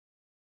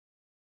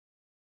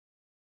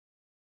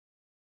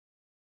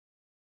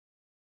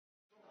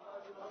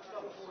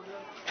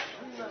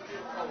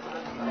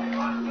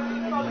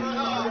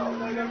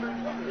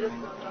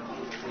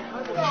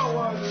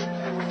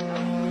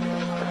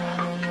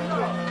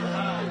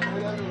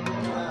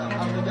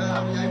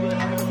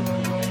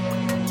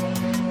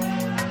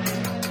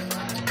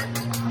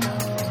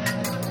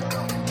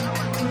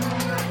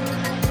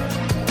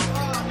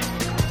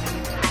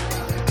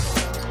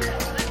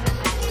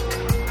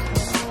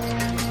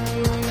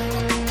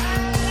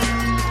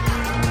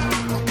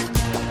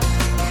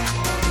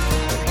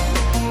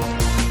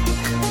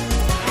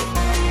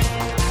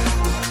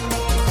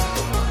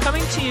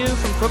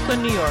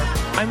Brooklyn, New York,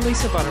 I'm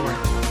Lisa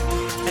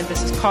Butterworth, and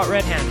this is Caught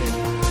Red-Handed.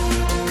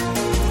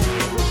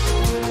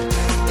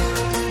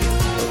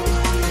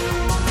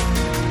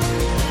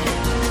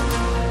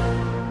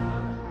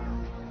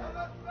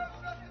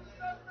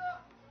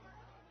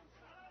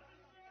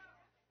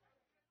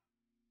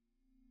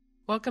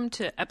 Welcome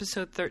to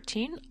episode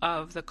 13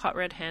 of the Caught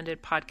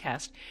Red-Handed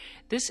podcast.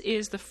 This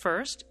is the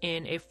first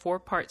in a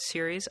 4-part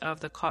series of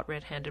the Caught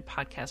Red-Handed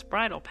podcast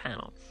bridal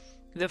panel.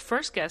 The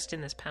first guest in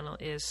this panel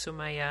is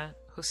Sumaya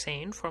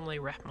Hussain, formerly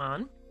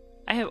Rahman.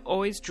 I have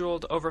always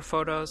drooled over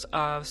photos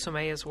of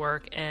Sumaya's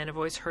work, and I've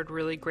always heard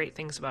really great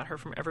things about her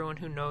from everyone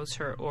who knows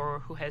her or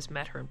who has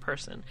met her in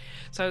person.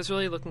 So I was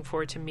really looking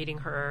forward to meeting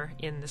her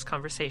in this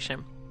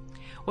conversation.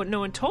 What no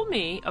one told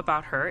me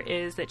about her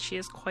is that she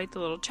is quite the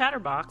little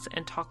chatterbox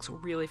and talks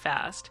really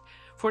fast.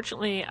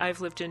 Fortunately,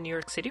 I've lived in New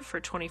York City for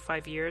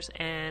 25 years,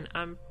 and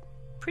I'm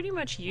pretty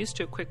much used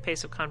to a quick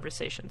pace of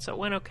conversation, so it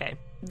went okay.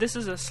 This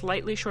is a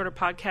slightly shorter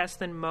podcast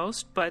than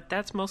most, but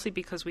that's mostly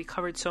because we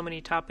covered so many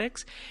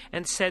topics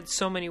and said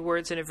so many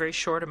words in a very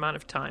short amount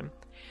of time.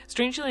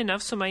 Strangely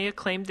enough, Sumaya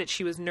claimed that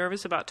she was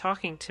nervous about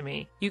talking to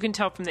me. You can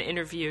tell from the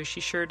interview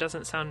she sure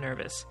doesn't sound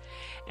nervous.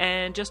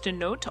 And just a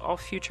note to all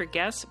future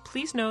guests,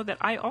 please know that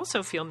I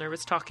also feel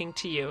nervous talking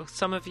to you.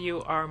 Some of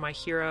you are my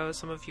heroes,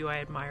 some of you I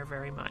admire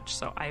very much,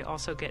 so I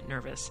also get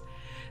nervous.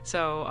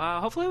 So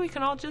hopefully we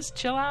can all just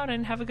chill out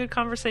and have a good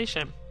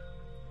conversation.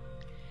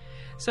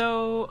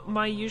 So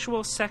my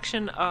usual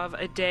section of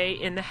a day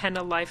in the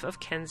henna life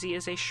of Kenzie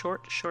is a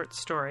short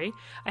story.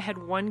 I had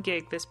one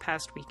gig this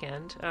past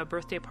weekend, a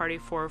birthday party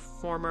for a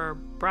former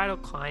bridal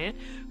client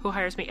who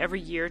hires me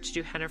every year to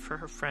do henna for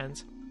her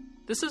friends.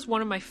 This is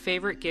one of my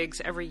favorite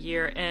gigs every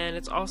year, and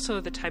it's also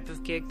the type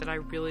of gig that I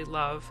really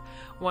love.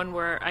 One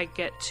where I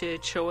get to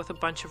chill with a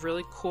bunch of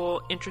really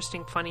cool,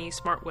 interesting, funny,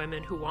 smart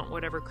women who want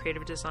whatever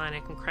creative design I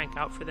can crank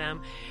out for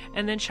them,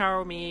 and then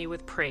shower me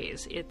with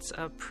praise. It's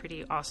a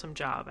pretty awesome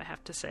job, I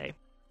have to say.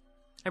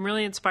 I'm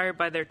really inspired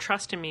by their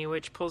trust in me,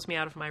 which pulls me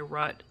out of my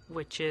rut,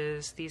 which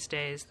is, these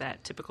days,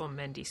 that typical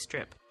Mendy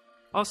strip.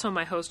 Also,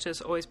 my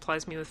hostess always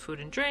plies me with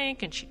food and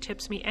drink, and she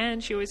tips me,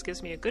 and she always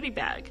gives me a goodie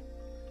bag.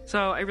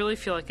 So I really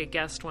feel like a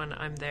guest when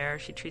I'm there.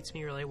 She treats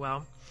me really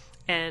well.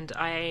 And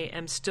I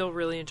am still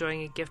really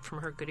enjoying a gift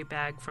from her goodie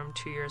bag from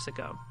 2 years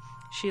ago.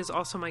 She is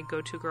also my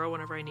go-to girl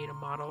whenever I need a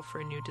model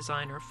for a new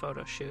design or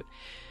photo shoot.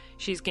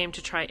 She's game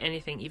to try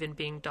anything, even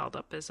being dolled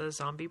up as a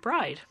zombie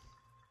bride.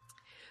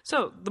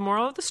 So, the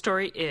moral of the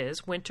story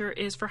is, winter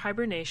is for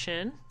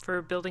hibernation,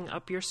 for building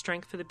up your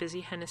strength for the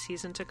busy henna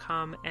season to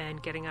come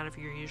and getting out of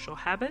your usual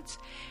habits.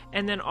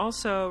 And then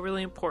also,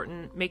 really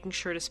important, making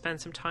sure to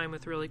spend some time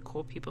with really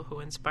cool people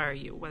who inspire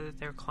you, whether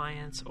they're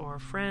clients or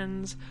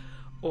friends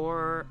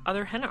or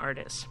other henna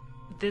artists.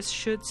 This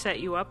should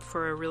set you up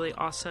for a really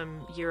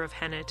awesome year of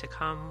henna to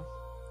come,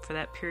 for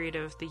that period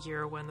of the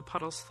year when the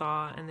puddles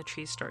thaw and the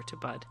trees start to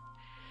bud.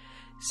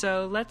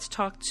 So let's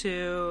talk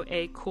to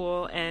a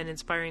cool and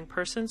inspiring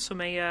person,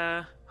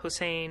 Sumaya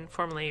Hussain,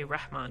 formerly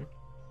Rahman.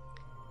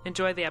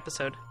 Enjoy the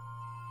episode.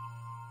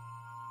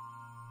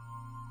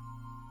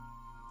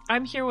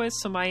 I'm here with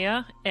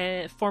Sumaya,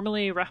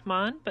 formerly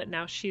Rahman, but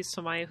now she's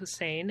Sumaya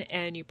Hussain,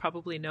 and you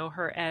probably know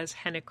her as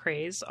Henna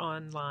Craze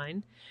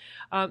online.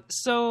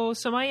 So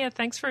Sumaya,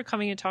 thanks for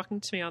coming and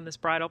talking to me on this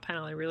bridal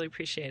panel. I really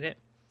appreciate it.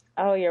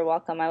 Oh, you're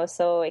welcome. I was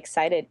so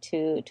excited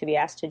to be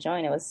asked to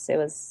join. It was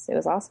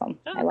awesome.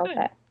 Oh, I love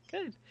that.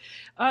 Good.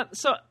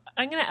 So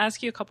I'm going to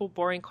ask you a couple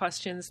boring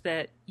questions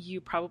that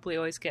you probably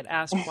always get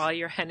asked while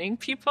you're henning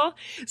people.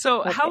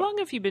 So Okay. How long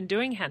have you been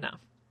doing henna?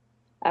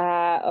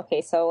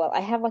 Okay. So I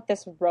have like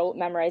this rote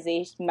memorized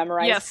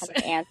Yes. kind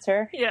of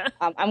answer. Yeah.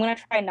 I'm going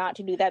to try not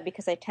to do that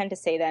because I tend to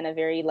say that in a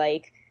very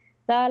like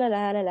la la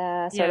la la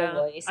la sort of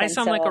voice. I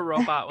sound like a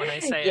robot when I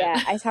say yeah,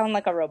 it. I sound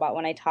like a robot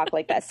when I talk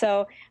like that.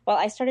 So, well,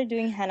 I started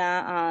doing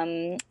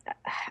henna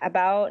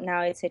about now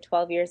I'd say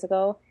 12 years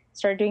ago.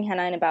 Started doing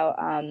henna in about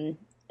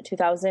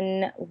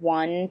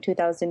 2001,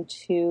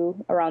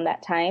 2002, around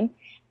that time.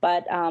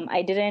 But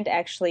I didn't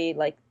actually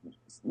I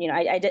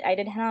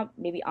did henna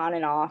maybe on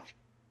and off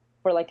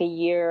for like a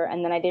year,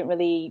 and then I didn't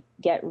really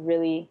get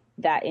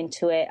that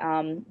into it.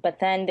 But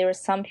then there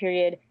was some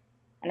period,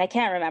 and I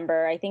can't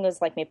remember. I think it was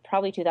like maybe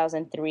probably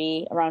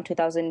 2003, around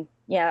 2000.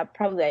 Yeah,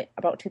 probably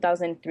about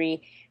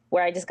 2003,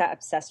 where I just got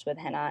obsessed with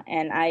henna,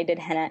 and I did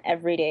henna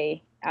every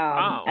day,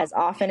 Wow. as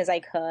often as I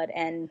could.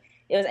 And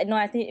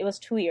I think it was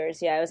 2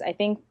 years. Yeah,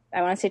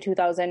 I want to say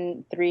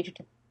 2003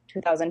 to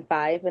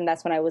 2005, and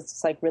that's when I was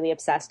just like really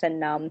obsessed.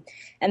 And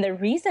the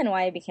reason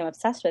why I became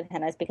obsessed with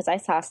henna is because I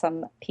saw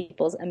some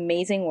people's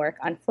amazing work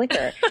on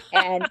Flickr,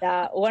 and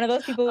one of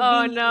those people would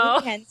Oh be no.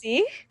 you,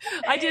 Kenzie.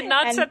 I did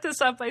not And set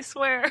this up, I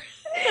swear.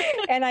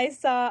 and I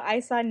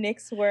saw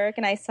Nick's work,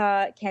 and I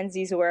saw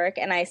Kenzie's work,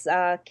 and I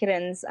saw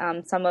Kiran's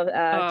some of Oh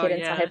Kiran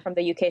yeah. Sahib from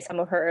the UK, some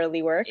of her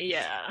early work.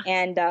 Yeah.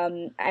 And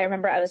I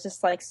remember I was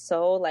just like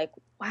so like,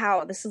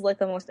 wow, this is like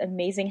the most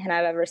amazing henna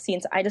I've ever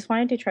seen. So I just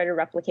wanted to try to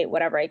replicate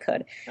whatever I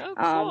could. Oh,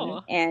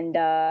 cool. And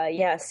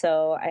yeah,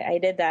 so I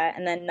did that,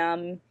 and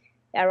then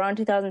around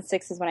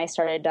 2006 is when I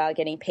started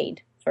getting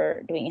paid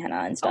for doing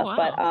henna and stuff. Oh,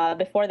 wow. But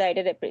before that, I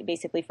did it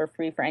basically for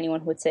free for anyone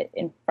who would sit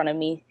in front of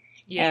me.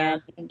 Yeah.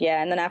 And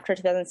yeah, and then after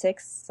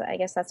 2006, I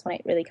guess that's when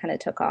it really kind of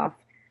took off.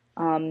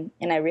 And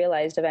I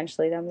realized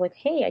eventually that I'm like,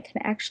 hey, I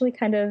can actually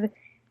kind of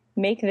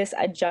make this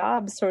a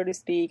job, so to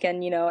speak. And,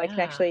 I can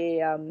Yeah.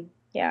 actually,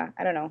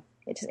 I don't know.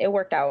 It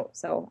worked out.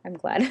 So I'm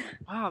glad.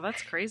 Wow,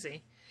 that's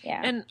crazy.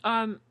 Yeah.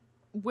 And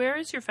where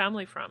is your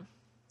family from?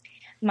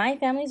 My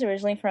family's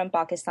originally from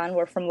Pakistan.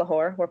 We're from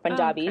Lahore. We're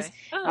Punjabis.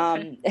 Oh,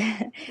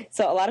 okay.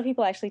 So a lot of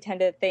people actually tend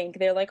to think,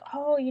 they're like,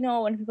 oh,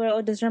 when people are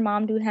like, does your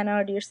mom do henna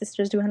or do your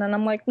sisters do henna? And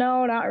I'm like,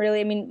 no, not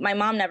really. I mean, my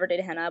mom never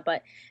did henna,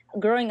 but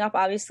growing up,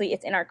 obviously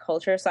it's in our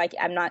culture. So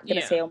I'm not going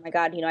to Yeah. say, oh my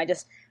God,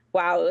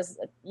 wow, it was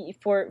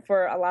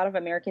for a lot of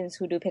Americans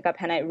who do pick up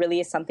henna, it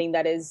really is something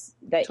that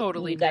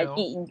Totally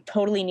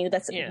totally new.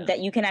 Yeah.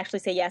 That you can actually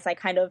say, yes, I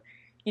kind of,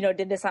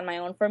 did this on my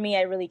own. For me,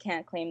 I really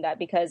can't claim that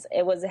because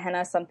it was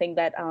henna something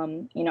that,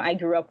 I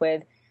grew up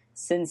with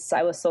since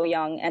I was so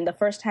young. And the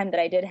first time that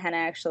I did henna,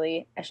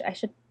 actually,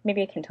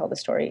 maybe I can tell the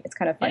story. It's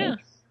kind of funny.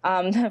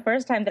 Yeah. The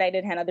first time that I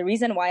did henna, the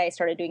reason why I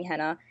started doing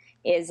henna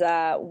is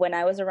when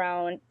I was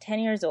around 10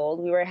 years old,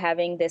 we were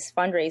having this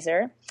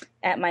fundraiser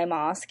at my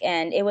mosque.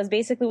 And it was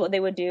basically what they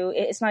would do.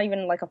 It's not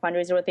even like a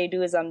fundraiser. What they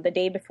do is the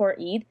day before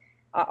Eid,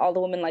 all the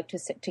women like to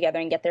sit together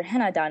and get their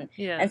henna done.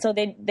 Yeah. And so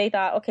they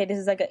thought, okay, this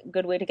is like a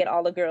good way to get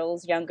all the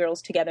girls, young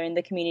girls together in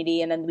the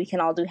community, and then we can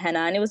all do henna.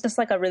 And it was just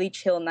like a really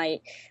chill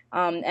night.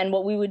 And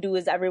what we would do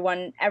is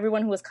everyone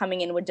who was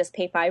coming in would just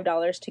pay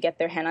 $5 to get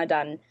their henna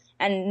done.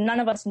 And none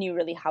of us knew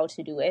really how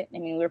to do it. I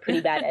mean, we were pretty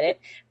bad at it.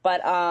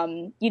 But,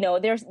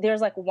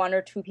 there's like one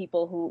or two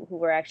people who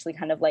were actually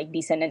kind of like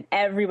decent, and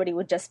everybody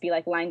would just be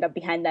like lined up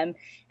behind them.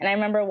 And I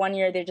remember one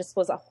year there just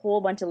was a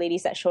whole bunch of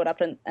ladies that showed up,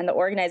 and the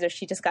organizer,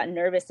 she just got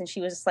nervous, and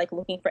she was just like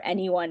looking for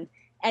anyone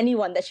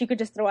that she could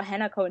just throw a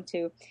henna cone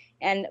to.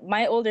 And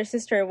my older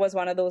sister was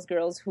one of those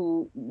girls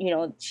who,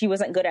 she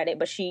wasn't good at it,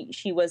 but she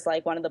was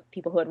like one of the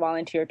people who had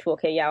volunteered to,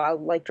 okay, yeah,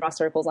 I'll like draw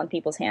circles on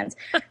people's hands.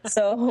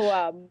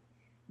 So,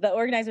 the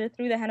organizer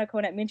threw the henna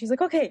cone at me, and she's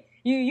like, okay,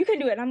 you can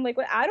do it. And I'm like,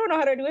 well, I don't know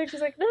how to do it. She's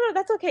like, no,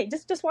 that's okay.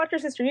 Just watch your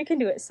sister. You can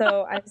do it.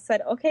 So I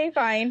said, okay,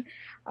 fine.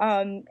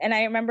 And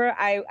I remember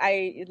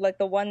I like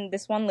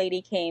this one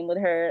lady came with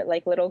her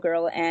like little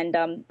girl, and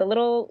the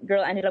little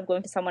girl ended up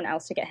going to someone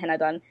else to get henna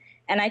done.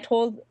 And I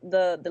told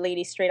the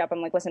lady straight up,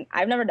 I'm like, listen,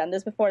 I've never done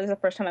this before. This is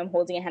the first time I'm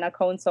holding a henna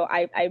cone, so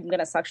I'm going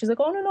to suck. She's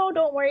like, oh, no,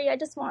 don't worry. I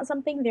just want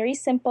something very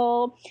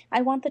simple.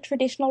 I want the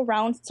traditional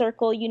round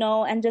circle,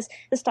 and just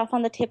the stuff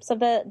on the tips of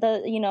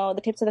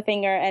the tips of the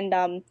finger.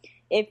 And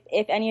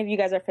if any of you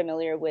guys are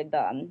familiar with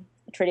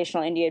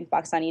traditional Indian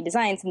Pakistani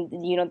designs, and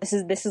this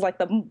is like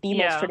the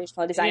most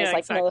traditional design. Yeah, it's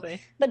like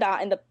exactly. the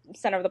dot in the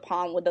center of the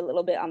palm with a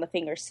little bit on the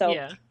finger. So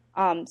Yeah.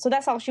 so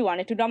that's all she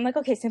wanted to do. I'm like,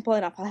 okay, simple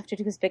enough. All I have to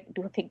do is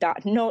do a big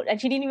dot. No, and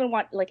she didn't even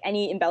want like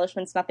any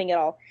embellishments, nothing at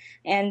all.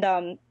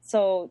 And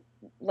so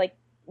like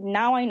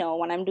now I know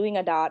when I'm doing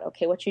a dot,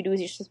 okay, what you do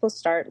is you're supposed to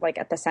start like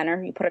at the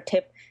center. You put a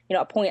tip,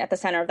 a point at the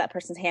center of that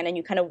person's hand, and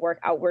you kind of work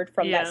outward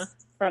from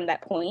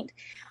that point,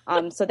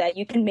 so that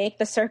you can make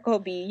the circle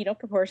be,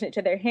 proportionate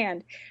to their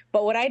hand.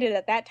 But what I did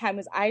at that time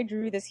was I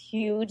drew this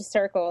huge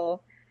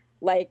circle,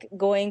 like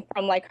going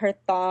from like her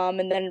thumb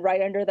and then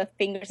right under the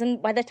fingers.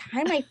 And by the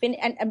time I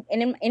finished, and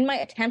in my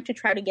attempt to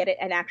try to get it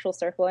an actual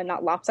circle and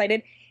not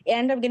lopsided, it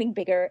ended up getting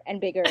bigger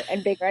and bigger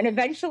and bigger. And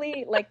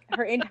eventually, like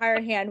her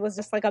entire hand was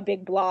just like a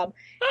big blob,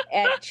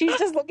 and she's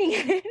just looking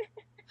at it.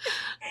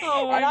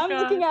 Oh my And I'm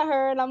God. looking at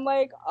her and I'm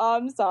like,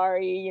 I'm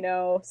sorry,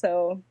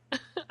 So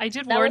I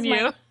did that warn was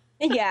my-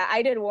 you. yeah,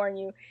 I did warn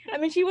you. I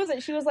mean, she was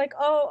like,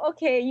 oh,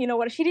 okay, you know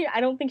what? She didn't. I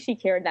don't think she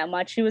cared that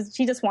much.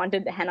 She just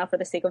wanted the henna for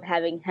the sake of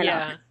having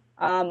henna.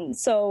 Yeah.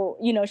 So,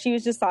 she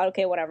was just thought,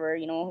 okay, whatever,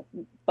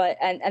 but,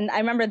 and I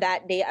remember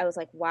that day I was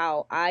like,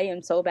 wow, I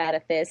am so bad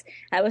at this.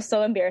 I was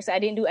so embarrassed. I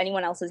didn't do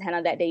anyone else's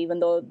henna that day, even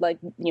though like,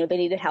 they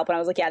needed help. And I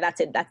was like, yeah, that's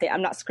it.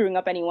 I'm not screwing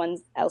up anyone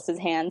else's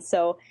hands.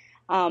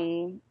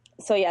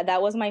 So yeah,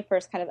 that was my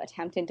first kind of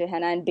attempt into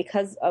henna. And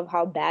because of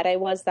how bad I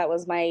was,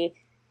 I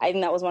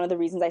think that was one of the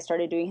reasons I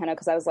started doing henna.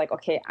 Cause I was like,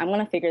 okay, I'm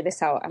going to figure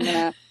this out. I'm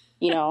going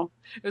to,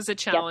 It was a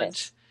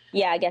challenge.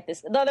 Yeah, I get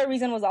this. The other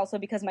reason was also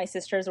because my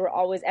sisters were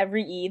always,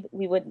 every Eid,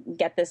 we would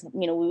get this,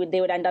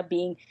 they would end up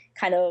being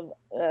kind of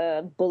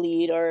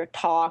bullied or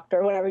talked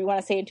or whatever you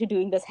want to say into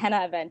doing this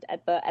henna event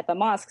at the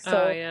mosque.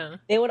 So Oh, yeah.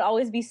 they would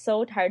always be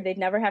so tired. They'd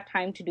never have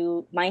time to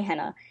do my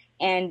henna.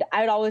 And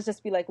I would always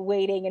just be like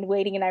waiting and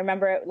waiting. And I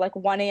remember at like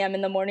 1 a.m.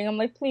 in the morning, I'm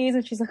like, please.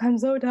 And she's like, I'm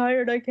so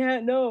tired. I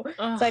can't, no. So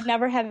I'd Ugh.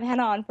 never have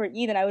henna on for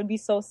Eid and I would be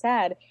so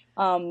sad.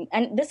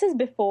 And this is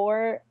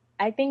before,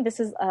 I think this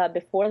is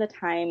before the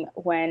time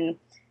when,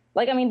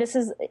 like, I mean, this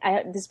is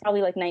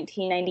probably like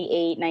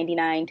 1998,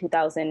 99,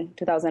 2000,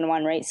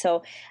 2001, right?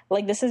 So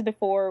like this is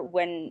before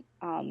when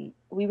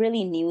we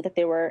really knew that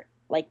there were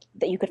like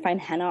that you could find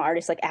henna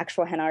artists, like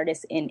actual henna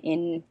artists in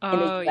the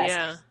Oh, US.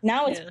 yeah.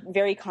 Now it's Yeah.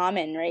 very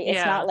common, right? It's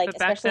Yeah. not like, But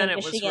back especially then in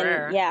it was Michigan,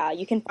 rare. yeah,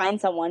 you can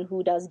find someone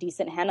who does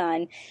decent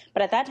henna,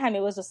 but at that time it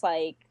was just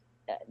like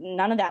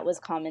none of that was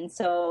common.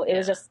 So it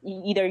was Yeah. just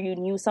either you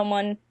knew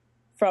someone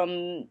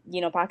from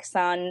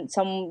Pakistan,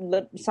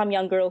 some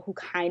young girl who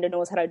kind of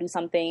knows how to do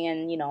something,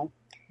 and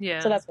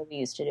Yeah. so that's what we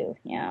used to do.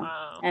 Yeah.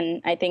 Wow.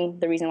 And I think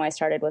the reason why I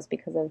started was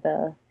because of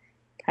the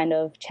kind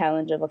of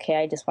challenge of, okay,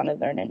 I just want to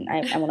learn and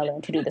I want to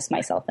learn to do this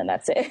myself, and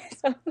that's it.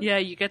 So, Yeah,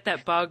 you get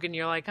that bug and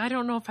you're like, I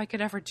don't know if I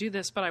could ever do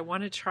this, but I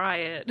want to try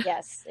it.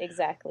 yes,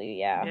 exactly.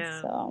 Yeah.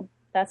 Yeah. So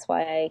that's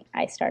why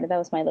I started. That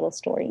was my little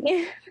story.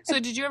 So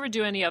did you ever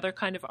do any other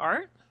kind of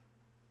art?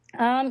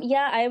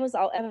 Yeah,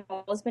 I've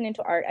always been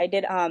into art.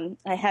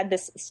 I had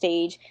this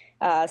stage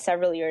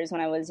several years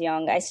when I was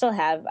young. I still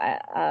have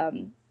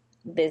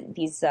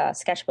these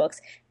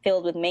sketchbooks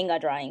filled with manga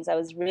drawings. I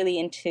was really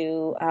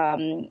into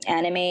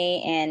anime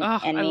and Oh,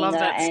 and I love manga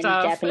that and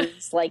stuff.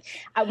 Japanese. Like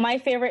my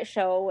favorite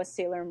show was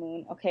Sailor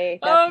Moon. Okay,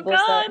 Oh,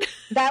 God.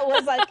 that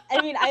was like.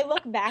 I mean, I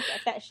look back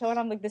at that show and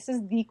I'm like, this is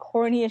the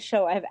corniest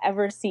show I've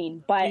ever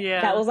seen. But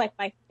Yeah. that was like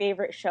my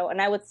favorite show, and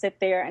I would sit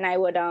there and I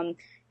would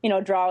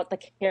draw out the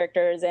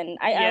characters, and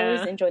I Yeah.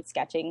 always enjoyed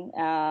sketching.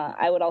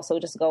 I would also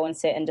just go and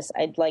sit and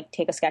I'd like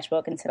take a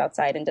sketchbook and sit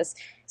outside and just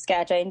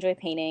sketch. I enjoy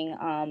painting.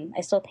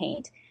 I still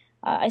paint.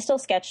 I still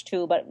sketch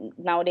too, but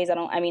nowadays I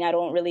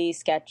don't really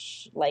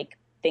sketch like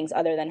things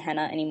other than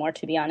henna anymore,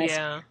 to be honest.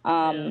 Yeah.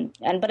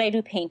 But I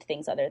do paint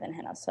things other than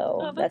henna, so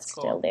Oh, that's that's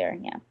cool. still there.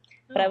 Yeah.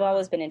 But I've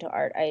always been into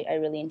art. I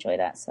really enjoy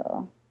that.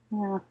 So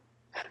yeah.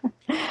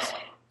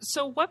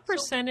 So what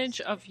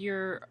percentage of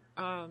your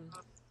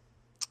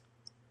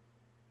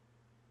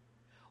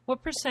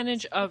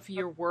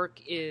work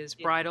is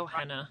bridal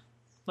henna?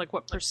 Like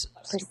what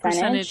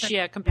percentage,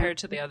 yeah, compared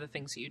to the other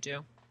things that you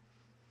do?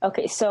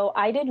 Okay, so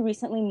I did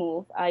recently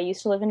move. I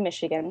used to live in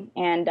Michigan,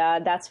 and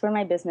that's where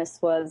my business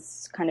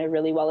was kind of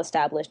really well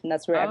established, and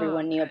that's where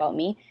everyone knew about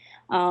me.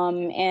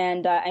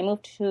 And I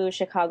moved to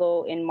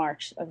Chicago in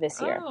March of this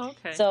year. Oh,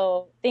 okay.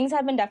 So things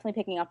have been definitely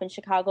picking up in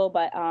Chicago,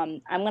 but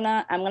I'm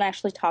gonna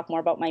actually talk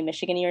more about my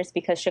Michigan years,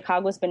 because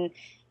Chicago's been,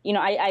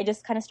 I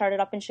just kind of started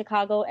up in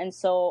Chicago, and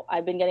so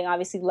I've been getting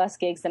obviously less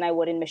gigs than I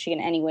would in Michigan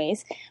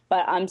anyways.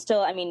 But I'm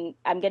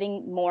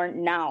getting more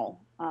now.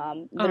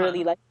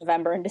 Literally like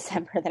November and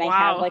December than I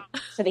have like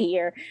for the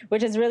year,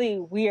 which is really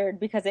weird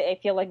because I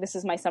feel like this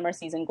is my summer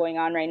season going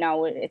on right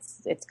now.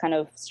 It's kind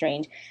of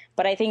strange,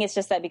 but I think it's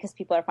just that because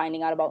people are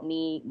finding out about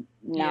me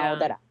now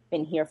that I've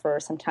been here for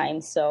some time.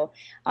 So,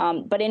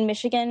 but in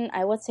Michigan,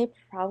 I would say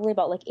probably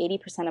about like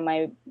 80% of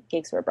my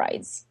gigs were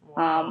brides.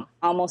 Wow.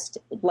 Almost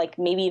like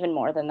maybe even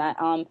more than that.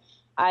 In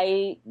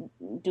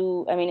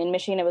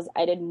Michigan,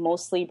 I did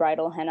mostly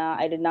bridal henna.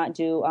 I did not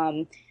do,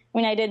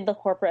 I did the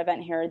corporate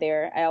event here or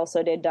there. I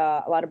also did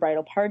a lot of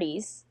bridal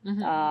parties,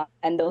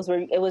 and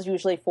it was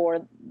usually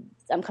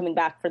I'm coming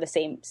back for the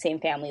same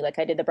family. Like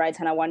I did the bride's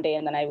henna one day,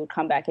 and then I would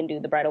come back and do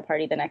the bridal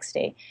party the next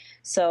day.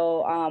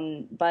 So,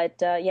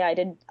 I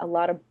did a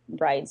lot of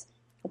brides.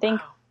 I think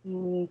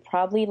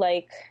probably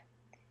like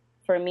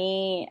for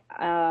me,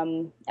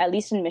 at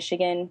least in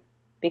Michigan,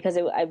 because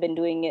I've been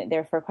doing it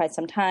there for quite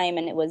some time,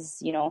 and it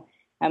was,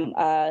 I'm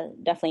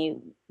definitely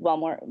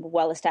more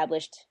well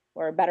established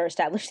or better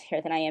established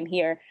there than I am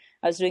here.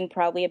 I was doing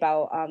probably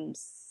about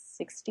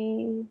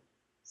 60,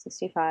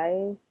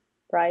 65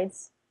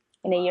 brides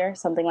in a year,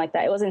 something like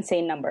that. It was an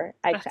insane number.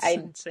 That's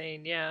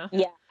insane, yeah.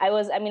 Yeah, I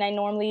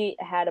normally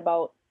had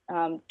about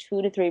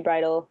 2 to 3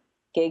 bridal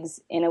gigs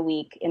in a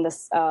week in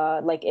this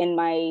like in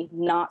my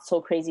not so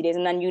crazy days,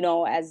 and then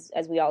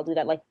as we all do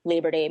that, like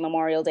Labor Day,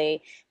 Memorial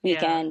Day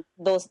weekend,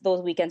 those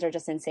weekends are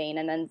just insane,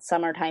 and then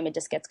summertime it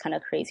just gets kind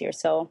of crazier.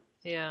 So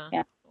yeah,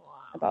 wow.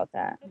 About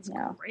that. That's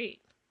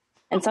great.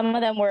 And some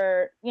of them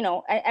were,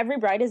 every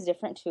bride is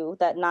different too,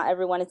 that not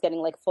everyone is getting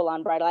like full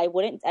on bridal. I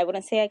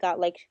wouldn't say I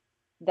got like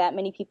that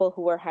many people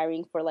who were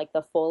hiring for like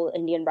the full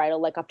Indian bridal,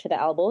 like up to the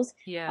elbows.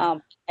 Yeah.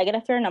 I get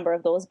a fair number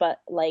of those, but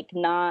like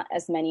not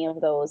as many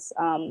of those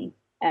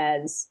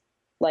as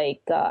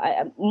like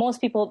most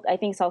people. I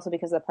think it's also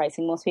because of the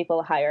pricing. Most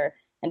people hire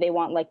and they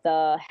want like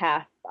the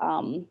half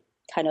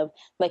kind of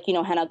like,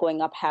 henna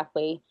going up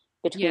halfway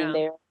between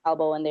their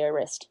elbow and their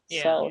wrist.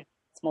 Yeah. So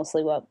it's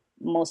mostly what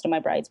most of my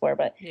brides were,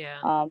 but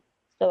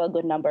still a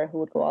good number who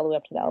would go all the way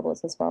up to the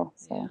elbows as well.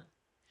 So. Yeah.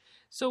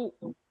 So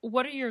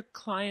what are your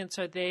clients?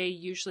 Are they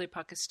usually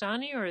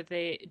Pakistani, or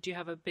do you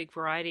have a big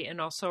variety? And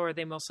also, are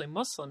they mostly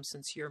Muslim,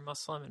 since you're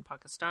Muslim and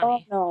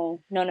Pakistani? Oh,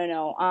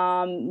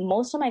 no.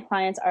 Most of my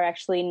clients are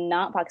actually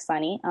not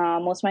Pakistani.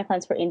 Most of my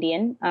clients were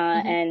Indian,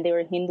 and they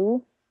were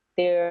Hindu.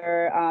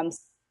 They're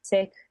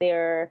Sikh,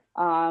 they're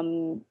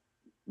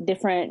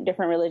different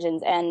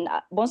religions, and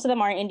most of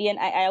them are Indian.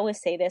 I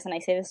always say this, and I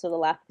say this with a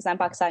laugh because I'm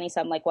Pakistani,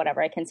 so I'm like,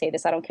 whatever, I can say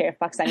this. I don't care if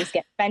Pakistanis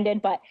get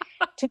offended, but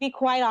to be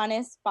quite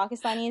honest,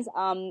 Pakistanis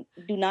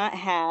do not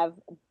have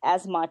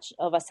as much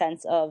of a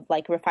sense of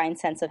like refined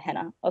sense of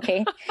henna.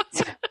 Okay,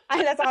 so,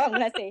 that's all I'm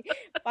gonna say.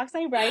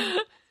 Pakistani brides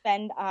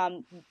spend,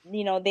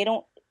 they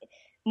don't.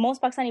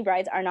 Most Pakistani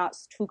brides are not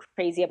too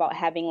crazy about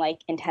having like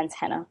intense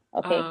henna.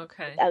 Okay,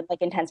 like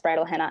intense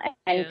bridal henna,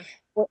 and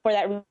for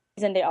that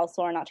reason, they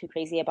also are not too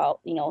crazy about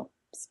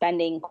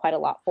spending quite a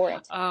lot for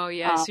it. Oh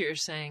yeah, I see what you're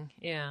saying.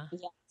 Yeah.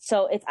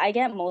 So I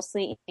get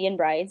mostly Indian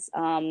brides,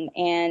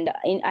 and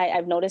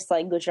I've noticed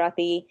like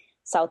Gujarati,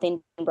 South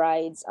Indian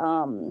brides,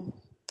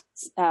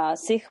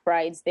 Sikh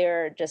brides.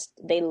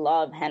 They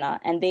love henna,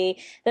 and the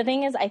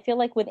thing is, I feel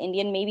like with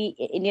maybe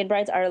Indian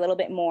brides are a little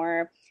bit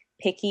more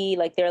picky,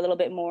 like they're a little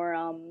bit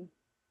more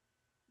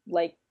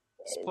like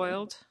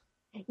spoiled.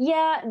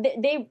 Yeah,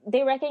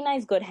 they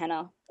recognize good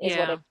henna is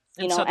what it.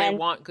 So they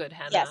want good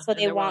henna. Yeah, so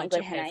they want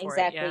good henna,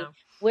 exactly.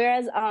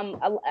 Whereas,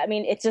 I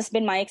mean, it's just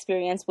been my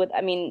experience with.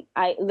 I mean,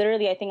 I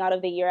think out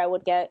of the year I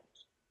would get,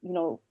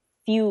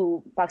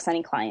 few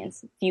Pakistani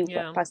clients,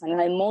 Pakistani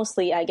clients.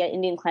 Mostly I get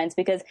Indian clients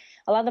because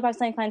a lot of the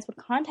Pakistani clients would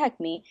contact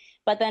me,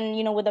 but then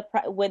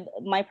with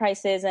my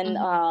prices and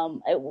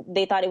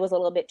they thought it was a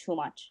little bit too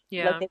much.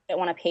 Yeah, like they didn't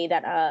want to pay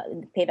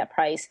that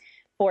price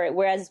for it.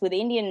 Whereas with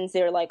Indians,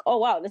 they're like, oh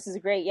wow, this is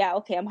great. Yeah,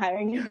 okay, I'm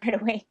hiring you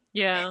right away.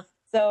 Yeah.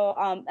 So,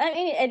 I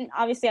mean, and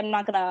obviously I'm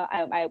not gonna,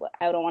 I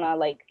don't want to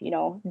like,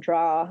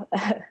 draw,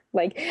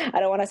 like,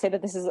 I don't want to say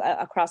that this is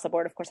across the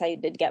board. Of course, I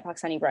did get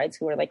Pakistani brides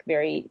who were like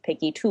very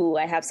picky too.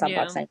 I have some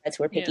Pakistani brides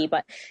who are picky,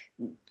 but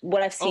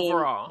what I've seen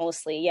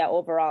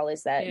overall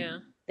is that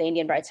the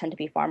Indian brides tend to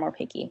be far more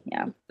picky.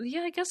 Yeah.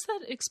 Yeah. I guess that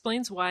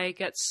explains why I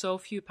get so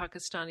few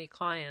Pakistani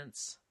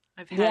clients.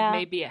 I've had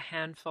maybe a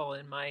handful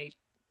in my,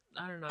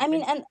 I don't know. I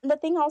mean, and the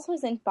thing also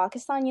is in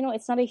Pakistan,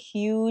 it's not a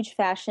huge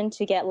fashion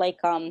to get like,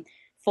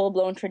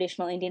 full-blown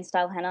traditional Indian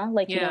style henna,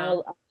 like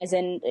as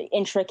in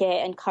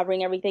intricate and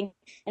covering everything.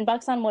 In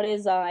Pakistan, what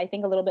is I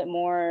think a little bit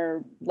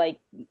more like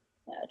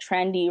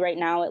trendy right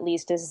now, at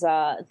least, is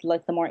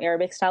like the more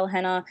Arabic style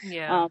henna,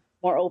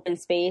 more open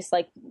space.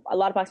 Like a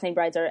lot of Pakistani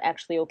brides are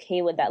actually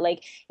okay with that.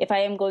 Like if I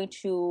am going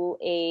to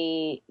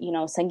a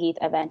Sangeet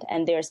event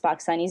and there's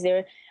Pakistanis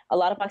there, a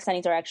lot of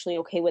Pakistanis are actually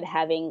okay with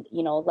having,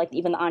 like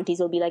even the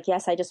aunties will be like,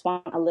 yes, I just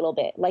want a little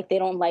bit. Like they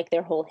don't like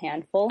their whole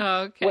handful.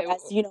 Okay.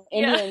 Whereas,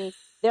 Indians,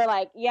 they're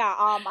like,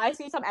 I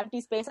see some empty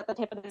space at the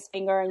tip of this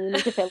finger and you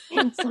need to fill it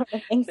in, sort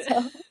of thing.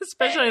 So,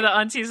 especially the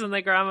aunties and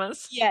the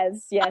grandmas.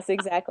 Yes,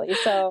 exactly.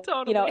 So,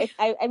 totally.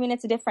 I mean,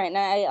 it's different. And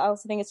I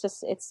also think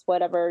it's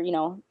whatever,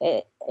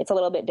 it's a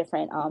little bit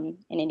different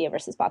in India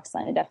versus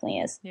Pakistan. It definitely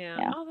is.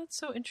 Yeah. Oh, that's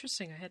so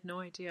interesting. I had no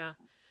idea.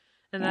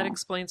 And that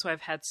explains why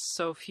I've had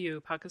so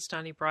few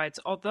Pakistani brides.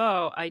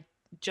 Although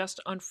just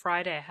on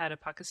Friday, I had a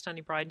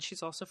Pakistani bride and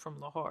she's also from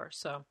Lahore.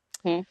 So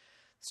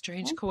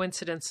strange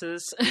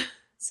coincidences.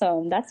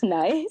 So that's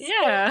nice.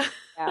 Yeah.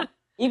 Yeah.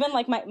 Even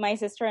like my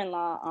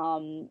sister-in-law,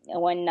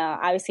 when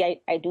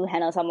obviously I do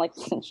henna, so I'm like,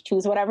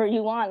 choose whatever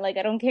you want. Like,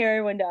 I don't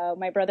care. When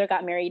my brother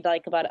got married,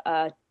 like about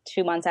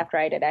 2 months after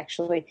I did,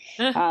 actually.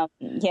 Yeah,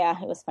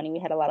 it was funny. We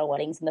had a lot of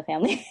weddings in the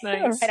family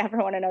right after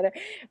one another,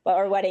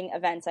 or wedding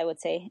events, I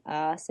would say,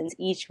 since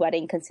each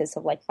wedding consists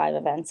of like 5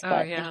 events.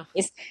 But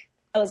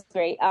that was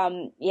great.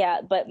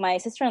 But my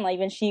sister-in-law,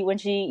 even when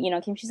she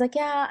came, she's like,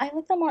 yeah, I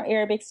like the more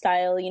Arabic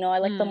style, I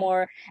like the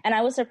more, and I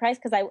was surprised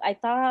because I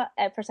thought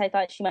at first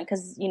she meant,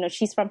 because,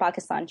 she's from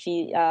Pakistan.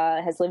 She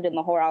has lived in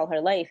Lahore all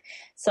her life.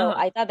 So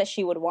I thought that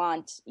she would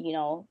want,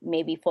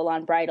 maybe full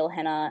on bridal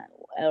henna,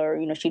 or,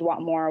 she'd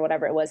want more or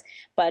whatever it was.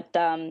 But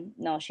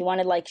no,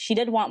 she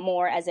did want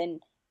more, as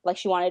in, like,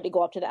 she wanted to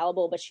go up to the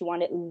elbow, but she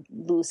wanted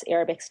loose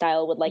Arabic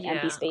style with like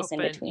empty space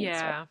open. In between.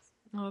 Yeah.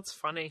 So. Oh, that's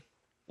funny.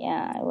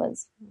 Yeah, it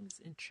was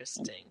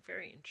interesting.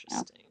 Very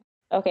interesting.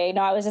 Yeah. Okay, no,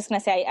 I was just going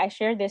to say, I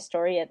shared this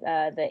story at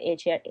the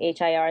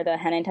HIR, the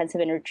Henna Intensive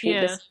and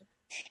Retreat,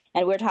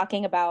 and we're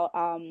talking about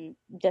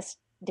just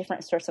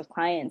different sorts of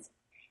clients.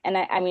 And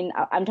I mean,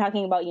 I'm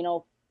talking about,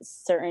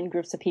 certain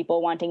groups of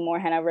people wanting more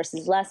henna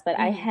versus less, but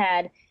I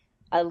had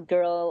a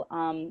girl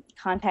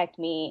contact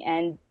me,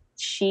 and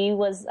she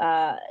was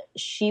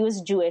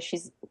Jewish.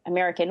 She's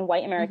American,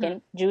 white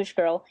American, Jewish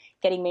girl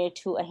getting married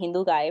to a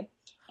Hindu guy.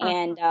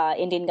 And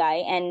Indian guy,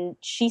 and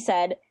she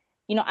said,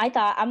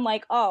 I'm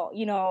like, I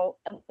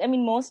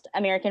mean, most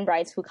American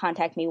brides who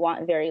contact me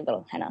want very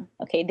little henna.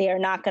 Okay, they are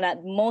not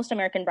most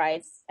American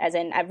brides, as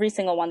in every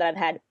single one that I've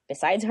had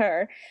besides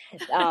her,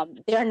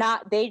 they're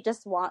not. They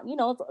just want,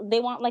 they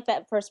want like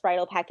that first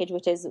bridal package,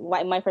 which is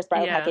why my first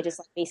bridal package is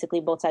like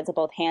basically both sides of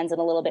both hands and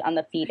a little bit on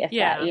the feet, if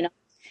that,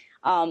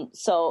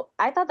 So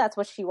I thought that's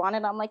what she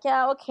wanted. I'm like,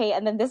 yeah, okay.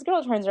 And then this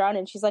girl turns around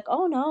and she's like,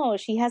 oh no,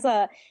 she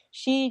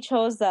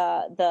chose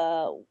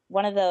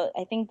one of the,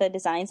 I think the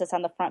designs that's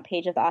on the front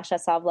page of the Asha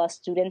Savla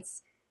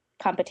students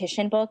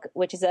competition book,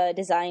 which is a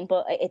design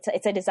book.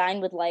 It's a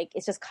design with like,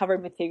 it's just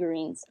covered with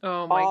figurines.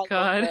 Oh my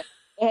God.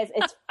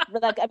 it's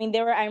like, I mean,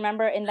 I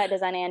remember in that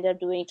design, I ended up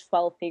doing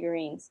 12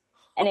 figurines.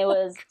 And it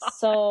was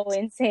so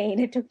insane.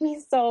 It took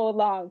me so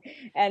long.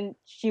 And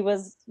she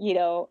was,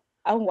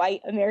 a white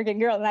American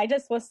girl. And I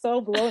just was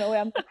so blown away.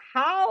 I'm like,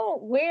 how,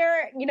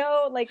 where,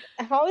 like,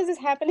 how is this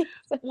happening?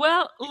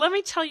 Well, let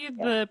me tell you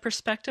Yeah. the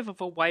perspective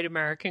of a white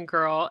American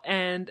girl,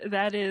 and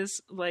that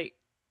is like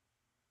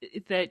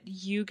that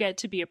you get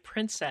to be a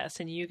princess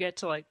and you get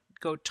to like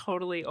go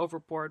totally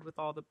overboard with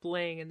all the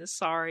bling and the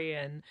sari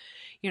and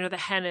the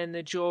henna and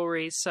the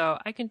jewelry. So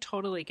I can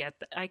totally get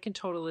that. I can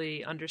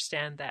totally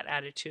understand that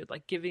attitude,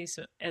 like giving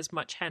as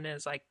much henna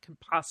as I can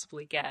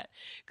possibly get,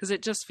 because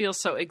it just feels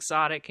so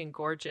exotic and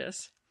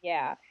gorgeous.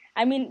 Yeah.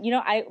 I mean,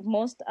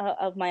 most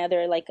of my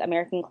other like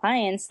American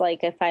clients,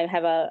 like if I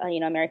have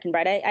American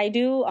bride, I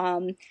do,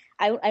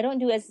 I don't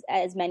do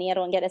as many, I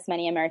don't get as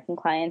many American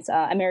clients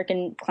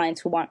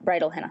who want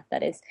bridal henna,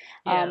 that is.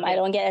 Yeah. I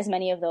don't get as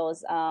many of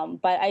those.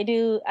 But I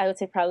would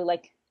say probably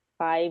like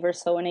 5 or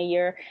so in a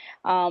year.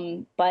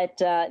 But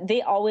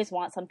they always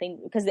want something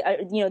because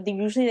they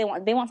usually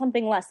they want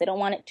something less. They don't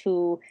want it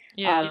to.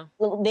 Yeah.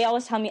 They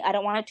always tell me I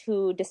don't want it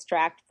to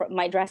distract from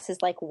my dress is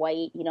like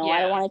white. I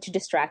Yeah. don't want it to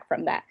distract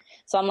from that.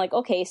 So I'm like,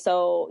 okay,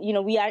 so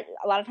we are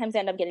a lot of times they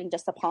end up getting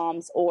just the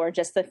palms or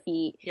just the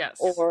feet. Yes.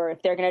 Or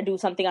if they're gonna do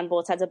something on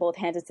both sides of both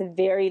hands, it's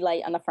very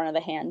light on the front of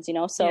the hands.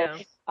 So.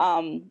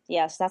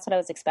 Yeah. So that's what I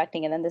was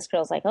expecting. And then this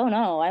girl's like, oh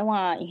no, I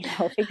want,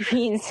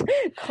 figurines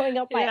going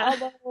up my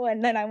elbow.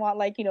 And then I want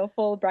like,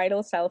 full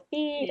bridal style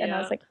feet. And I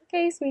was like,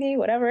 okay, sweetie,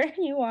 whatever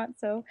you want.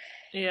 So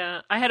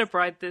yeah, I had a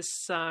bride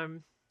this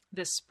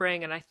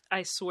spring, and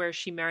I swear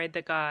she married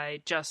the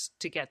guy just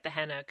to get the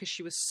henna because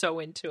she was so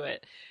into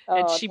it.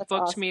 And she booked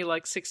awesome. me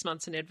like 6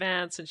 months in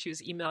advance, and she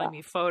was emailing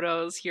me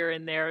photos here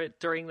and there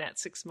during that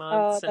 6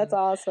 months. Oh, that's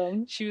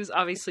awesome. She was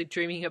obviously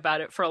dreaming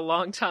about it for a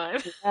long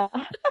time. Yeah.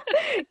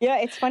 Yeah,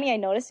 it's funny. I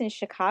noticed in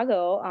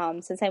Chicago,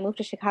 since I moved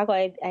to Chicago,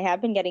 I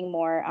have been getting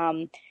more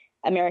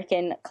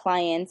American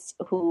clients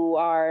who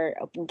are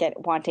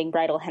wanting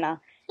bridal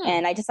henna.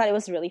 And I just thought it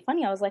was really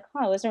funny. I was like,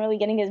 I wasn't really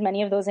getting as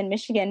many of those in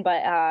Michigan,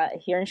 but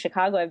here in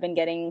Chicago, I've been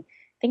getting,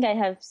 I think I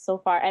have so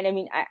far. And I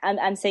mean,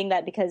 I'm saying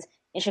that because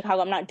in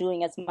Chicago, I'm not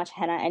doing as much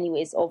henna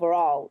anyways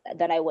overall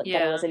that I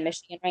was in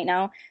Michigan right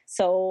now.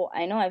 So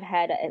I know I've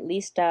had at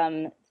least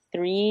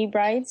 3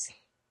 brides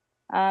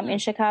in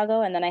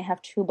Chicago, and then I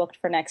have 2 booked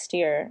for next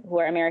year who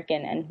are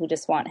American and who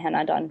just want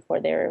henna done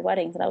for their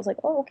weddings. And I was like,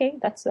 oh, okay,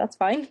 that's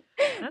fine.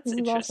 That's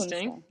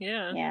interesting. Awesome.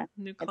 Yeah.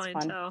 New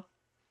clientele.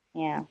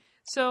 Yeah.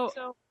 So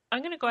I'm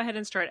going to go ahead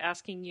and start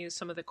asking you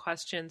some of the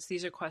questions.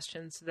 These are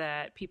questions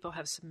that people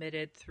have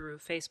submitted through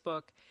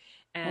Facebook,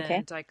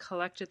 and I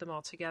collected them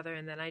all together.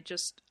 And then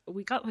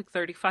we got like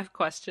 35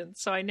 questions.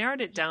 So I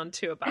narrowed it down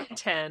to about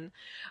 10.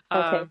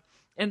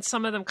 And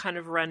some of them kind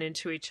of run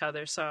into each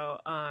other. So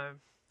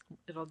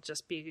it'll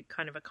just be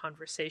kind of a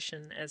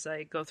conversation as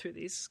I go through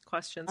these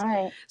questions. All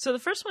right. So the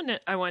first one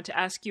that I wanted to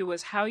ask you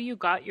was how you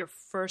got your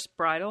first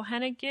bridal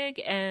henna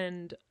gig,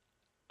 and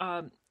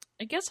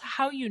I guess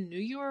how you knew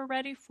you were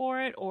ready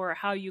for it, or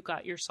how you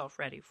got yourself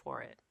ready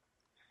for it.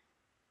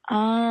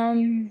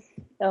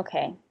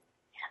 Okay.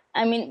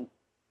 I mean,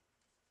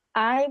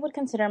 I would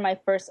consider my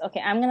first. Okay,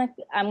 I'm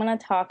gonna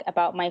talk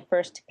about my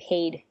first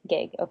paid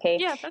gig. Okay.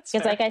 Yeah, that's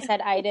because, fair. like I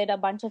said, I did a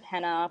bunch of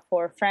henna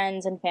for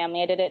friends and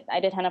family. I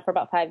did henna for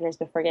about 5 years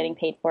before getting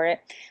paid for it.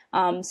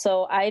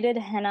 So I did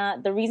henna.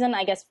 The reason,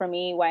 I guess, for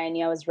me why I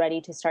knew I was ready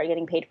to start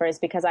getting paid for it is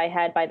because I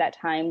had by that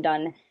time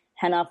done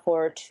henna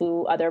for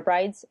 2 other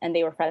brides, and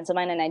they were friends of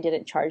mine, and I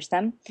didn't charge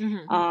them.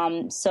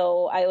 Mm-hmm.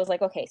 So I was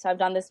like, okay, so I've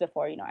done this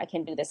before, I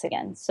can do this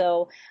again.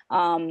 So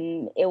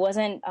it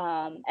wasn't,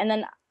 and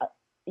then.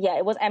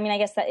 It was, I mean, I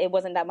guess that it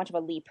wasn't that much of a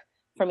leap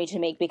for me to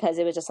make because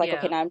it was just like,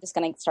 okay, now I'm just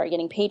going to start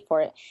getting paid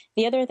for it.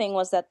 The other thing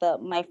was that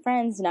my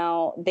friends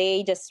now,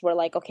 they just were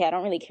like, okay, I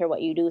don't really care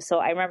what you do. So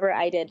I remember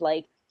I did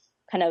like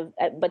kind of,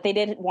 but they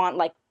did want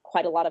like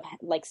quite a lot of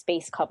like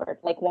space covered.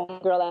 Like one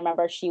girl I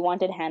remember, she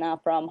wanted henna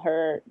from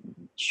her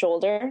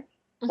shoulder,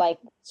 like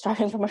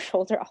starting from her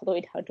shoulder all the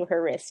way down to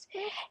her wrist.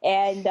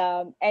 And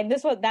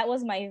that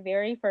was my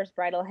very first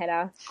bridal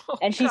henna.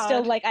 And she's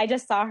still like, I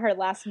just saw her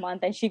last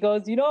month and she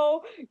goes, you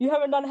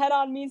haven't done henna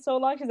on me in so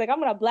long. She's like, I'm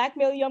going to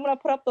blackmail you. I'm going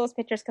to put up those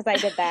pictures. Cause I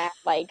did that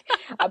like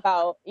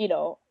about,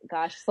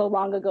 so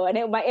long ago. And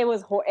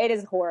it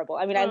is horrible.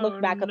 I mean, I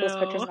look back at those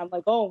pictures and I'm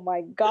like, oh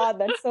my God,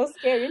 that's so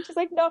scary. And she's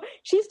like, no,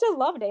 she still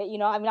loved it.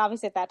 I mean,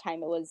 obviously at that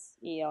time it was,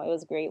 it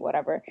was great,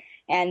 whatever.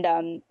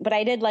 And, but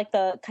I did like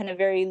the kind of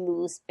very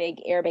loose, big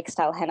Arabic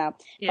style henna.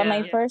 But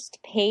my first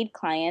paid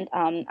client,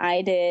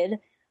 I did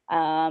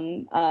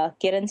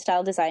Gideon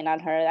style design on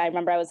her. I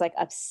remember I was like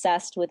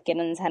obsessed with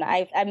Gideon's henna.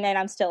 I mean,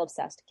 I'm still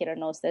obsessed. Gideon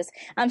knows this.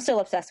 I'm still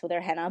obsessed with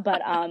her henna,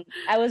 but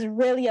I was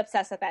really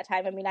obsessed at that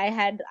time. I mean, I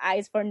had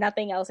eyes for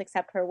nothing else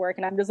except her work,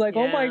 and I'm just like,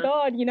 oh my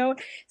God,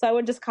 So I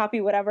would just copy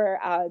whatever.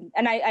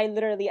 And I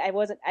literally, I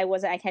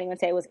can't even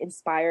say I was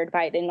inspired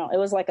by it. It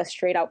was like a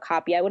straight out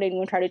copy. I wouldn't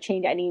even try to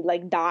change any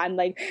like dot and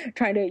like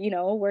trying to,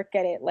 work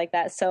at it like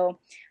that. So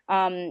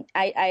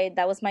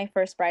That was my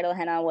first bridal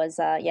henna was,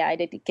 I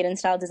did Kitten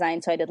style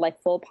design. So I did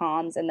like full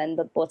palms and then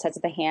the both sides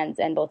of the hands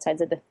and both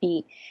sides of the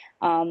feet.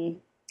 And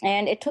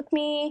it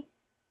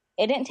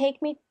didn't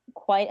take me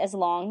quite as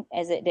long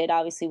as it did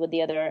obviously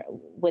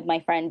with my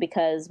friend,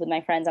 because with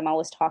my friends, I'm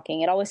always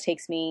talking. It always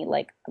takes me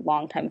like a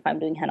long time if I'm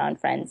doing henna on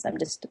friends. I'm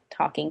just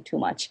talking too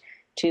much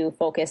to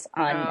focus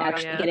on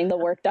actually getting the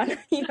work done,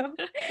 you know?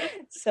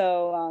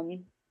 So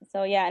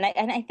yeah.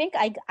 And I think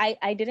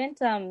I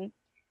didn't,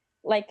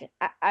 like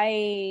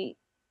I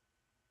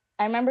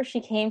remember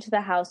she came to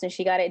the house and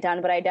she got it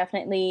done, but I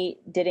definitely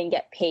didn't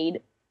get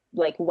paid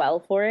like well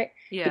for it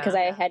because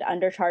I had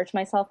undercharged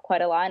myself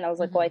quite a lot, and I was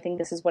like, well, I think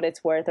this is what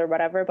it's worth or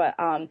whatever. But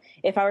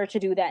if I were to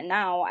do that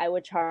now, I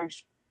would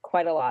charge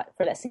quite a lot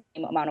for that same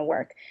amount of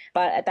work.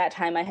 But at that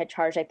time, I had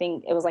charged, I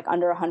think it was like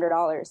under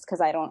 $100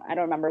 because I don't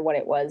remember what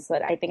it was,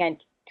 but I think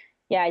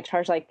I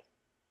charged like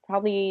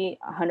probably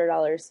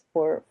 $100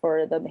 for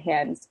the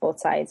hands, both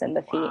sides, and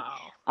the feet.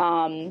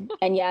 Wow.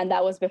 And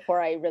that was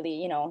before I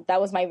really, that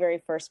was my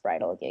very first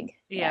bridal gig.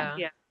 Yeah.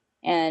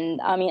 And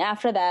I mean,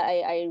 after that,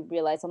 I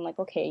realized, I'm like,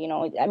 okay,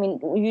 I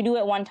mean, you do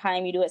it one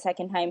time, you do it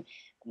second time.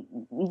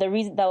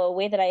 The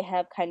way that I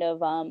have kind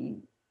of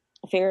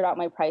figured out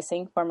my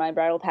pricing for my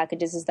bridal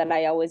packages is that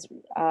I always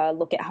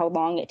look at how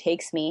long it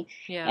takes me,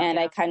 and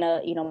I kind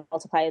of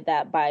multiply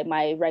that by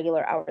my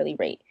regular hourly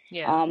rate,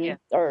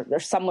 or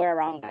somewhere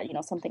around that,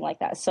 something like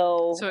that.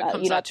 So it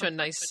comes out to a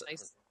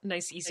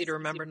nice, easy to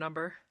remember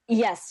number.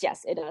 Yes,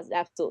 it does.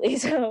 Absolutely.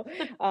 So,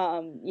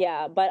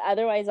 but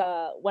otherwise,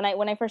 when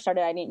I first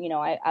started, I didn't,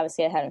 I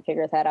obviously I hadn't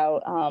figured that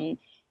out.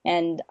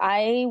 And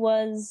I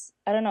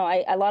don't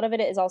know, a lot of it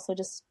is also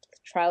just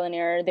trial and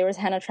error. There was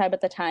Henna Tribe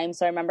at the time.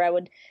 So I remember I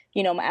would,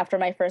 after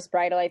my first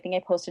bridal, I think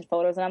I posted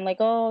photos and I'm like,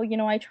 oh,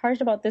 I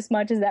charged about this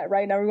much. Is that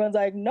right? And everyone's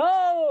like,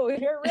 no,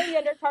 you're really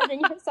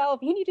undercharging yourself.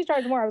 You need to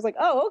charge more. I was like,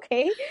 oh,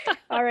 okay.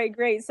 All right,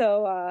 great.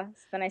 So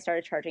then I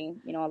started charging,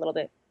 a little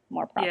bit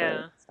more properly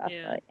and stuff.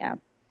 But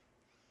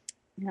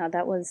yeah,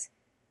 that was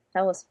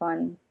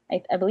fun.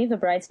 I believe the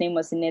bride's name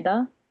was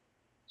Nida.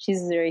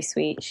 She's very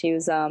sweet. She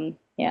was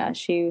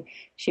she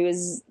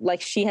was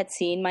like, she had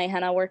seen my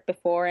henna work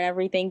before and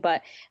everything,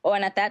 but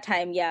and at that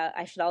time,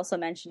 I should also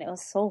mention, it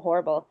was so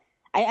horrible.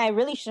 I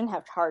really shouldn't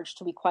have charged,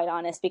 to be quite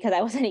honest, because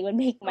I wasn't even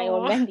making my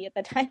own mehndi at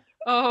the time.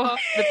 Oh,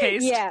 the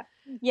paste.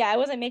 Yeah, I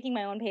wasn't making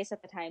my own paste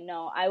at the time.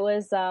 No, I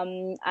was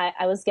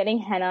I was getting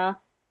henna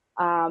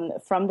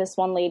from this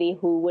one lady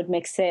who would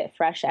mix it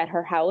fresh at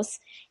her house.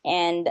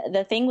 And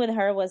the thing with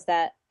her was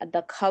that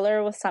the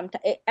color was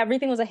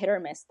everything was a hit or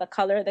miss. The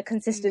color, the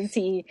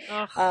consistency,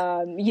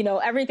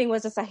 everything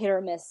was just a hit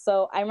or miss.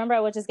 So I remember I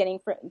was just getting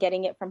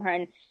it from her.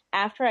 And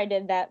after I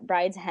did that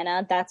bride's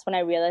henna, that's when I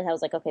realized, I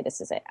was like, okay,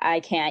 this is it. I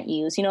can't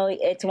use,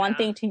 it's one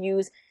thing to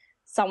use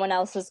someone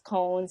else's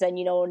cones and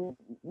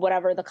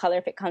whatever the color,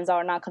 if it comes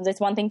out or not comes,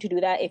 it's one thing to do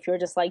that if you're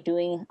just like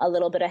doing a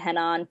little bit of henna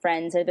on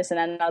friends or this and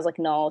that. And I was like,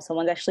 no,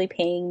 someone's actually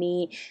paying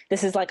me.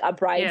 This is like a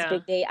bride's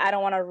big day. I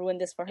don't want to ruin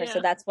this for her.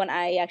 So that's when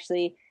I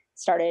actually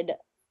started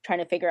trying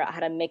to figure out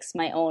how to mix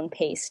my own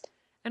paste.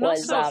 And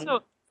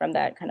also from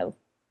that kind of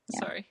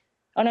sorry.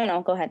 Oh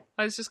no, go ahead.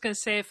 I was just gonna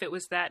say, if it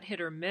was that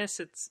hit or miss,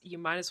 you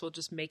might as well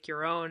just make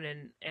your own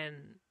and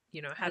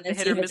have the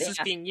hit or misses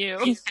being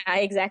you. Yeah,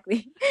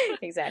 exactly.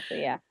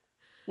 Yeah.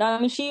 No, I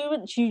mean, she,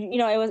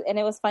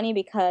 it was funny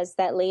because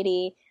that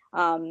lady,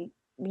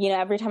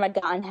 every time I'd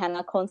gotten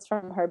henna cones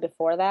from her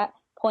before that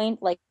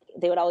point, like,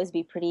 they would always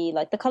be pretty,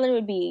 like, the color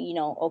would be,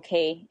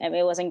 okay. I mean,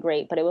 it wasn't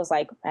great, but it was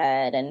like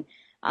red. And,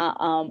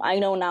 I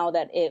know now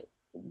that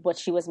what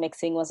she was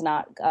mixing was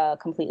not,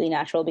 completely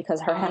natural,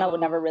 because her henna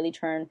would never really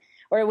turn,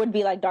 or it would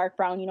be like dark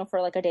brown,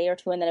 for like a day or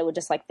two, and then it would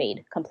just like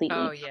fade completely.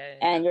 Oh yeah.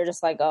 And you're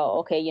just like, oh,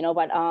 okay,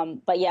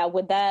 but yeah,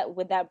 with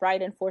that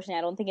bride, unfortunately,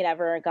 I don't think it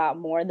ever got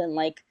more than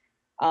like,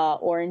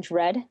 orange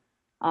red,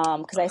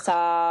 because I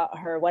saw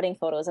her wedding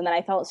photos, and then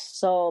I felt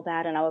so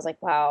bad, and I was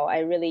like, wow, I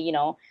really,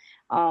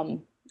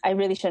 I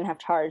really shouldn't have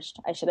charged.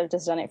 I should have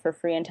just done it for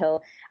free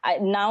until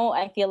now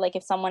I feel like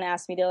if someone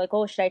asks me, they're like,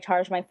 oh, should I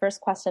charge? My first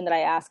question that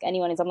I ask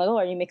anyone is, I'm like, oh,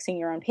 are you mixing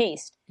your own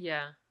paste?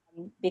 Yeah.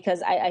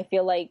 Because I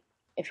feel like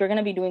if you're going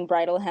to be doing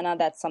bridal henna,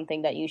 that's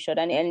something that you should.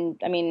 And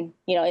I mean,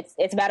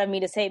 it's bad of me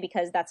to say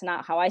because that's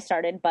not how I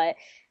started, but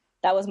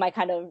that was my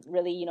kind of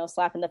really,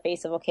 slap in the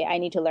face of, okay, I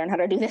need to learn how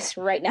to do this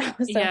right now.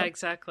 So, yeah,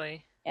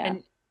 exactly. Yeah.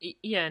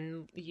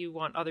 And you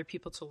want other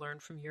people to learn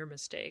from your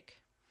mistake.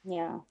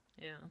 Yeah.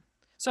 Yeah.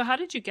 So how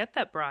did you get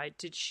that bride?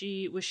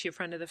 Was she a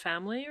friend of the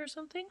family or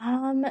something?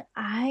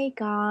 I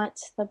got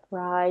the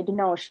bride.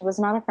 No, she was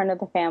not a friend of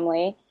the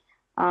family.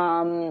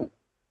 I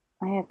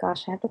have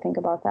to think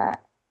about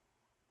that.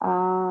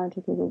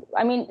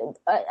 I mean,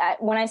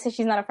 when I say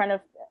she's not a friend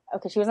of,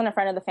 okay, she wasn't a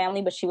friend of the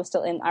family, but she was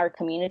still in our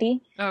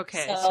community.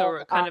 Okay,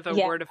 so kind of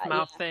a word of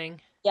mouth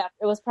thing. Yeah,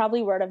 it was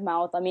probably word of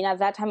mouth. I mean, at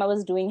that time I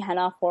was doing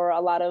henna for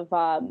a lot of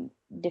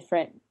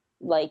different,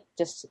 like,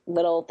 just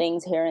little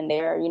things here and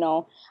there,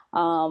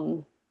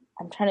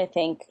 I'm trying to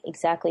think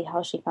exactly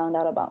how she found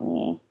out about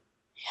me.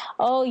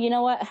 Oh, you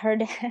know what? Her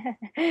dad.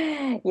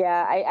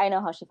 Yeah, I know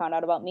how she found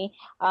out about me.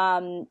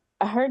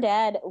 her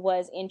dad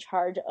was in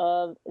charge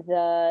of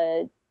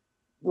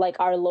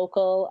our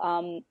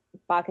local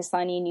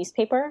Pakistani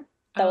newspaper.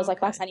 That was like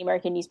Pakistani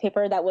American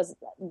newspaper that was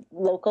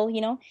local,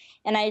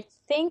 and I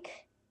think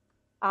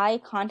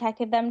I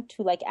contacted them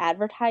to like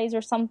advertise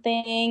or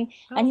something.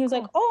 And he was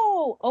like,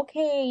 oh,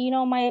 okay,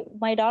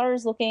 my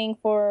daughter's looking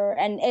for,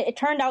 and it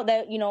turned out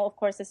that, of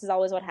course, this is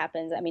always what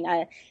happens. I mean,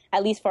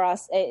 at least for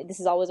us, this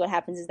is always what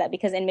happens, is that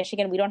because in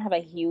Michigan, we don't have a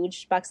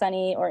huge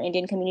Pakistani or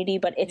Indian community,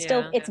 but it's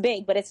it's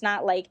big, but it's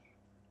not like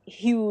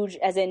huge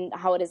as in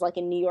how it is like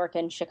in New York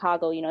and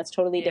Chicago. It's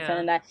totally different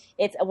in that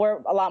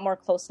we're a lot more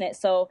close knit.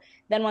 So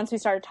then once we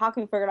started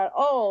talking, we figured out,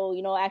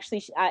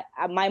 actually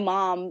my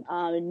mom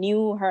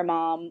knew her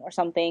mom or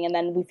something, and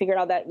then we figured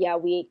out that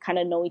we kind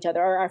of know each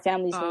other, or our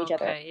families know each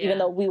other, even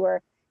though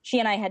she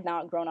and I had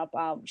not grown up.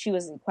 She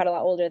was quite a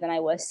lot older than I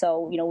was, so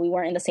we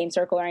weren't in the same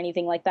circle or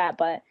anything like that,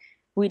 but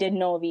we did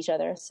know of each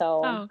other.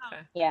 So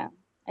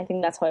I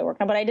think that's how it worked.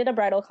 But I did a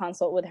bridal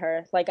consult with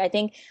her. Like, I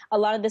think a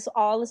lot of this,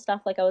 all the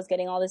stuff, like I was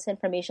getting all this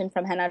information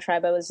from Henna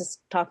Tribe. I was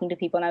just talking to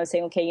people and I was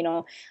saying, okay,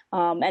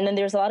 and then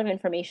there's a lot of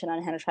information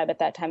on Henna Tribe at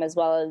that time as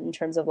well, in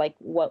terms of like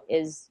what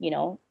is,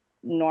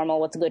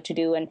 normal, what's good to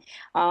do. And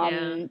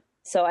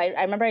so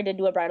I remember I did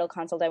do a bridal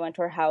consult. I went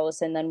to her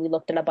house and then we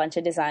looked at a bunch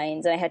of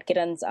designs, and I had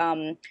Kiran's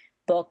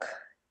book,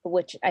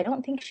 which I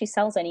don't think she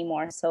sells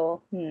anymore.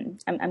 So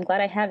I'm glad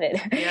I have it.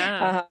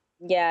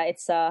 Yeah.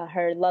 It's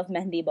her Love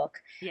Mehndi book.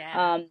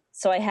 Yeah.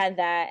 So I had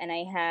that, and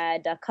I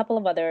had a couple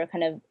of other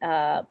kind of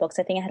books.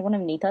 I think I had one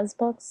of Nita's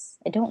books.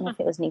 I don't know if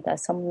it was Nita.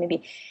 Some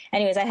maybe.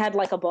 Anyways, I had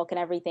like a book and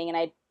everything, and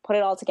I put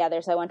it all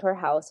together. So I went to her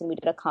house and we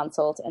did a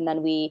consult, and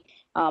then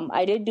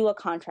I did do a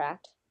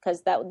contract,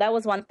 because that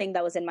was one thing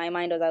that was in my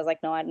mind. Was I was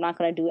like, no, I'm not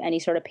going to do any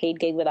sort of paid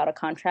gig without a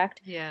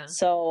contract. Yeah.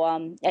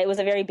 So it was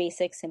a very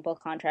basic, simple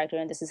contract,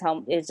 and this is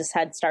how it just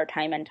had start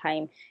time and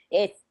time.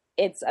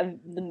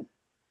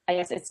 I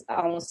guess it's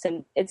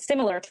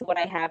similar to what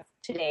I have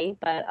today,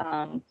 but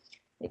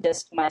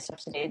my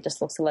stuff today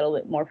just looks a little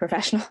bit more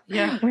professional.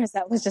 Yeah. Whereas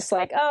that was just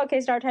like, oh,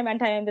 okay, start time and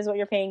time. This is what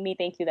you're paying me.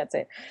 Thank you. That's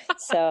it.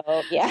 So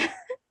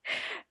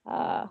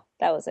that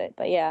was it.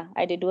 But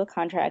I did do a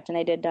contract, and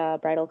I did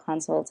bridal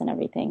consults and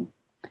everything.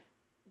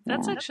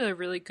 That's actually a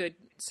really good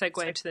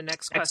segue into the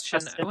next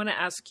question. I want to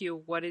ask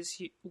you, what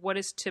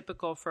is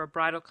typical for a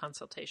bridal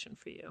consultation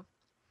for you?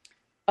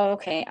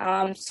 Okay.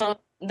 So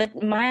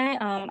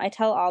I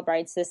tell all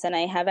brides this, and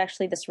I have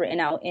actually this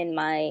written out in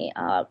my,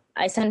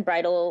 I send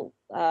bridal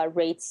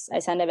rates. I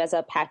send it as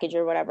a package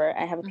or whatever.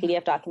 I have a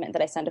PDF document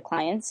that I send to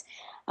clients.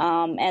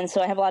 And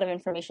so I have a lot of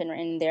information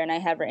written in there, and I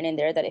have written in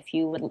there that if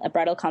you would, a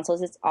bridal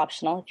consult is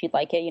optional. If you'd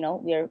like it,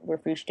 we're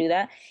free to do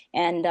that.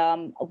 And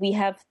we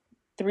have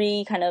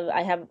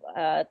I have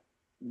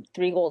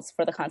 3 goals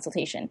for the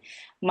consultation.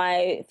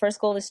 My first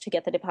goal is to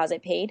get the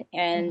deposit paid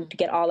and to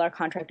get all our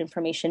contract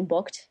information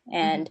booked,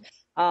 and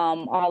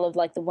all of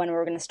like when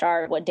we're going to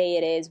start, what day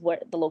it is,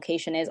 what the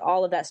location is,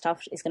 all of that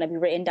stuff is going to be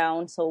written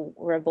down, so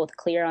we're both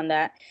clear on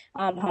that.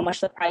 How much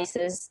the price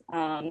is.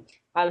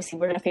 Obviously,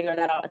 we're going to figure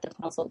that out at the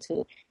consult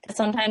too. Because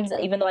sometimes,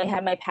 even though I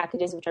have my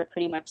packages, which are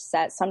pretty much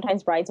set,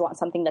 sometimes brides want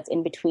something that's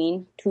in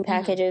between 2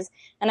 packages,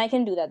 and I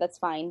can do that. That's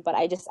fine. But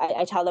I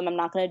tell them I'm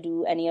not going to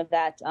do any of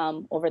that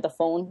over the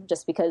phone,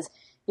 just because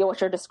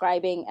what you're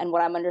describing and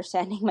what I'm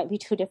understanding might be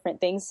 2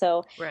 different things.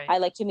 So I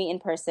like to meet in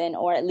person,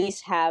 or at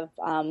least have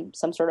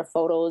some sort of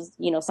photos,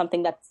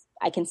 something that's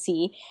I can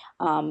see,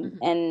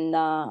 and then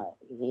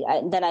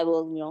I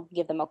will,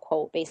 give them a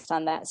quote based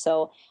on that.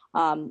 So,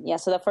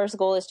 so the first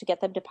goal is to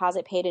get the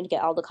deposit paid and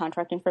get all the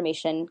contract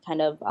information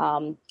kind of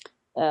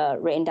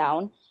written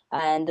down.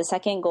 And the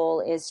second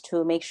goal is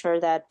to make sure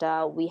that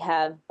we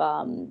have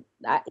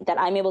that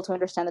I'm able to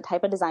understand the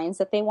type of designs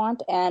that they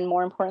want, and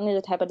more importantly,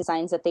 the type of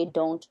designs that they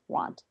don't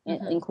want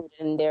included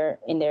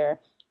in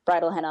their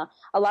bridal henna.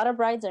 A lot of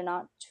brides are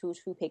not too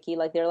picky.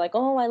 Like, they're like,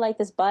 oh, I like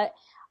this, but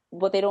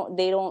what they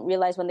don't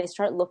realize, when they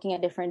start looking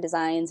at different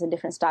designs and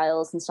different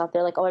styles and stuff,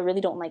 they're like, oh, I really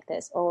don't like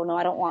this. Oh no,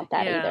 I don't want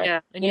that either.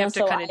 Yeah, and you have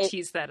to kind of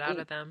tease that out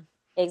of them.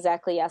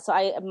 Exactly. Yeah. So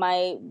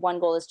my one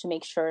goal is to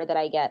make sure that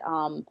I get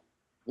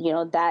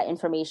that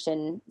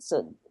information.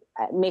 So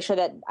make sure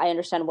that I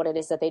understand what it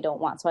is that they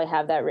don't want. So I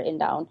have that written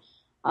down.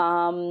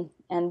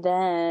 And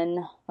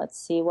then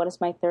let's see, what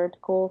is my third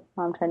goal?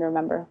 I'm trying to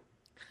remember.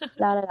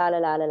 La la la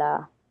la la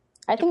la.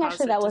 I think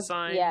actually that was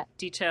design,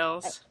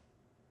 details.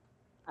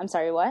 I'm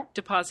sorry, what?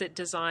 Deposit,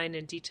 design,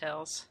 and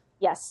details.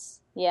 Yes.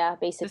 Yeah,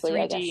 basically.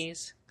 The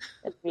 3Ds.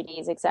 The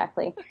 3Ds,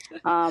 exactly.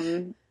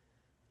 Oh,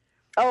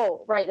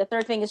 right. The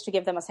third thing is to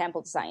give them a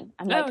sample design.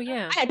 I'm like,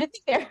 yeah. I did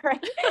think there,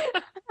 right? I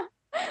was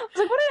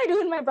like, what did I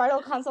do in my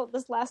bridal consult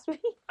this last week?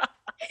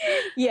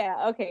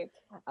 Yeah, okay.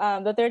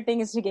 The third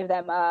thing is to give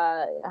them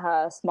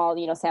a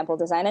small, sample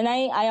design. And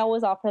I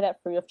always offer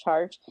that free of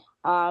charge.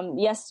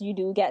 Yes, you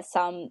do get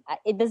some.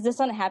 This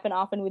doesn't happen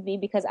often with me,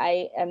 because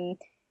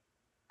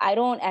I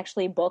don't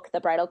actually book the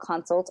bridal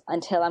consult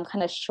until I'm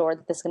kind of sure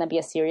that this is going to be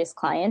a serious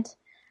client.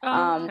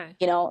 Oh, okay.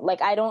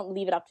 Like I don't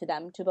leave it up to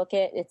them to book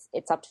it.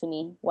 It's up to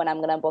me when I'm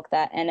gonna book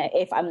that and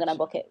if I'm gonna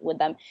book it with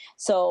them.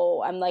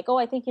 So I'm like, oh,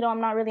 I think,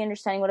 I'm not really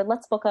understanding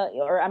let's book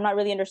or I'm not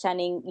really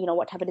understanding,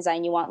 what type of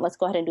design you want. Let's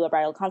go ahead and do a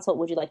bridal consult.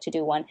 Would you like to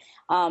do one?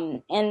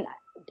 And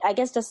I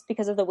guess just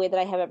because of the way that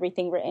I have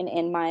everything written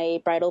in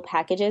my bridal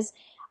packages,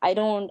 I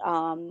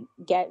don't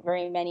get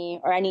very many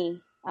or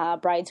any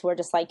brides who are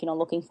just like,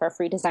 looking for a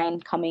free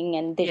design coming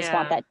and they just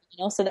want that,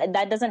 so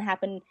that doesn't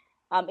happen.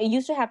 It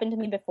used to happen to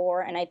me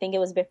before, and I think it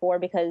was before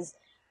because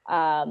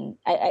everything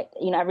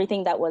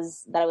that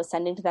I was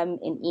sending to them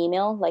in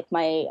email, like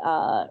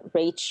my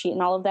rate sheet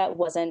and all of that,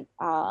 wasn't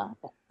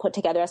put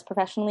together as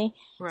professionally.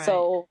 Right.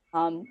 So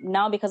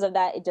now because of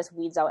that, it just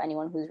weeds out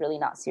anyone who's really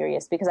not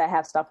serious because I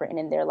have stuff written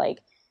in there like,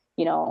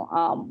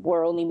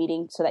 we're only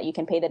meeting so that you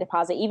can pay the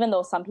deposit, even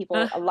though some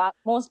people,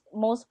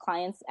 most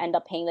clients end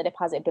up paying the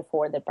deposit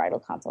before the bridal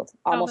consult.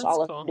 Almost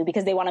all of them do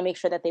because they want to make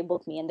sure that they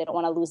book me and they don't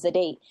want to lose the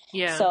date.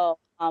 Yeah. So,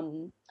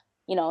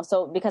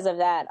 so because of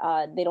that,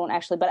 they don't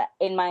actually, but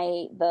in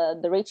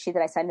the rate sheet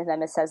that I send to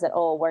them, it says that,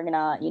 oh, we're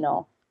gonna,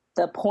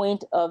 the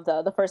point of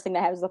the first thing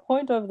that happens, the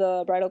point of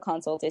the bridal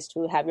consult is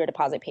to have your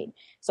deposit paid.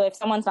 So if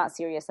someone's not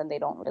serious, then they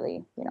don't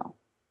really,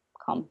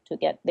 come to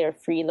get their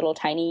free little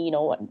tiny,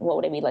 what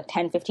would it be, like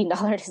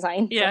 $10-15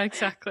 design? Yeah, so,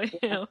 exactly.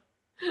 Yeah.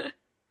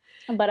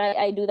 But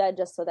I do that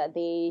just so that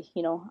they,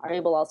 are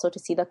able also to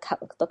see the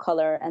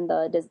color and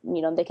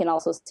they can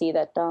also see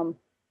that,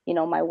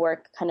 my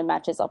work kind of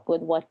matches up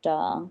with what,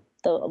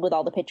 with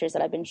all the pictures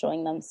that I've been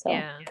showing them. So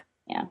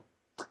yeah,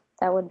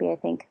 that would be, I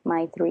think,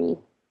 my three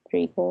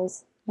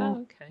goals. Yeah.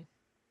 Oh, okay.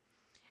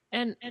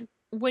 And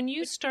when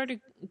you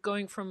started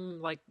going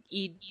from like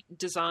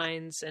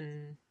designs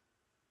and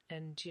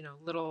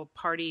little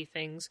party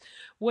things,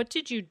 what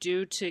did you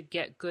do to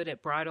get good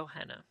at bridal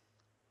henna?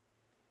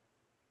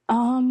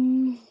 What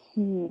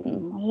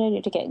did I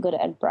do to get good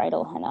at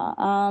bridal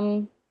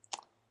henna?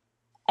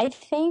 I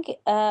think,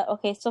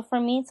 okay, so for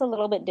me, it's a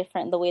little bit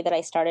different the way that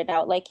I started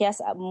out. Like, yes,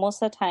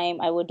 most of the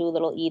time I would do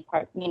little Eid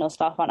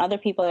stuff. On other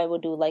people, I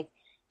would do like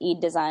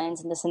Eid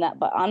designs and this and that.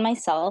 But on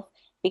myself,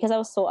 because I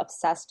was so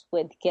obsessed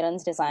with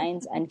Kiran's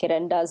designs and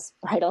Kiran does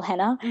bridal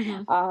henna,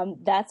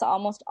 that's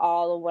almost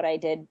all of what I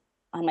did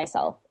on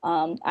myself.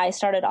 I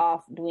started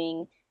off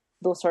doing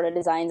those sort of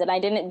designs and I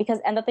didn't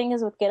and the thing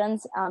is with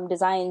Kiran's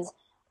designs,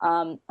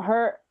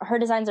 her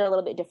designs are a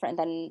little bit different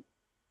than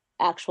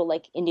actual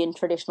like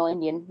traditional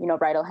Indian,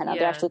 bridal henna.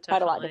 They're actually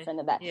quite a lot different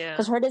than that.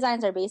 Because her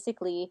designs are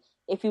basically,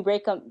 if you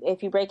break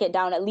it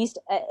down, at least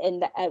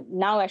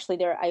now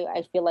actually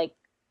I feel like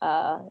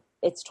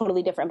it's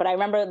totally different. But I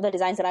remember the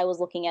designs that I was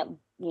looking at,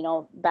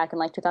 back in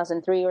like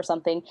 2003 or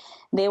something.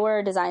 They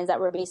were designs that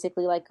were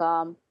basically like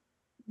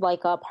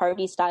a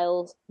party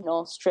style,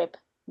 strip.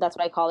 That's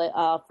what I call it,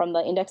 from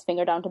the index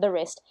finger down to the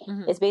wrist.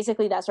 Mm-hmm. It's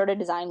basically that sort of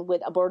design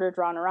with a border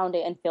drawn around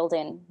it and filled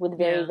in with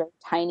very, very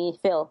tiny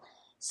fill.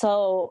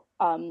 So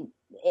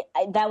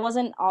that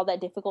wasn't all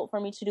that difficult for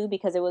me to do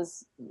because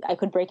I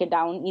could break it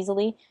down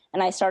easily.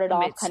 And I started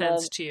off kind of... It made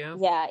sense to you.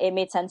 Yeah, it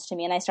made sense to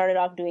me. And I started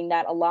off doing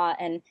that a lot.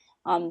 And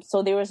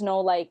so there was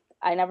no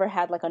I never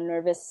had like a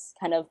nervous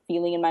kind of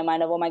feeling in my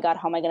mind of, oh my God,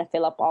 how am I going to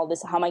fill up all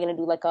this? How am I going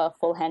to do like a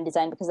full hand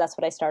design? Because that's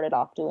what I started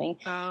off doing.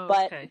 Oh,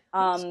 okay.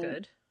 That's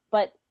good.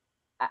 But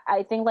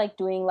I think like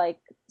doing like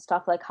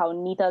stuff like how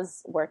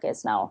Nita's work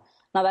is now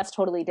that's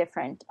totally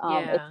different.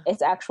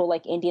 It's actual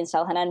like Indian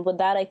style henna. And with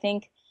that, I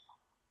think,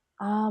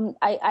 I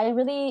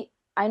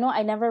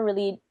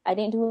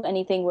didn't do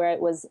anything where it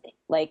was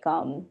like,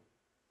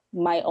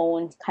 my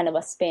own kind of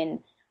a spin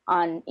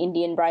on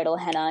Indian bridal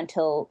henna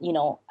until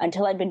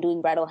I'd been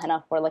doing bridal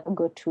henna for like a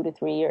good 2 to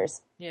 3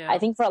 years. Yeah. I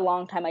think for a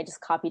long time, I just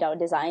copied out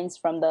designs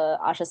from the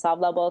Asha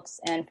Savla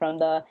books and from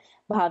the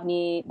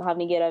Bhavni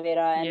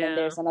Giravera. And then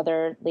there's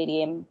another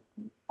lady,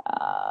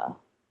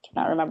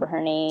 cannot remember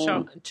her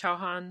name.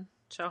 Chauhan.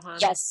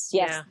 Yes.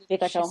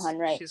 Vika Chauhan,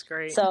 right. She's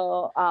great.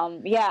 So,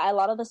 a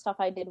lot of the stuff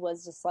I did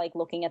was just like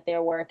looking at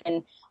their work.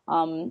 And,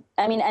 and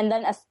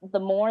then the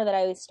more that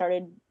I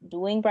started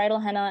doing bridal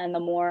henna and the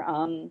more,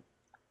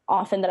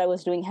 often that I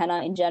was doing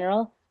henna in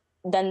general,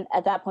 then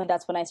at that point,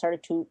 that's when I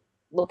started to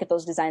look at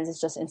those designs as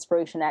just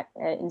inspiration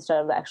instead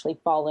of actually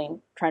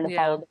trying to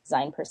follow the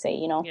design per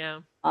se,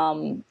 Yeah.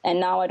 And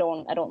now I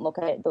don't look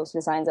at those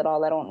designs at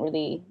all.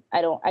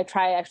 I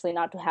try actually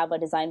not to have a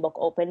design book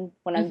open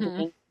when I'm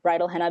doing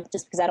bridal henna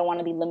just because I don't want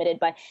to be limited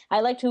by,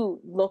 I like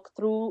to look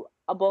through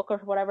a book or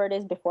whatever it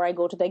is before I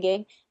go to the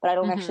gig, but I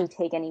don't actually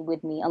take any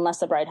with me unless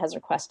the bride has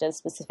requested a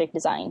specific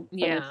design.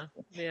 Yeah.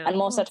 And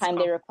most of the time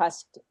they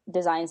request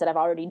designs that I've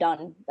already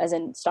done, as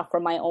in stuff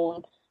from my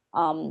own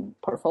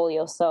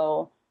portfolio.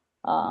 So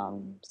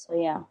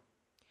yeah.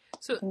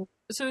 So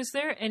is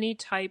there any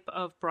type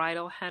of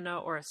bridal henna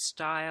or a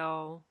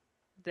style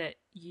that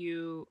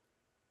you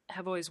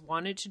have always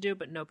wanted to do,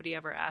 but nobody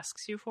ever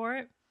asks you for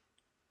it?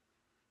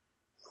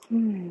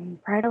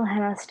 Bridal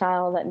henna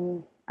style that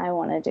I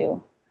want to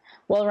do.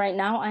 Well, right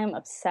now I am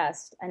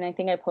obsessed, and I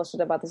think I posted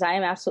about this. I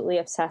am absolutely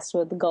obsessed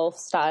with Gulf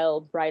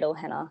style bridal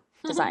henna.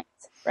 designs,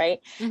 right?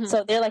 Mm-hmm.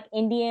 So they're like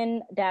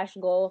Indian dash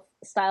Gulf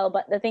style.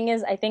 But the thing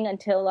is, I think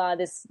until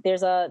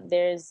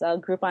there's a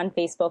group on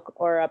Facebook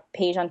or a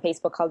page on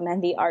Facebook called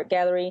Mehndi Art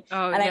Gallery,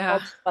 Oh, and I know yeah.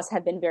 both of us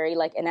have been very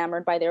like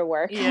enamored by their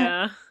work.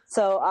 Yeah.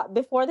 So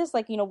before this,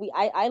 like,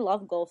 I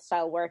love Gulf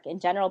style work in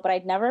general, but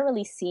I'd never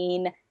really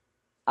seen.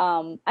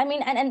 I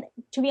mean, and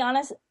to be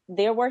honest,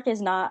 their work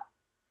is not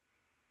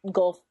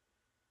Gulf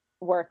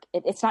work.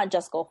 It's not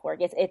just Gulf work.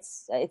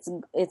 It's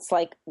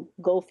like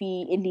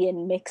Gulfy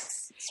Indian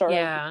mix sort of,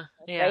 Yeah.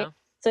 right?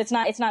 So it's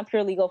not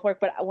purely Gulf work.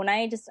 But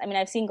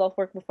I've seen Gulf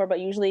work before, but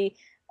usually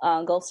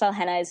Gulf style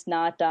henna is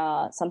not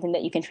something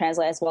that you can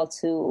translate as well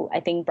to, I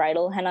think,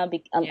 bridal henna.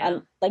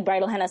 Like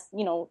bridal henna,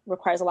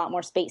 requires a lot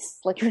more space.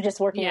 Like you're just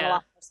working on a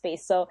lot more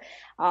space. So,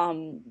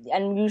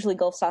 and usually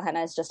Gulf style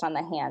henna is just on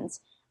the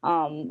hands.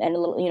 And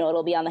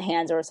it'll be on the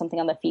hands or something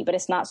on the feet, but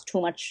it's not too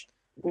much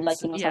like,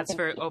 it's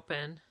very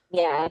open.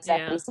 Yeah,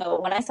 exactly. Yeah.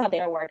 So when I saw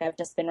their work, I've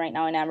just been right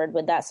now enamored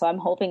with that. So I'm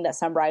hoping that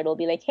some bride will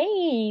be like, hey,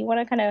 you want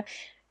to kind of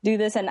do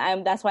this? And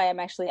that's why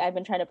I've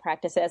been trying to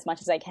practice it as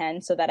much as I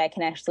can so that I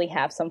can actually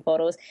have some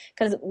photos.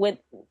 Because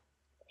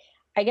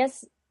I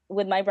guess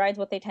with my brides,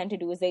 what they tend to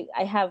do is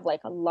I have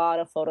like a lot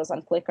of photos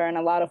on Flickr and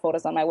a lot of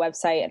photos on my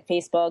website and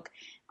Facebook.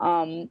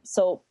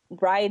 So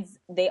brides,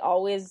 they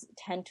always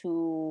tend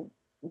to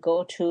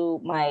go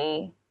to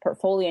my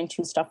portfolio and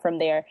choose stuff from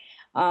there.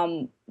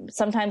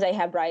 Sometimes I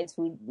have brides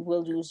who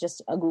will use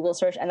just a Google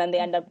search, and then they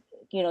end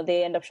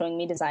up showing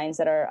me designs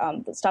that are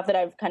stuff that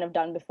I've kind of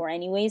done before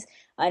anyways,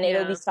 and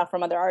it'll be stuff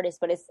from other artists,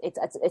 but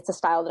it's a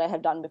style that I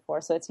have done before,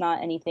 so it's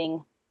not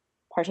anything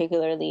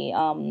particularly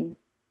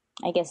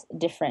I guess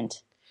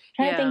different.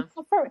 I'm trying to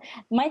think.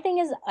 My thing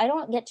is, I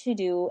don't get to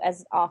do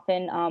as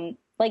often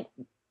like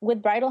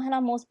with bridal henna.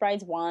 Most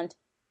brides want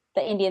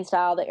the Indian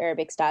style, the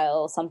Arabic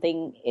style,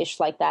 something ish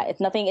like that.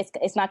 It's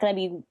not going to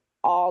be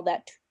all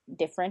that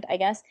different, I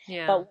guess.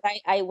 Yeah.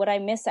 But what I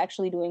miss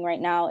actually doing right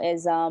now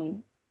is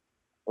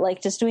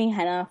like just doing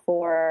henna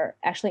for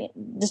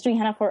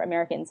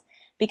Americans,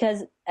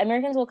 because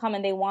Americans will come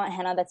and they want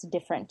henna that's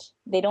different.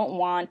 They don't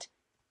want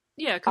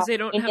because they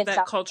don't Indian have that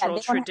style. cultural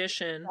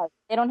tradition.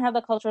 They don't have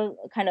the cultural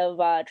kind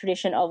of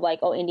tradition of like,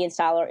 Indian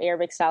style or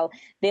Arabic style.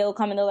 They'll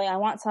come and they're like, I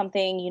want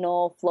something,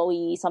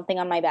 flowy, something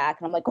on my back.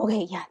 And I'm like,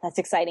 okay, yeah, that's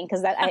exciting,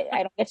 because I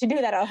don't get to do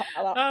that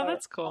a lot. Oh,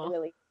 that's cool.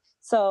 Really.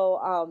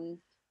 So,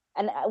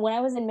 and when I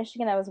was in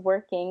Michigan, I was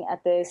working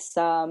at this,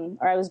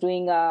 or I was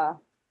doing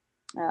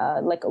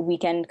like a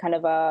weekend kind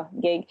of a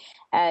gig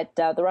at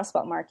the Rust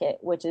Belt Market,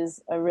 which is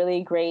a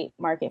really great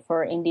market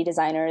for indie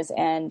designers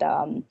and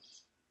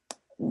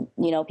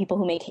people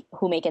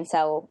who make and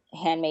sell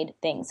handmade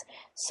things.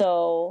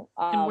 So,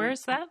 and where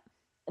is that?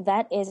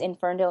 That is in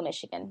Ferndale,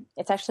 Michigan.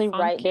 It's actually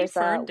right there's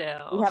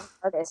Ferndale. We have an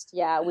artist.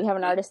 Yeah, we have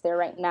an artist there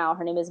right now.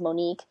 Her name is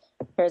Monique.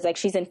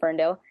 She's in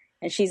Ferndale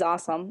and she's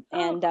awesome.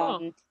 And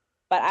cool.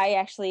 but I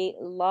actually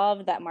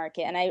love that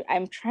market, and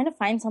I'm trying to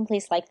find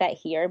someplace like that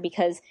here,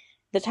 because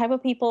the type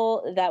of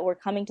people that were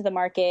coming to the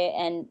market,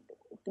 and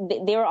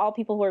they were all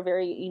people who were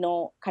very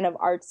kind of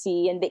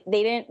artsy, and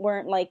they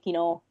weren't like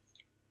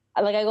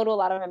like I go to a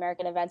lot of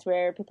American events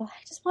where people, I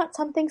just want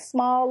something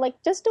small,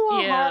 like just do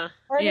a heart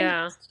or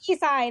a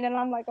sign, and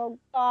I'm like, oh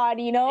God,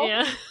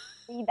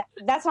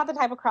 that's not the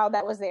type of crowd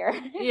that was there.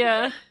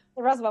 Yeah.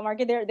 The Rust Belt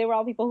Market, they were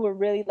all people who were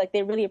really like,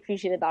 they really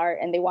appreciated the art,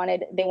 and they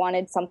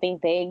wanted something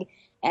big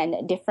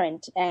and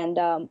different, and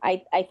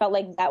I felt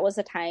like that was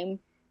the time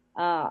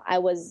I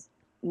was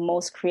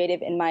most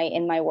creative in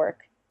my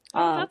work.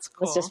 That's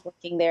cool. Was just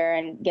working there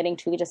and getting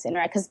to just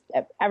interact, because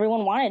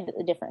everyone wanted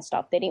different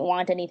stuff. They didn't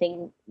want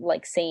anything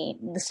like saying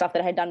the stuff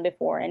that I had done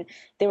before, and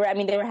they were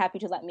happy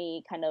to let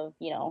me kind of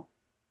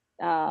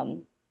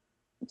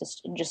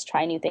just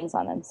try new things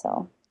on them.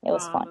 So it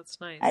was fun.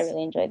 That's nice. I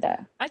really enjoyed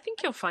that. I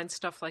think you'll find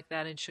stuff like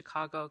that in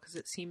Chicago, because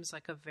it seems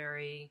like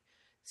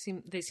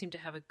they seem to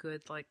have a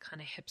good like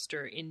kind of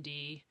hipster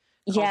indie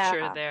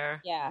culture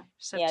there. Yeah,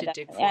 just have to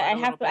dig for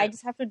it. I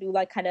just have to do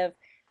like kind of.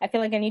 I feel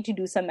like I need to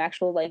do some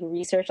actual like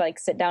research, like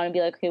sit down and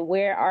be like, okay,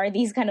 where are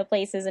these kind of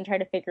places, and try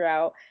to figure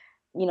out,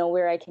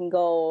 where I can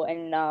go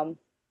and,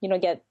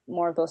 get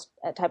more of those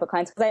type of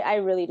clients. Because I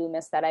really do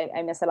miss that.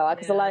 I miss it a lot.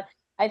 Because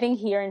I think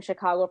here in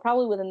Chicago,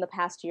 probably within the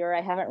past year,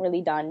 I haven't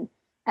really done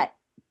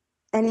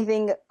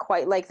anything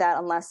quite like that,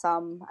 unless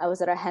I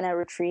was at a henna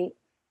retreat.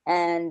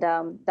 And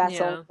that's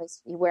the only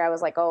place where I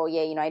was like, oh,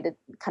 yeah, I did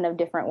kind of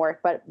different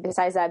work. But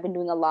besides that, I've been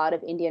doing a lot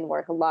of Indian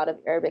work, a lot of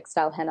Arabic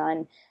style henna,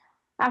 and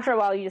after a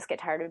while, you just get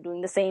tired of doing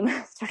the same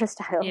sort of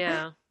style.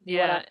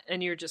 Yeah,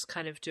 and you're just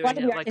kind of doing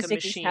it like a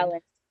machine.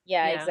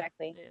 Yeah,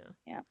 exactly.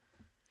 Yeah.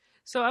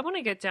 So I want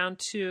to get down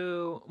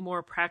to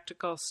more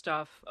practical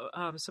stuff,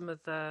 some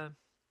of the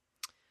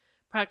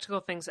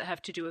practical things that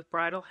have to do with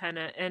bridal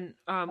henna. And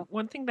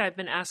one thing that I've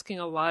been asking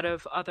a lot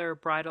of other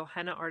bridal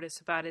henna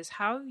artists about is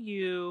how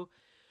you...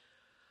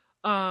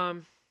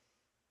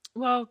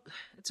 well,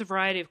 it's a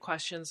variety of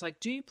questions. Like,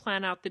 do you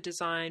plan out the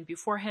design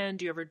beforehand?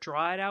 Do you ever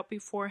draw it out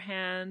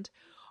beforehand?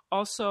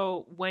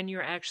 Also, when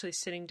you're actually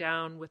sitting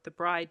down with the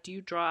bride, do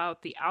you draw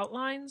out the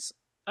outlines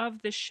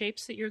of the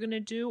shapes that you're going to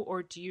do,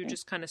 or do you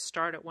just kind of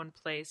start at one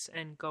place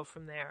and go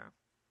from there?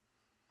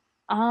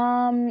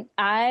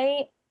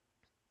 I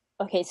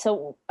Okay,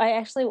 so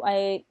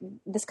I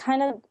this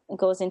kind of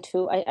goes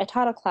into I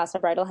taught a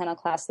bridal henna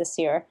class this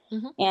year,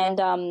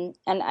 Mm-hmm.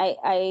 and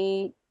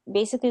I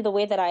basically the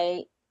way that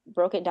I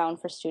broke it down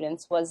for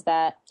students was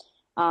that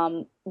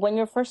when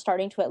you're first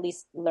starting to at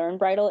least learn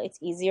bridal, it's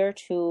easier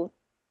to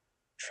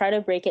try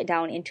to break it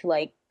down into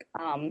like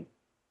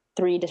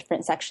three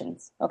different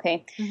sections.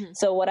 Okay. Mm-hmm.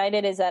 So what I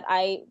did is that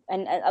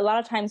and a lot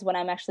of times when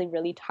I'm actually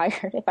really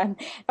tired, if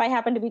I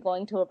happen to be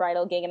going to a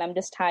bridal gig and I'm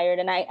just tired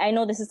and I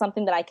know this is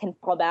something that I can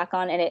fall back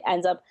on and it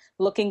ends up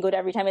looking good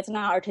every time. It's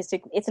not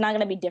artistic. It's not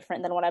going to be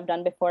different than what I've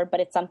done before,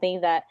 but it's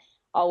something that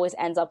always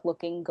ends up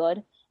looking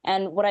good.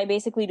 And what I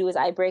basically do is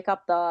I break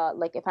up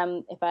like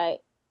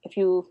if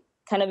you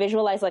kind of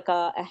visualize like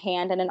a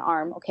hand and an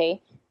arm,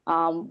 okay,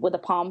 with the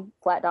palm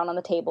flat down on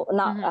the table,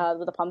 not Mm-hmm.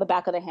 with the palm, the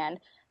back of the hand.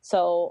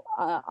 So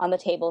on the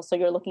table, so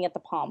you're looking at the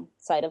palm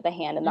side of the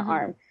hand and the Mm-hmm.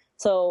 arm.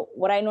 So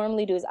what I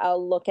normally do is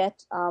I'll look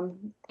at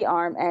the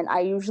arm, and I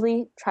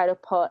usually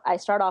I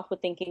start off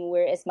with thinking,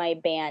 where is my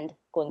band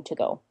going to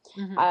go?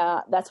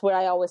 Mm-hmm. That's where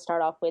I always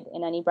start off with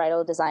in any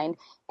bridal design.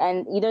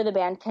 And either the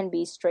band can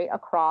be straight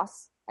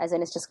across, as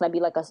in it's just going to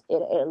be like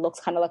it looks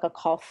kind of like a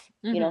cuff,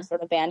 Mm-hmm.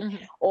 sort of band,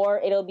 Mm-hmm. or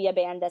it'll be a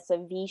band that's a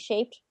V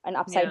shaped, an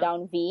upside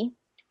down V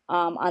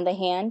on the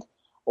hand.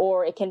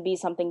 Or it can be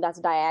something that's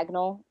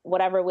diagonal,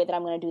 whatever way that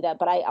I'm going to do that.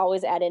 But I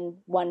always add in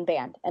one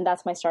band, and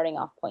that's my starting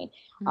off point.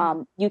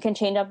 Mm-hmm. You can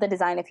change up the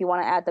design if you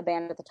want to add the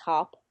band at the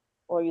top,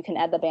 or you can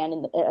add the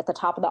band at the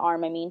top of the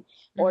arm,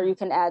 or you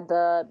can add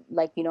the,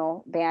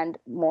 band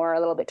more a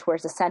little bit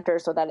towards the center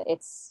so that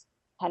it's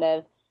kind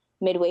of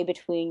midway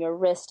between your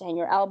wrist and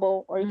your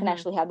elbow, or you can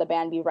actually have the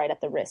band be right at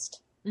the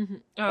wrist. Mm-hmm.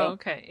 Oh,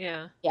 okay.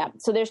 Yeah. Yeah.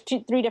 So there's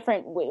three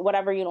different,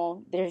 whatever,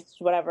 there's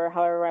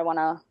however I want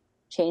to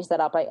change that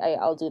up,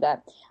 I'll do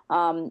that.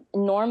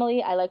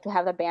 Normally, I like to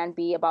have the band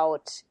be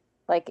about,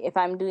 like, if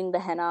I'm doing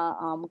the henna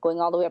going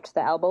all the way up to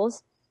the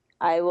elbows,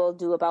 I will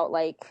do about,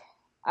 like,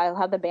 I'll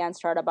have the band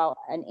start about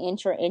an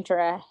inch and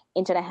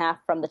a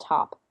half from the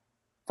top,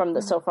 from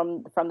the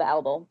from the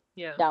elbow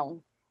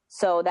down.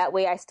 So that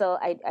way I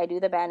do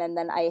the band, and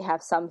then I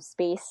have some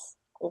space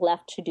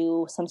left to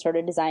do some sort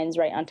of designs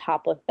right on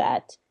top of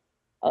that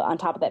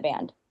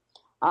band.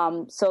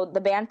 So the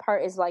band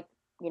part is like,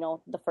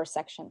 the first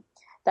section.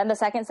 Then the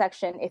second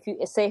section, if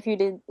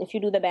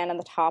you do the band on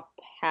the top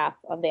half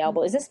of the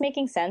elbow, is this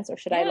making sense, or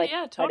should I like?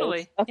 Yeah,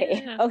 totally.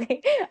 Okay, Yeah.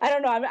 okay. I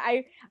don't know.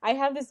 I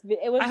have this.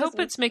 I hope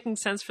it's making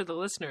sense for the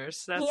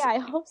listeners. I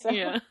hope so.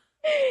 Yeah.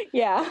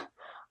 Yeah.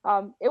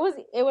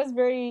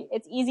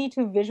 It's easy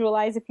to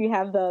visualize if you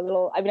have the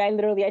little. I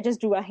mean, I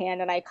just drew a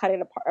hand and I cut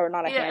it apart, or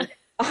not a hand.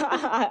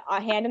 A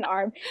hand and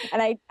arm,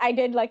 and I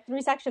did like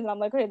three sections, and I'm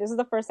like, okay, this is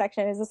the first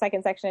section, this is the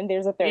second section, and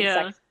there's a third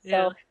section.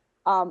 So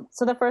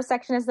so the first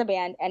section is the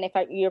band, and if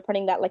you're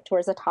putting that like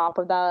towards the top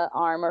of the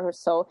arm or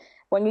so,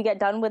 when you get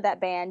done with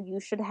that band, you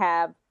should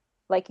have,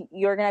 like,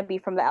 you're gonna be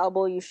from the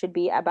elbow, you should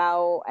be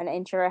about an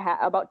inch or a half,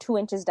 about 2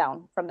 inches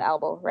down from the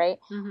elbow, right?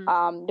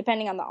 Mm-hmm.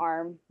 Depending on the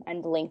arm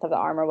and the length of the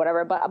arm or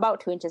whatever, but about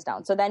 2 inches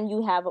down. So then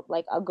you have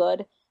like a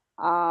good,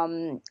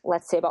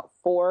 let's say about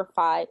 4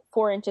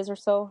 inches or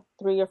so,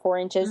 3 or 4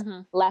 inches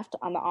left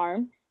on the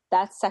arm.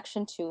 That's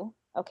section 2.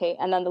 Okay.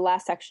 And then the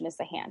last section is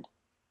the hand.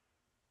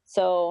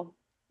 So,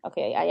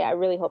 okay. I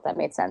really hope that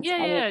made sense.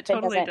 Yeah, it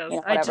totally does.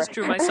 I just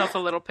drew myself a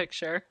little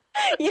picture.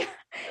 Yeah.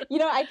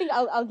 I think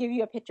I'll give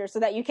you a picture so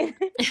that you can.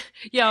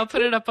 Yeah. I'll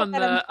put it up on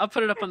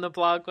the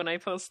blog when I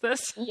post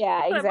this.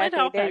 Yeah, exactly. That might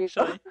help, there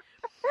actually.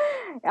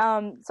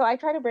 So I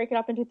try to break it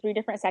up into 3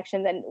 different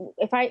sections, and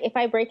if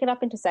I break it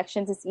up into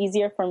sections, it's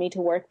easier for me to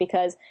work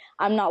because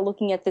I'm not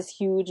looking at this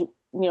huge,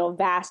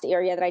 vast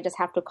area that I just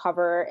have to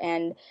cover,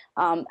 and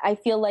I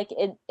feel like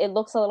it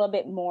looks a little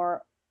bit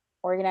more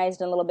organized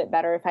and a little bit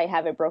better if I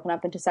have it broken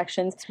up into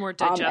sections. It's more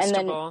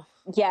digestible.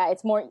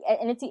 It's more,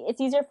 and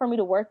it's easier for me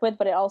to work with,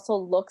 but it also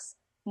looks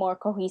more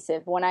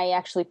cohesive when I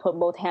actually put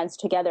both hands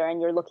together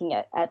and you're looking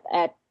at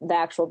the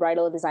actual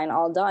bridal design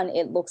all done.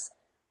 It looks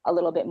a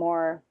little bit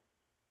more,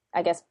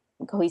 I guess,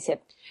 cohesive.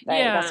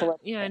 Yeah,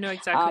 I know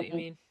exactly what you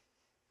mean.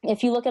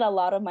 If you look at a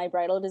lot of my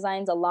bridal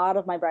designs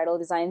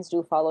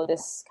do follow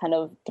this kind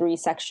of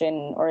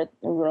 3-section or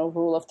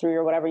rule of 3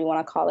 or whatever you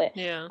want to call it.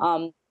 Yeah.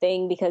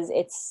 Thing, because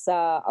it's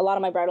a lot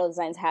of my bridal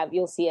designs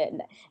you'll see it.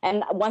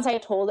 And once I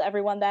told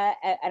everyone that,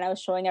 and I was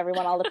showing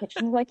everyone all the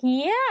pictures, like,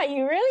 yeah,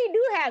 you really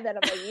do have that.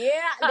 I'm like,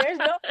 yeah,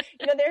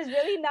 there's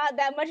really not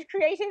that much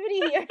creativity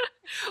here.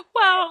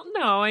 Well,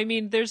 no, I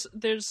mean, there's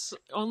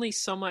only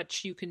so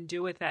much you can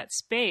do with that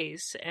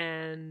space,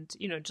 and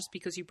just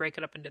because you break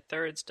it up into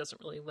thirds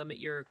doesn't really limit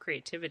your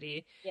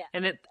creativity. Yeah.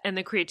 And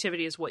the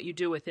creativity is what you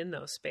do within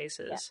those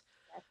spaces.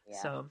 Yeah.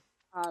 So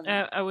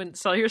I wouldn't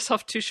sell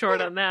yourself too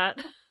short on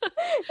that.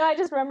 No, I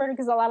just remembered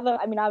because a lot of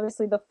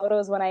obviously the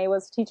photos when I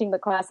was teaching the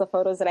class, the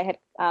photos that I had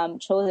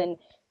chosen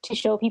to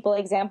show people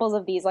examples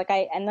of these,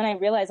 and then I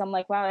realized, I'm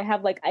like, wow,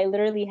 I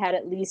literally had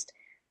at least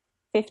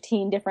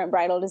 15 different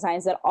bridal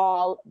designs that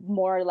all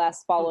more or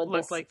less followed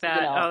Look this, like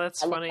that. Oh,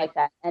 that's funny. like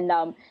that. And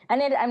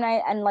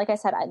like I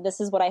said, this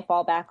is what I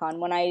fall back on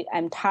when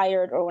I'm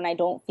tired or when I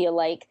don't feel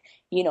like,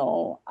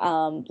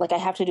 like I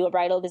have to do a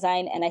bridal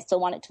design and I still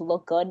want it to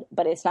look good,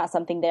 but it's not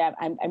something that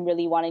I'm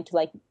really wanting to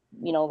like,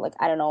 like,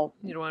 I don't know.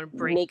 You don't want to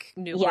break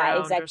new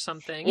ground or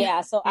something.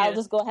 Yeah. So I'll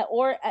just go ahead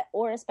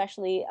or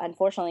especially,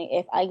 unfortunately,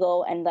 if I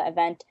go and the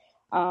event,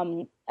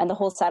 and the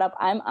whole setup,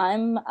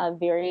 I'm a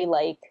very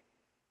like,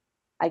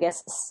 I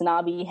guess,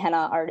 snobby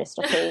henna artist.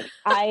 Okay.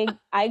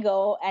 I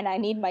go and I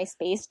need my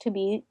space to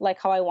be like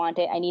how I want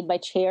it. I need my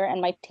chair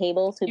and my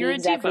table to be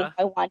exactly how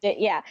I want it.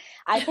 Yeah.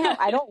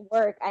 I don't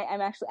work.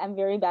 I'm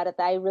very bad at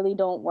that. I really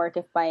don't work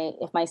if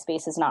my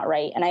space is not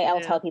right. And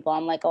I'll tell people,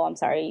 I'm like, oh, I'm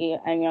sorry.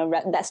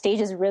 That stage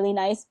is really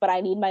nice, but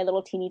I need my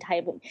little teeny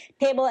table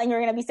and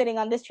you're going to be sitting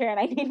on this chair and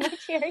I need my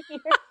chair here.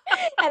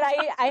 And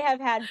I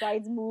have had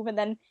brides move and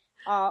then,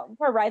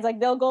 for brides,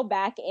 like they'll go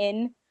back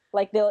in,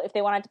 like if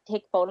they wanted to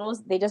take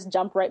photos, they just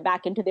jump right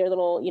back into their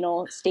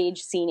little,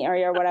 stage scene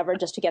area or whatever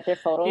just to get their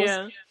photos.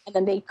 Yeah. And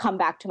then they come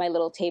back to my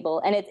little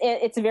table and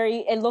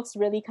it looks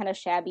really kind of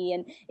shabby.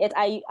 And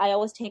I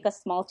always take a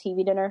small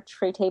TV dinner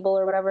tray table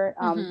or whatever.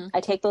 I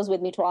take those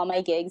with me to all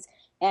my gigs.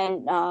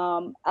 And,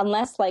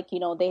 unless like,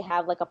 they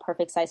have like a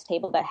perfect size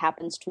table that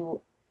happens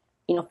to,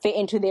 fit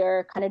into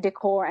their kind of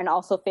decor and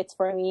also fits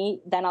for me,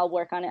 then I'll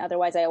work on it.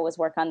 Otherwise I always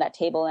work on that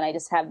table and I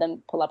just have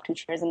them pull up 2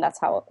 chairs and that's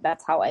how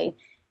I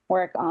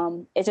work.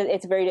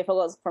 It's very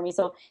difficult for me.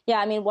 So yeah,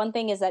 I mean, one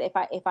thing is that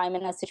if I'm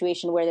in a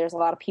situation where there's a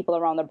lot of people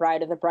around the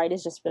bride, or the bride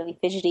is just really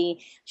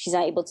fidgety, she's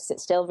not able to sit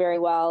still very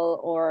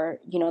well, or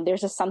there's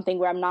just something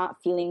where I'm not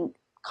feeling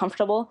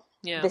comfortable.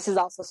 Yeah. This is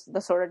also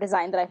the sort of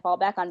design that I fall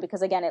back on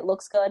because again, it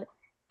looks good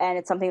and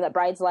it's something that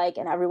brides like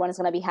and everyone is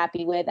going to be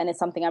happy with, and it's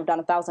something I've done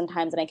 1,000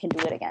 times and I can do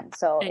it again.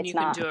 So and you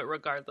can do it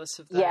regardless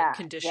of the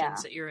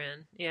conditions that you're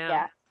in.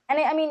 Yeah. And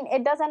I mean,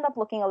 it does end up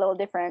looking a little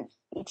different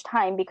each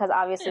time because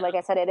obviously, like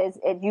I said,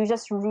 you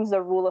just use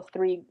the rule of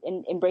 3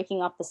 in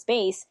breaking up the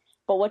space.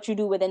 But what you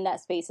do within that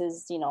space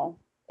is,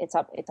 it's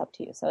up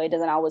to you. So it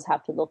doesn't always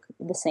have to look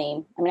the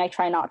same. I mean, I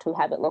try not to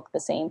have it look the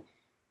same,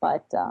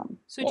 but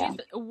so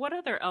what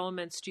other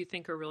elements do you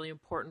think are really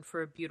important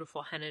for a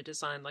beautiful henna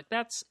design? Like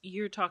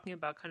you're talking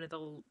about kind of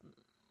the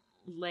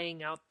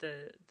laying out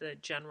the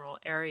general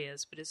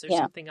areas, but is there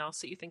something else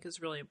that you think is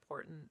really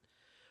important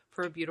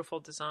for a beautiful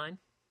design?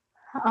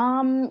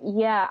 The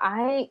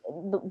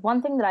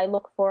one thing that I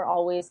look for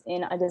always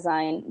in a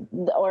design,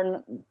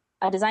 or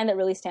a design that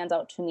really stands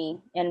out to me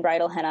in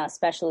bridal henna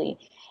especially,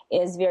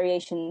 is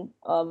variation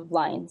of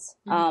lines.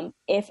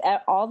 If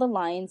all the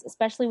lines,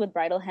 especially with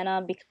bridal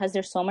henna, because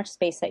there's so much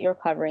space that you're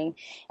covering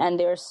and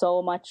there's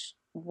so much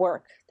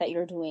work that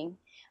you're doing,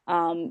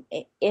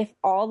 if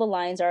all the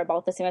lines are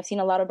about the same, I've seen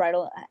a lot of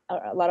bridal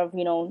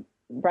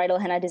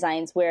henna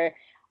designs where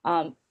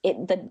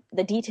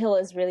the detail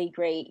is really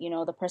great.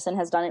 The person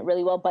has done it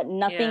really well, but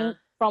nothing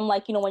from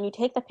like, when you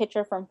take the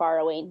picture from far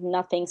away,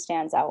 nothing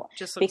stands out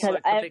just because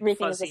like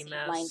everything is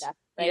lined up.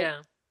 Right?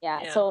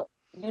 Yeah. So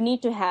you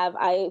need to have,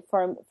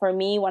 for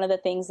me, one of the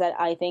things that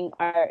I think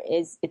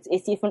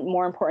it's even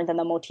more important than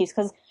the motifs.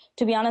 Cause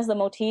to be honest, the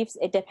motifs,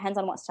 it depends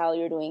on what style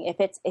you're doing. If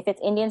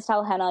it's Indian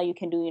style henna, you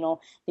can do,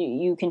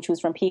 you can choose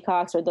from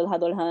peacocks or dulha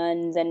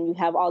dulhans, and you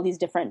have all these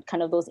different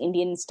kind of those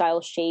Indian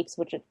style shapes,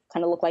 which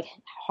kind of look like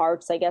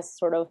hearts, I guess,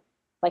 sort of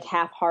like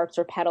half hearts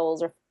or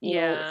petals or,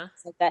 things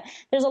like that.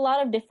 There's a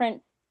lot of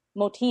different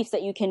motifs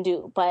that you can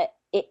do, but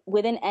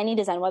within any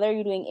design, whether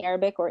you're doing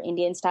Arabic or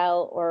Indian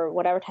style or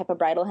whatever type of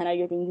bridal henna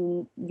you're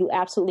doing, you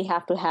absolutely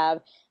have to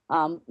have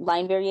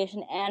line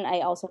variation, and I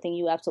also think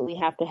you absolutely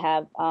have to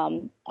have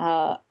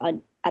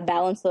a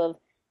balance of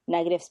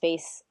negative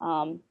space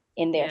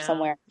in there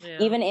somewhere. Yeah.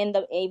 Even in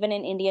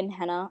Indian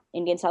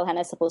style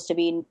henna is supposed to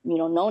be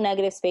no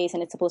negative space,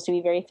 and it's supposed to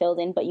be very filled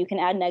in, but you can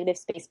add negative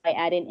space by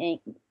adding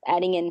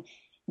in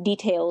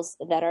details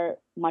that are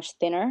much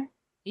thinner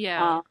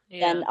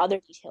than other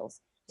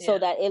details. So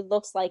that it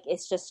looks like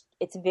it's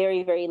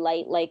very, very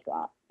light. Like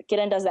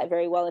Kiran does that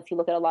very well. If you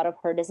look at a lot of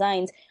her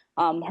designs,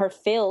 her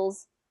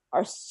fills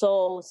are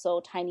so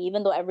tiny.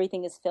 Even though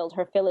everything is filled,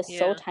 her fill is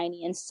so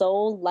tiny and so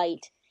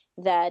light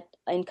that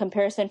in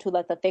comparison to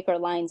like the thicker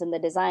lines in the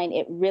design,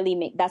 it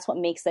really that's what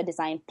makes the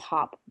design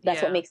pop.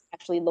 That's what makes it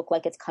actually look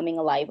like it's coming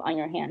alive on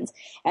your hands.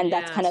 And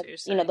that's kind of,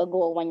 the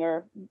goal when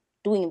you're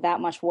doing that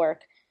much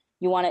work.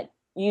 You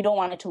don't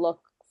want it to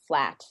look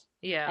flat.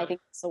 Yeah, I think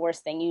it's the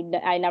worst thing.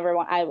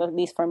 At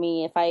least for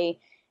me, if I,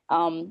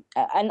 and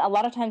a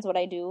lot of times what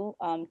I do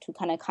to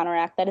kind of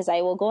counteract that is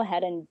I will go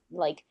ahead and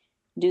like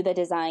do the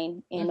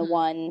design in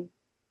one,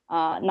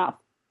 not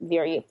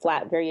very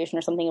flat variation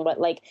or something, but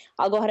like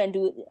I'll go ahead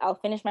and I'll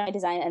finish my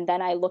design and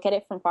then I look at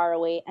it from far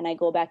away and I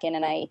go back in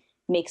and I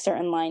make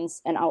certain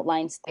lines and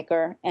outlines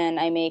thicker, and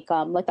I make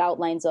like the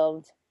outlines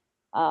of,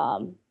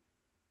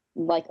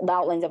 like the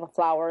outlines of a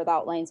flower, the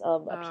outlines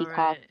of a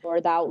peacock,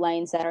 or the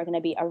outlines that are going to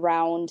be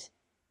around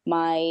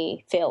my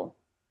fill.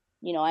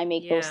 I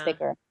make those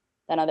thicker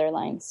than other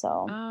lines.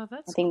 So I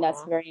think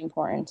that's very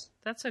important.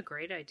 That's a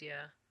great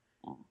idea.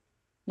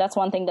 that's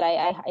one thing that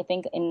I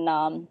think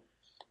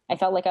I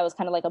felt like I was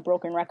kind of like a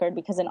broken record,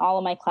 because in all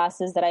of my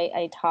classes that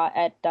I taught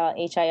at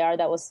HIR,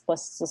 that was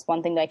just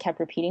one thing that I kept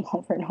repeating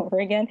over and over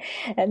again.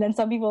 And then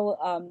some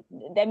people,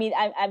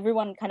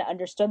 everyone kind of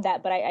understood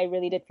that, but I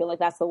really did feel like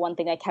that's the one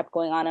thing I kept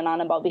going on and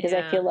on about, because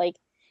I feel like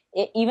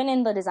even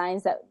in the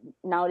designs that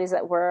nowadays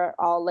that we're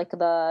all like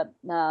the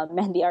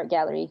Mehndi Art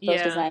Gallery,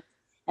 those designs,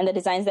 and the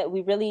designs that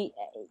we really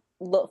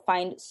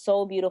find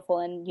so beautiful,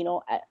 and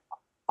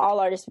all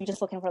artists, we're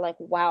just looking for like,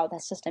 wow,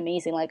 that's just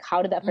amazing. Like,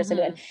 how did that person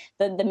do it?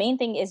 The main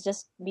thing is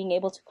just being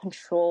able to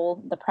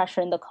control the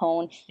pressure in the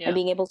cone and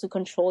being able to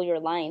control your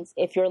lines.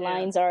 If your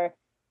lines are,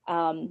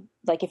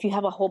 like if you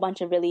have a whole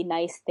bunch of really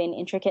nice, thin,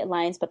 intricate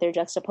lines, but they're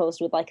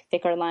juxtaposed with like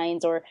thicker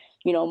lines or,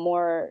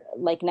 more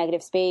like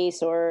negative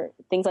space or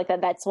things like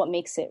that, that's what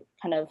makes it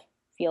kind of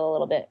feel a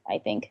little bit, I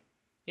think,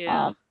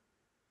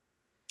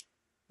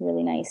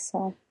 really nice.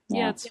 So.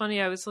 Yeah, it's funny.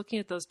 I was looking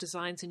at those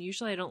designs, and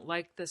usually I don't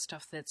like the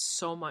stuff that's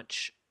so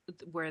much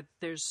where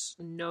there's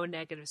no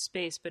negative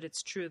space, but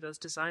it's true. Those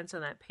designs on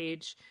that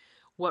page,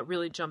 what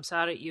really jumps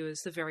out at you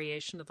is the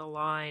variation of the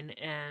line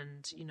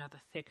and,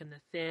 the thick and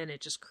the thin. It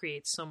just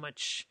creates so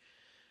much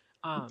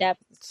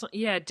depth.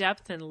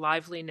 Depth and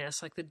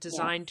liveliness. Like the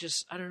design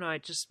just, I don't know,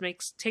 it just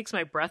takes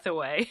my breath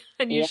away.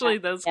 And usually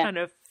those kind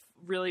of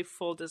really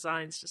full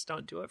designs just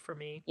don't do it for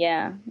me.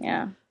 Yeah.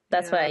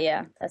 That's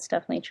why, that's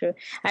definitely true.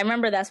 I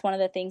remember that's one of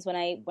the things when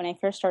I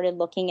first started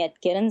looking at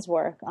Giddens'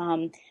 work,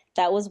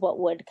 that was what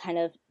would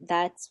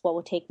that's what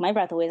would take my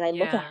breath away. Is I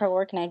look at her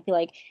work and I'd be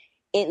like,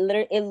 it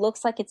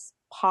looks like it's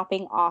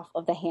popping off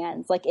of the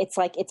hands. Like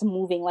it's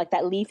moving, like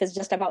that leaf is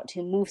just about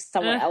to move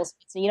somewhere else.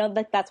 So,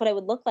 that's what it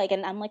would look like.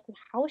 And I'm like,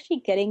 how is she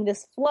getting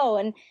this flow?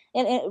 And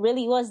it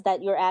really was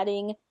that you're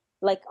adding,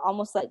 like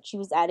almost like she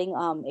was adding,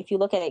 if you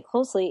look at it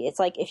closely, it's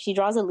like if she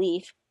draws a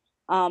leaf,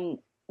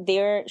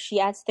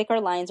 she adds thicker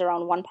lines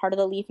around one part of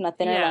the leaf and a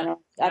thinner line on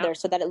the other,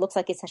 so that it looks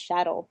like it's a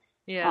shadow.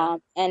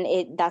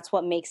 And that's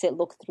what makes it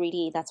look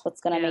 3D. That's what's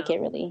going to make it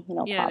really,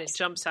 pop. And it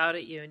jumps out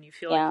at you and you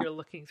feel like you're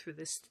looking through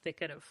this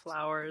thicket of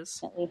flowers.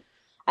 Definitely.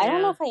 I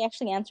don't know if I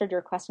actually answered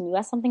your question. You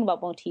asked something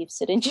about motifs,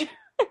 didn't you?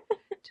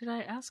 Did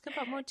I ask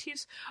about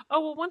motifs? Oh,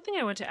 well, one thing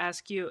I want to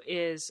ask you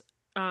is,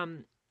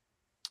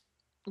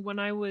 when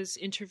I was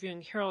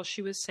interviewing Carol,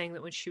 she was saying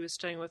that when she was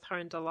studying with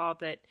Harun Dalal,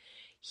 that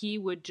he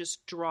would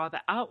just draw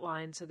the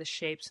outlines of the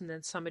shapes and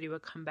then somebody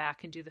would come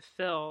back and do the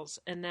fills.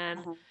 And then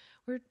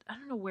I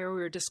don't know where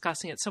we were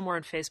discussing it, somewhere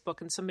on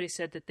Facebook, and somebody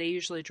said that they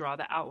usually draw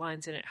the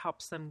outlines and it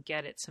helps them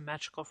get it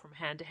symmetrical from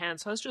hand to hand.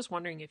 So I was just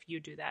wondering if you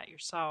do that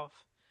yourself.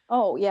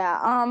 Oh, yeah.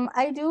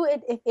 I do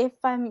it if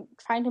I'm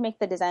trying to make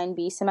the design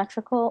be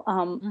symmetrical.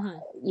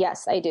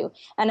 Yes, I do.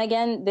 And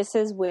again, this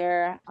is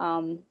where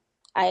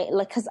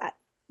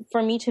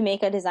for me to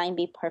make a design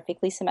be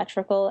perfectly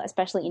symmetrical,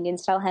 especially Indian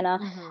style henna,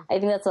 I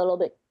think that's a little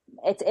bit,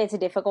 it's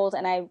difficult.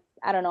 And I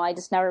don't know, I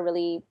just never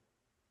really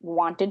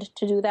wanted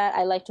to do that.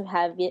 I like to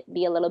have it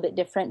be a little bit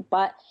different.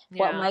 But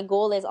what my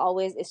goal is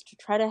always is to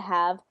try to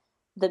have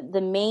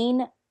the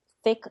main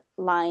thick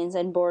lines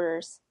and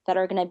borders that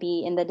are going to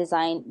be in the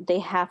design, they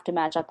have to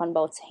match up on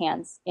both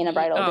hands in a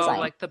bridal design.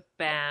 Like the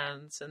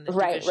bands and the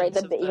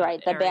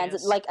the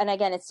bands. Like, and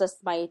again, it's just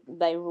my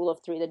rule of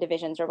three, the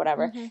divisions or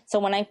whatever. So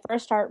when I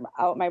first start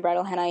out my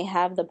bridal henna, I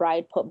have the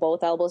bride put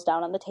both elbows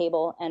down on the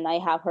table and I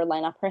have her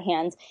line up her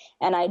hands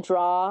and I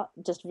draw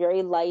just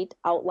very light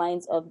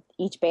outlines of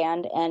each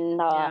band and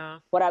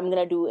what I'm going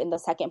to do in the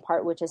second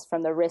part, which is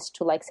from the wrist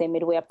to like say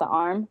midway up the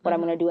arm, what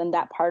I'm going to do in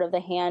that part of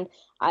the hand,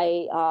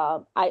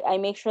 I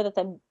make sure that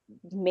the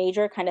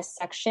major kind of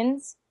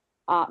sections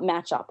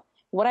match up.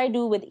 What I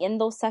do within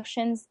those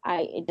sections,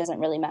 it doesn't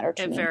really matter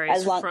to me.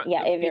 Varies it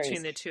varies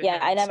between the two.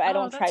 Hands. I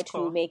don't try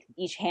to make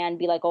each hand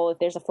be like, oh, if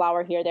there's a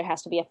flower here, there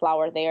has to be a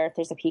flower there. If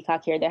there's a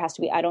peacock here, there has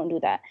to be. I don't do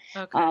that.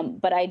 Okay.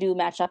 But I do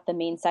match up the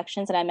main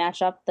sections, and I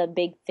match up the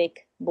big,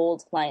 thick,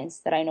 bold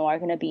lines that I know are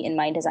going to be in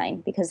my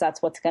design, because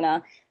that's what's going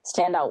to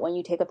stand out when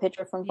you take a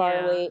picture from far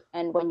away,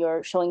 and when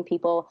you're showing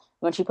people,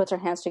 when she puts her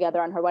hands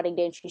together on her wedding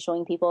day and she's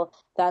showing people,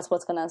 that's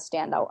what's going to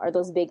stand out, are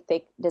those big,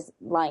 thick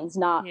lines.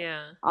 Not.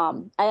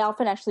 I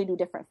often actually do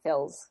different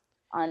fills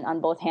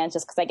on both hands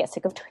just because I get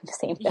sick of doing the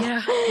same fill.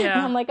 And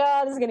I'm like,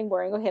 oh, this is getting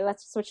boring. Okay,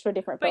 let's switch to a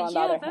different fill on the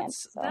other hand.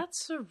 So.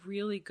 That's a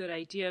really good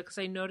idea, because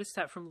I noticed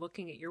that from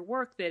looking at your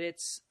work that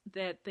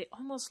they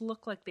almost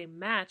look like they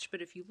match,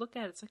 but if you look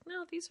at it, it's like,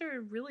 no, these are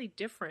really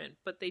different,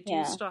 but they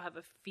do still have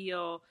a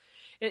feel.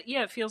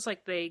 It feels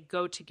like they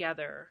go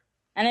together.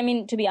 And I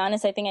mean, to be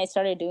honest, I think I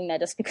started doing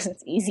that just because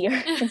it's easier.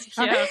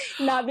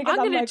 Not because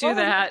I'm going to do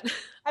that.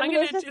 I'm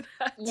going to do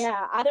that.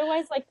 Yeah.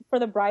 Otherwise, like for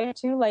the bride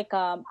too, like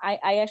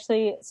I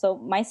actually, so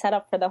my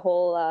setup for the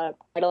whole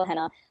bridal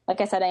henna, like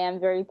I said, I am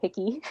very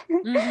picky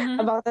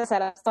about the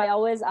setup. So I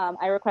always,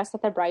 I request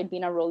that the bride be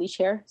in a rolly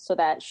chair so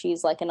that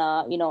she's like in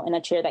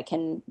a chair that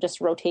can just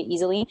rotate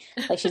easily.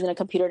 Like she's in a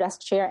computer desk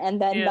chair. And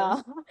then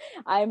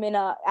I'm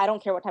I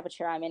don't care what type of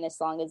chair I'm in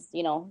as long as,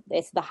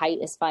 it's the height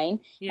is fine.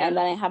 And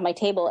then I have my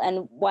table.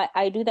 And what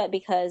I do that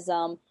because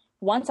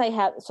once I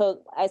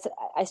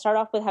start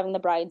off with having the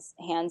bride's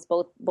hands,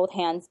 both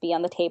hands be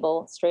on the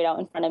table straight out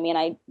in front of me, and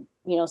I,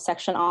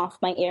 section off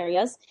my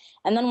areas.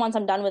 And then once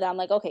I'm done with that, I'm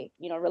like, okay,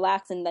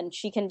 relax. And then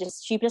she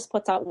just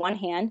puts out one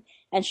hand,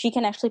 and she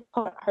can actually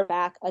put her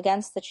back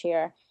against the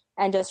chair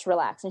and just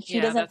relax. And she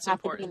doesn't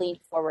have to be leaned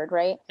forward,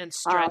 right? And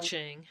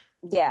stretching.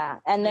 Yeah.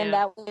 And then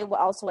that way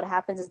also what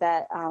happens is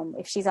that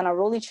if she's on a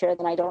rolly chair,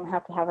 then I don't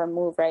have to have her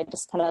move, right?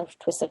 Just kind of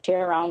twist the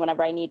chair around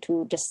whenever I need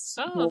to just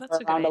move her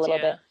around a little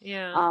bit.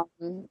 Yeah.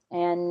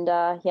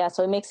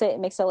 So it makes it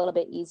a little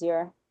bit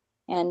easier.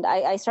 And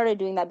I started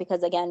doing that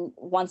because, again,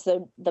 once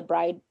the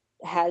bride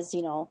has,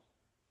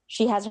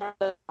 she has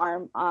her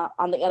arm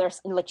on the other,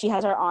 like she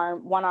has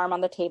one arm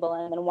on the table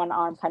and then one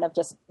arm kind of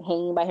just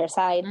hanging by her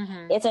side.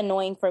 Mm-hmm. It's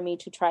annoying for me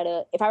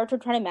if I were to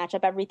try to match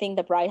up everything,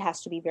 the bride has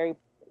to be very,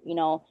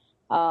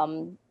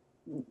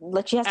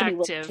 like she has to be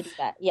willing to do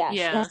that. Yeah, she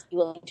has to be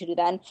willing to do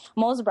that. And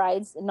most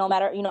brides, no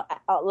matter,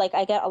 like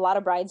I get a lot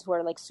of brides who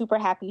are like super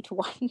happy to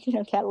watch,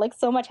 get like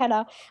so much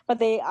henna, but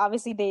they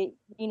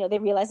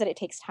realize that it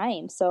takes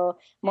time. So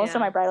most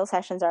of my bridal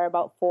sessions are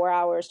about 4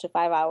 hours to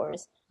 5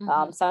 hours.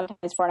 Mm-hmm.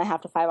 Sometimes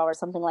 4.5 to 5 hours,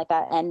 something like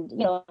that. And,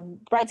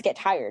 brides get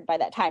tired by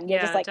that time.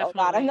 They're just like,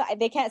 definitely. Oh God,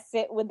 they can't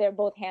sit with their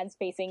both hands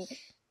facing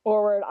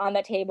forward on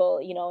the table,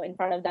 in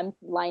front of them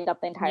lined up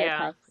the entire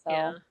time.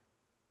 So,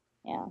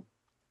 yeah.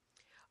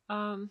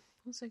 What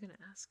was I going to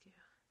ask you?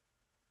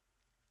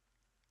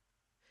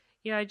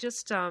 Yeah, I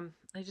just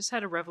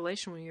had a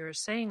revelation when you were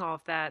saying all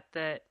of that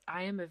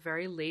I am a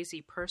very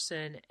lazy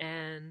person,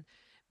 and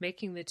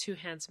making the two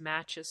hands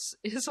match is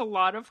a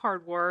lot of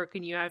hard work,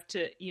 and you have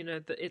to,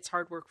 it's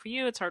hard work for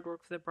you, it's hard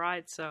work for the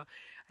bride. So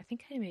I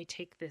think I may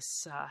take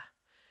this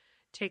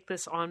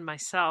on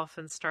myself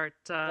and start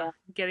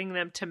getting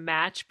them to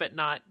match, but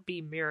not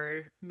be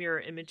mirror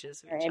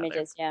images of each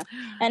other. Yeah.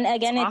 And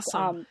again, That's it's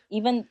awesome.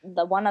 Even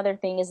the one other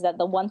thing is that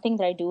the one thing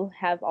that I do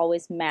have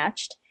always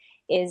matched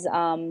is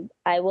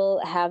I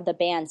will have the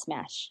bands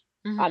match.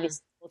 Mm-hmm.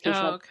 Obviously.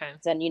 Okay.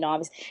 And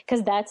obviously,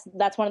 because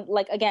that's one,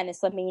 like, again, it's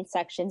the main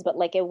sections, but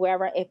like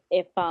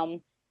if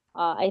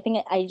I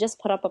think I just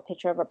put up a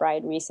picture of a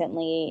bride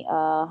recently,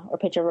 or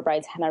picture of a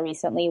bride's henna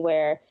recently,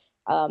 where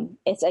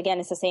it's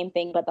the same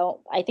thing, but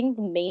I think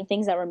the main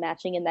things that we're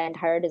matching in the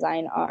entire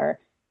design are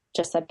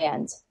just the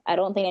bands. I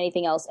don't think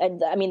anything else.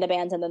 I mean, the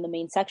bands and then the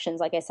main sections,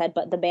 like I said,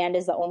 but the band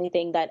is the only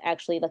thing that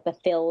actually, like, the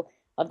fill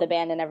of the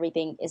band and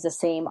everything is the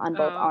same on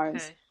both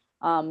arms.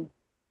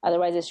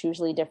 Otherwise, it's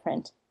usually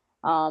different.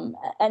 And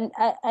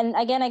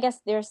again, I guess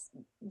there's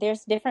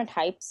different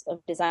types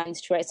of designs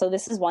too, right? So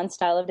this is one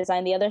style of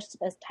design. The other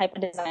type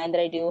of design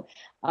that I do,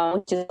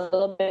 which is a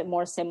little bit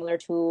more similar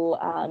to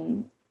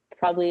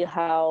probably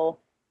how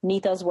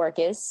Neeta's work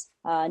is.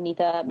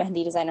 Neeta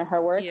Mehndi designer,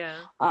 her work. Yeah.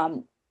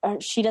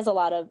 She does a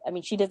lot of. I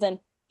mean, she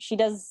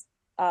does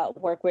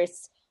work where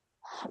it's.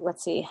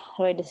 Let's see.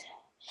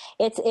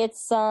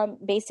 It's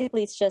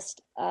basically it's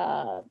just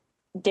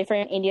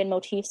different Indian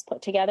motifs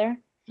put together.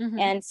 Mm-hmm.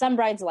 And some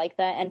brides like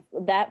that, and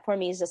that for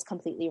me is just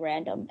completely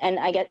random. And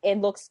it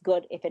looks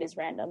good if it is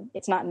random.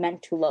 It's not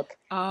meant to look.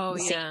 Oh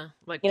yeah,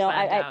 like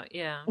planned out.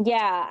 Yeah.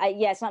 Yeah,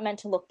 it's not meant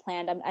to look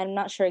planned. I'm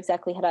not sure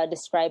exactly how to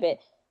describe it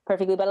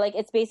perfectly, but like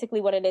it's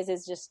basically what it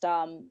is just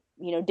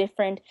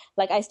different.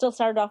 Like I still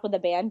started off with the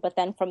band, but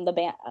then from the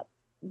band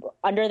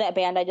under that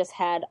band, I just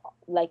had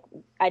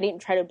I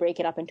didn't try to break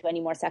it up into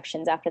any more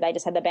sections after that. I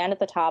just had the band at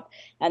the top,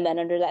 and then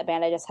under that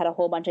band, I just had a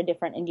whole bunch of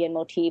different Indian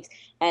motifs.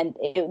 And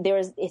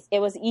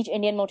it was each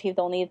Indian motif.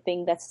 The only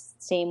thing that's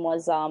same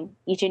was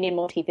each Indian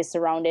motif is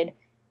surrounded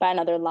by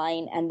another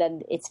line, and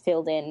then it's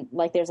filled in.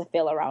 Like there's a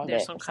fill around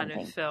there's it. There's some kind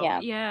of fill. Yeah.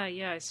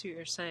 I see what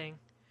you're saying.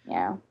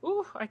 Yeah.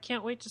 Ooh, I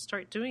can't wait to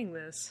start doing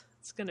this.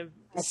 It's gonna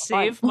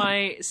save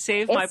my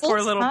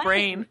poor little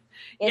brain.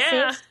 It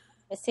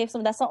saves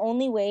them. That's the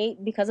only way,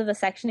 because of the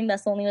sectioning,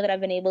 that's the only way that I've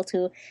been able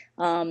to,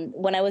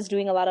 when I was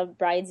doing a lot of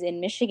brides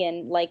in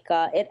Michigan,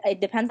 it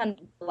depends on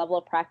the level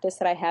of practice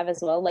that I have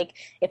as well. Like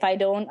if I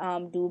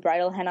don't do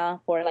bridal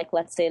henna for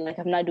let's say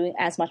I'm not doing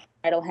as much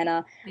bridal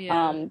henna,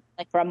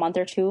 for a month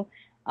or two,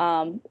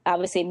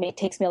 obviously it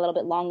takes me a little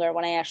bit longer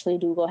when I actually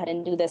do go ahead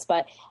and do this.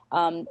 But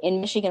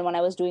in Michigan, when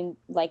I was doing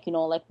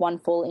one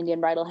full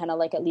Indian bridal henna,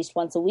 at least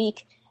once a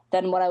week,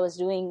 then what I was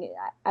doing,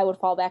 I would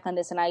fall back on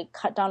this, and I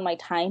cut down my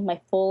time,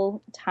 my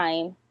full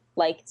time,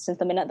 since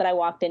the minute that I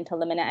walked in till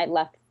the minute I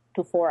left,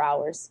 to 4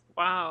 hours.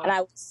 Wow. And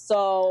I was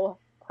so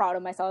proud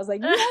of myself. I was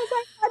like, yes,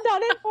 I got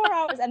done in 4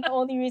 hours. And the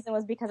only reason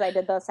was because I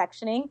did the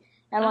sectioning.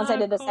 And once I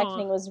did the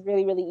sectioning, it was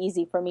really, really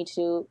easy for me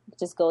to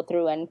just go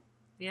through and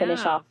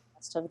finish off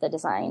of the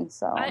design.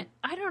 So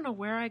I don't know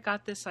where I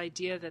got this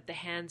idea that the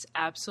hands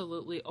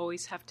absolutely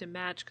always have to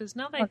match, because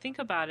now that I think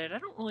about it, I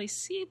don't really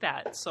see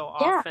that so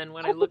often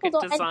when I look at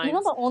designs.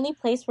 And, the only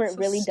place where it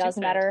really does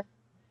matter,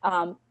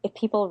 if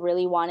people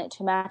really want it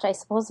to match, I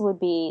suppose would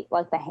be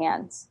the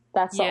hands.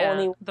 That's the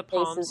only the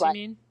palms, places, you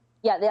mean?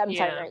 Yeah, I'm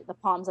sorry, right, the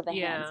palms of the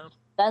hands.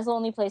 That's the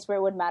only place where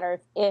it would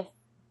matter if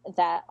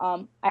that.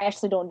 I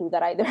actually don't do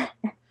that either.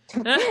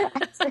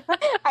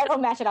 I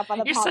don't match it up on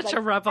the palms. You're such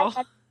a rebel.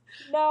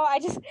 No,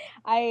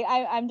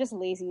 I'm just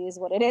lazy is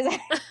what it is.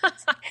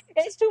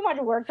 It's too much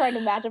work trying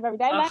to match up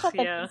everything. I match Ugh, up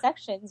the yeah.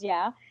 sections,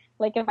 yeah.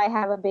 Like if I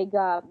have a big,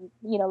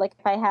 like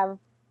if I have,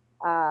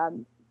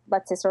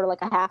 let's say sort of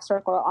like a half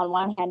circle on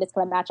one hand, it's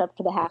going to match up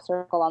to the half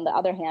circle on the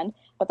other hand.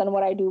 But then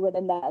what I do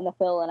within that and the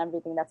fill and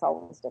everything, that's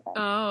always different.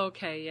 Oh,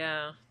 okay,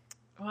 yeah.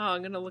 Wow,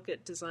 I'm gonna look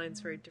at designs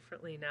very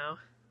differently now.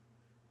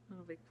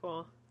 That'll be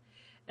cool.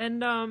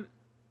 And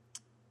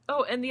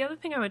oh, and the other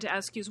thing I wanted to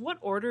ask you is, what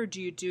order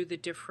do you do the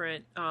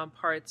different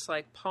parts?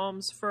 Like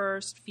palms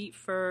first, feet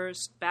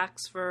first,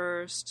 backs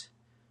first?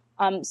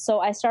 So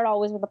I start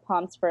always with the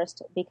palms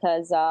first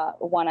because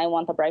one, I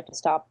want the bride to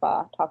stop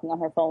talking on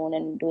her phone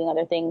and doing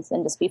other things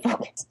and just be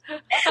focused.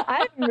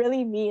 I'm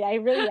really mean. I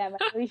really am.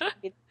 I really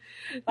should be.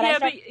 But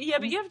but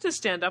you have to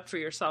stand up for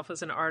yourself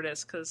as an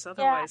artist, because yeah,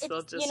 otherwise they'll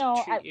it's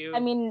just treat you.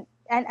 I mean,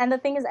 and the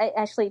thing is, I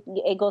actually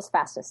it goes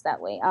fastest that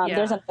way.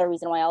 There's Yeah, another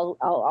reason why I'll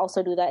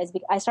also do that is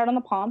because I start on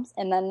the palms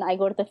and then I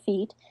go to the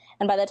feet,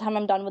 and by the time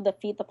I'm done with the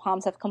feet, the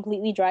palms have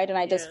completely dried, and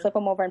I just yeah, flip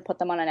them over and put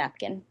them on a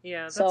napkin.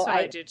 yeah. That's So what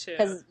I do too.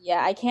 because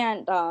I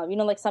can't,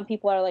 like some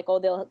people are like, oh,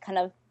 they'll kind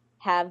of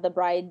have the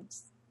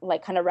bride's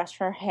like kind of rest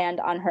her hand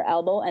on her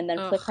elbow and then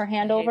Ugh, flip her I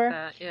hand hate over,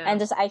 that. Yeah. and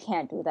just I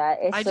can't do that.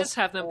 It's I just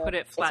have them put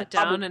it it's flat a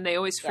hobby. down, and they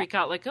always Yeah. freak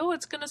out like, "Oh,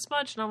 it's gonna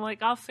smudge," and I'm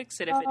like, "I'll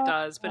fix it if it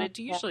does," but it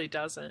Yeah. usually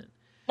doesn't.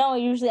 No,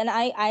 usually, and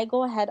I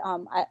go ahead.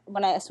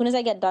 As soon as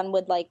I get done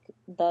with like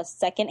the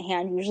second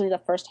hand, usually the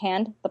first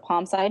hand, the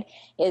palm side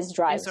is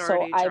dry. It's So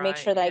already I dry. make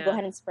sure that I go Yeah,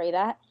 ahead and spray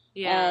that,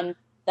 yeah, and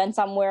then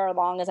somewhere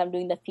along as I'm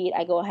doing the feet,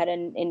 I go ahead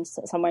and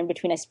somewhere in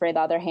between, I spray the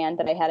other hand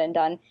that I hadn't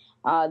done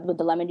with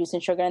the lemon juice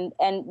and sugar.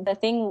 And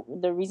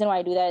the reason why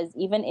I do that is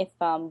even if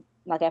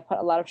like I put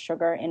a lot of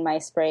sugar in my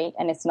spray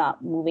and it's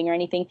not moving or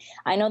anything,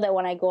 I know that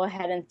when I go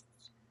ahead and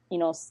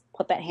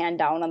put that hand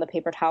down on the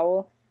paper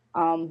towel,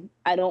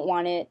 I don't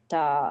want it.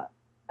 I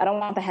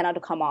don't want the henna to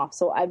come off.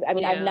 So I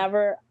mean, I've yeah,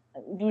 never,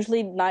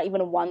 usually not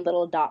even one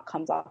little dot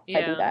comes off if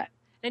I do yeah. that.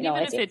 And No,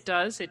 even it's if it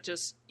does,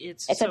 it's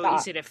it's a so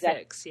dot. easy to Exactly.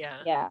 fix. Yeah,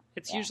 Yeah,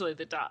 it's yeah, usually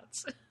the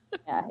dots.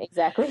 yeah,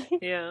 exactly.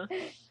 Yeah.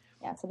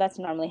 Yeah, so that's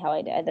normally how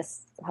I do.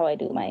 That's how I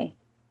do my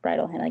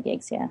bridal henna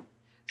gigs. Yeah.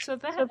 So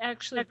that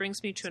actually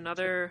brings me to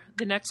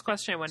the next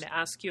question I wanted to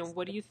ask you. And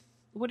what do you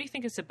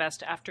think is the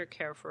best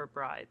aftercare for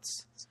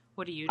brides?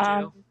 What do you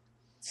do?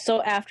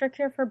 So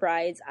aftercare for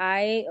brides,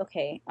 I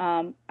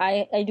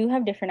do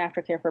have different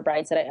aftercare for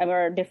brides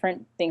or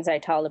different things I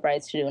tell the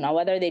brides to do. Now,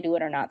 whether they do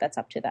it or not, that's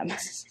up to them,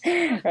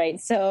 right?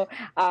 So,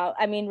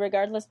 I mean,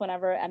 regardless,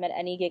 whenever I'm at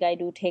any gig, I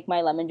do take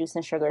my lemon juice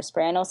and sugar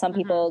spray. I know some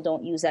people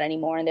don't use that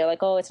anymore, and they're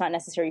like, "Oh, it's not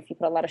necessary if you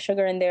put a lot of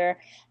sugar in there."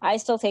 I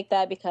still take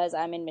that because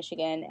I'm in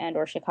Michigan and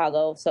or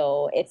Chicago,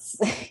 so it's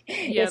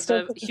Yeah, it's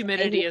still the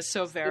humidity is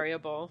so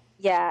variable.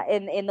 yeah,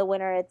 in the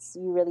winter,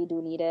 you really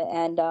do need it,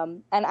 and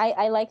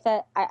I like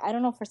that. I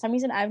don't know, for some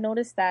reason I've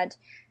noticed that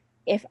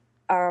if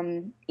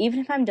even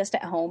if I'm just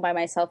at home by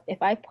myself,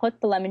 if I put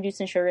the lemon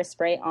juice and sugar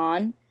spray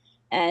on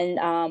and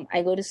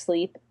I go to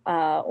sleep,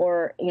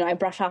 or I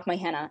brush off my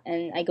henna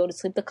and I go to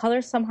sleep, the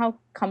color somehow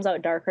comes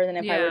out darker than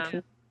if I were Yeah,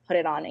 to put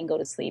it on and go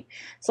to sleep.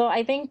 So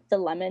I think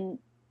the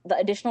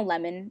additional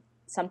lemon,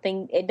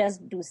 something it does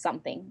do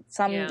something,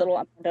 some yeah. little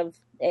amount of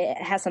it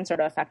has some sort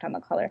of effect on the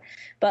color.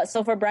 But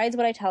so for brides,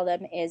 what I tell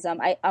them is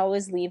I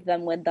always leave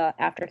them with the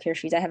aftercare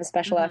sheets. I have a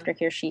special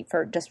aftercare sheet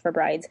for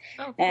brides,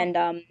 Oh, cool.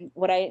 and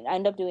what I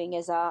end up doing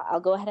is I'll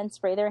go ahead and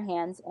spray their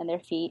hands and their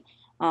feet.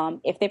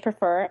 If they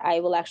prefer,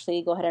 I will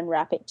actually go ahead and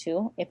wrap it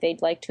too, if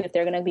they'd like to. If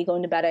they're going to be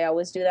going to bed, I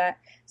always do that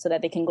so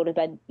that they can go to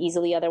bed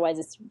easily. Otherwise,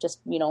 it's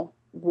just,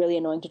 really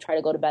annoying to try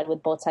to go to bed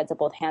with both sides of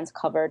both hands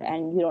covered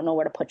and you don't know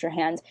where to put your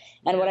hands.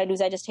 And what I do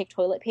is I just take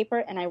toilet paper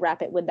and I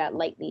wrap it with that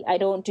lightly. I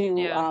don't do,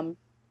 Yeah.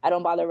 I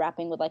don't bother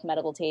wrapping with like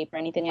medical tape or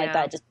anything like Yeah.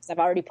 that, just because I've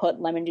already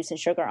put lemon juice and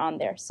sugar on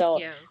there. So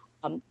Yeah.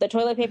 the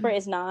toilet paper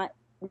is not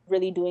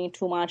really doing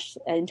too much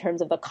in terms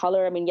of the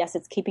color. I mean, yes,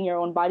 it's keeping your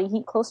own body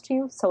heat close to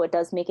you, so it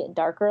does make it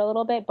darker a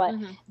little bit. But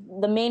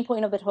the main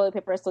point of the toilet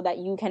paper is so that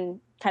you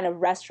can kind of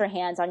rest your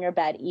hands on your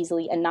bed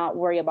easily and not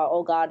worry about,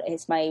 oh God,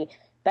 is my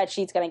bed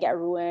sheet's going to get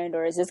ruined,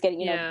 or is this getting,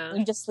 Yeah.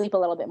 you just sleep a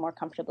little bit more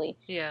comfortably.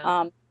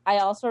 Yeah. I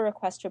also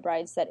request to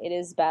brides that it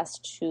is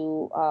best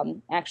to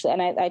actually,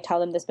 and I tell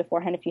them this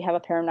beforehand, if you have a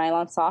pair of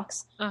nylon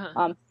socks,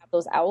 have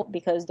those out,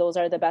 because those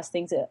are the best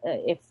things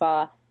if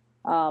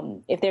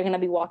they're going to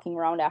be walking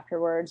around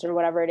afterwards or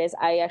whatever it is.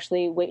 I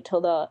actually wait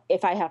till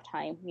if I have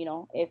time,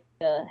 if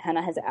the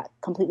henna has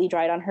completely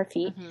dried on her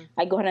feet,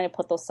 I go ahead and I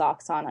put those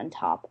socks on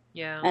top.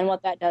 Yeah. And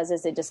what that does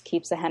is it just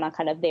keeps the henna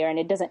kind of there and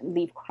it doesn't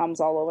leave crumbs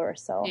all over.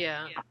 So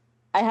Yeah.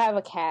 I have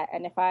a cat,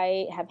 and if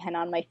I have henna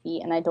on my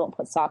feet and I don't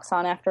put socks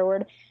on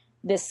afterward,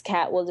 this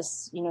cat will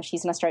just,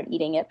 she's going to start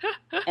eating it.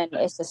 And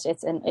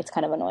it's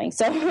kind of annoying.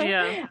 So,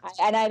 Yeah.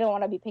 and I don't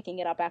want to be picking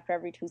it up after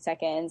every 2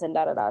 seconds and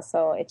da-da-da.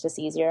 So it's just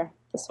easier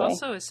this way.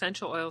 Also,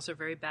 essential oils are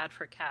very bad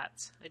for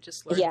cats. I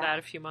just learned that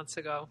a few months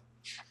ago.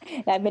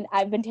 I've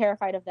been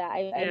terrified of that.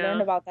 I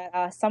learned about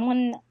that.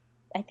 Someone,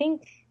 I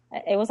think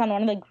it was on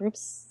one of the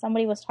groups,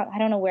 somebody was talking, I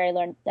don't know where I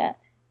learned that.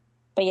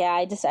 but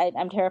yeah,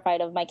 I'm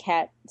terrified of my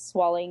cat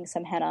swallowing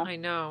some henna. I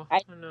know.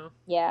 I I know.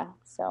 Yeah,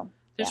 so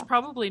There's yeah.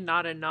 probably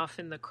not enough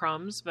in the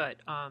crumbs, but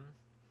I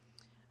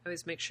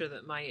always make sure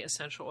that my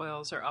essential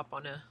oils are up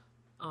on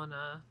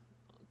a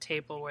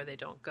table where they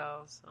don't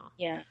go. So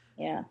Yeah,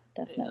 yeah.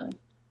 definitely.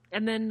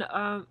 And then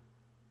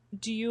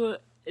do you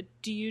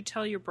do you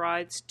tell your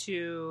brides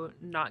to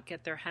not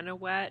get their henna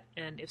wet,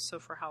 and if so,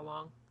 for how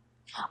long?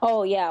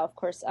 Oh yeah, of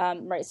course.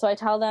 Right. So I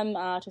tell them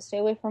to stay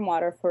away from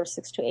water for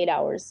 6 to 8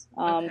 hours.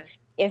 Okay.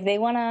 If they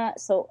wanna,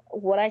 so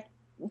what I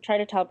try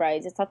to tell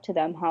brides, it's up to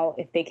them how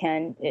if they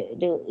can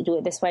do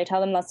it this way. I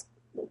tell them let's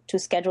to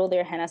schedule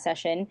their henna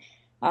session.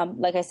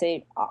 Like I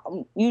say,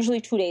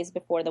 usually 2 days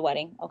before the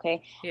wedding.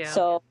 Okay. Yeah.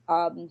 So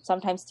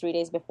sometimes 3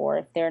 days before.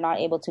 If they're not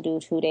able to do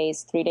 2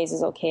 days, 3 days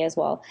is okay as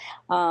well.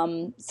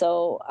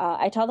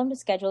 I tell them to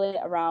schedule it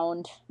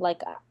around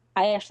like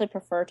I actually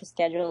prefer to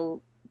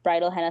schedule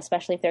bridal henna,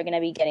 especially if they're going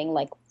to be getting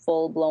like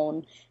full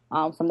blown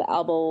from the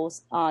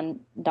elbows on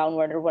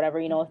downward or whatever.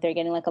 If they're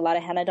getting like a lot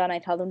of henna done, I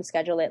tell them to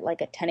schedule it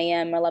like at 10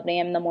 a.m. or 11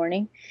 a.m. in the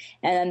morning.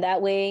 And then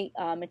that way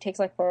it takes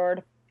like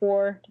 4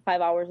 to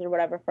 5 hours or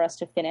whatever for us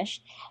to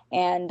finish.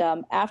 And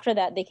after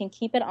that, they can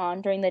keep it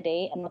on during the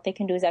day. And what they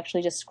can do is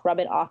actually just scrub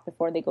it off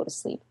before they go to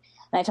sleep.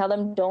 And I tell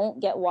them don't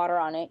get water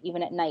on it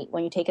even at night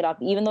when you take it off,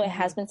 even though it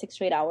has been 6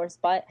 to 8 hours.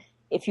 But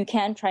if you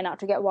can, try not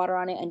to get water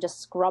on it and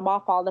just scrub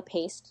off all the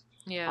paste.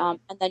 Yeah.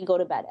 And then go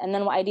to bed. And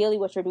then ideally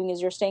what you're doing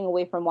is you're staying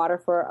away from water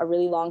for a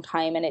really long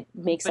time and it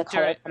makes the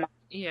color come out.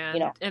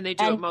 Yeah. And they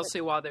do it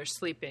mostly while they're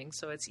sleeping,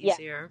 so it's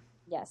easier.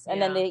 Yes.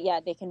 And then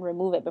they can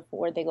remove it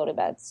before they go to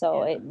bed.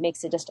 So it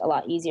makes it just a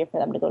lot easier for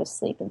them to go to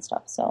sleep and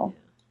stuff. So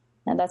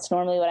and that's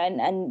normally what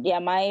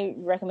my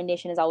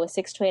recommendation is always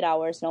 6 to 8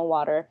 hours, no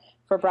water.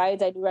 For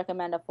brides, I do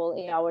recommend a full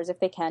 8 hours if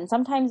they can.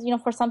 Sometimes,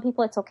 for some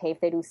people it's okay if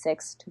they do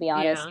 6, to be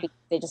honest, because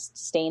they just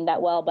stain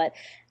that well. But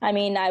I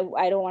mean, I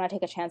don't want to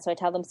take a chance. So I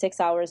tell them 6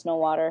 hours, no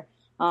water,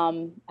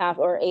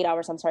 or 8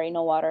 hours, I'm sorry,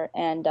 no water.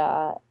 And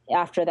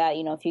after that,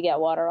 if you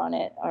get water on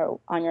it or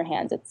on your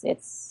hands,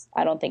 it's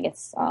I don't think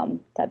it's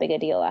that big a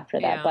deal after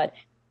that. Yeah. But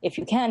if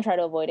you can try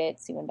to avoid it,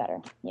 it's even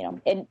better.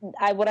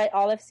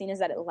 All I've seen is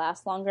that it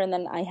lasts longer. And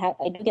then I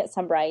do get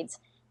some brides.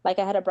 Like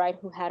I had a bride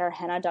who had her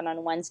henna done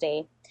on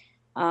Wednesday.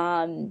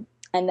 And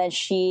then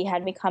she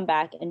had me come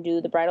back and do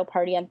the bridal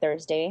party on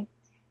Thursday.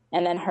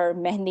 And then her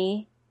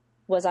mehndi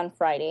was on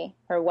Friday.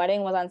 Her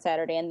wedding was on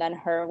Saturday. And then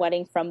her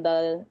wedding from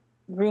the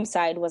groom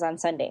side was on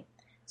Sunday.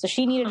 So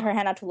she needed her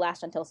henna to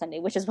last until Sunday,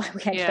 which is why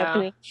we ended up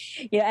doing.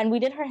 And we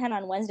did her henna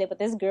on Wednesday, but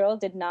this girl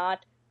did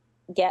not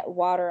get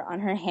water on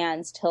her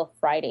hands till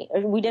Friday.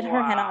 We did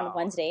her henna on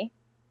Wednesday.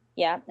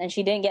 Yeah, and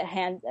she didn't get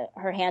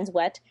her hands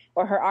wet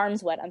or her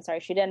arms wet. I'm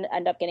sorry, she didn't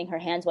end up getting her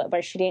hands wet,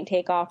 but she didn't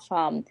take off.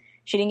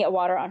 She didn't get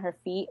water on her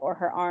feet or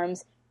her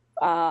arms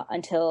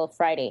until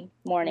Friday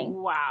morning.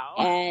 Wow.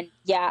 And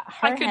yeah,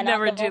 I could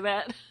never do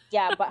that.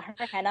 Yeah, but her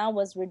henna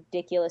was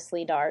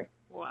ridiculously dark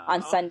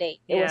on Sunday.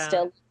 It was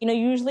still,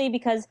 usually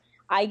because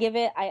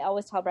I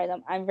always tell brides,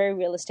 I'm very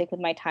realistic with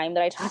my time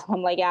that I tell them.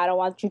 I'm like, I don't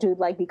want you to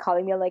like be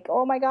calling me like,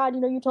 oh my God,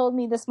 you told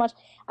me this much.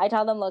 I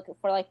tell them, look,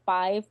 for like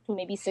 5 to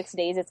maybe 6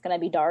 days, it's going to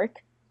be dark.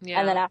 Yeah.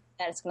 And then after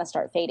that, it's going to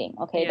start fading.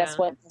 Okay. That's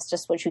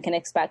just what you can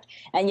expect.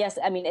 And yes,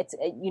 I mean, it's,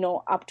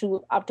 up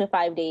to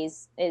 5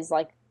 days is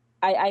like,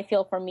 I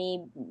feel for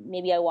me,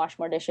 maybe I wash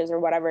more dishes or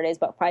whatever it is,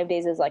 but 5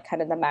 days is like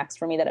kind of the max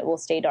for me that it will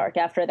stay dark.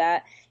 After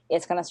that,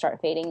 it's going to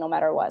start fading no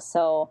matter what.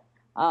 So,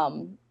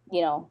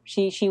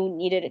 she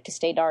needed it to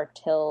stay dark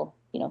till,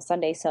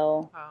 Sunday.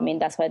 So, I mean,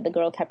 that's why the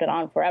girl kept it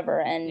on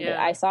forever. And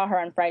I saw her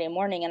on Friday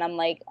morning and I'm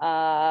like,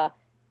 are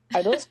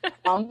those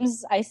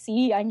crumbs I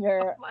see on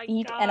your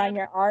feet and on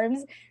your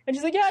arms? And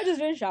she's like, yeah, I just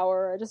did a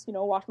shower. I just,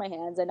 washed my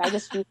hands and I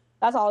just do,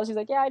 that's all. She's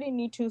like, yeah, I didn't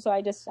need to. So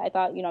I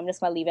thought, I'm just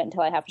going to leave it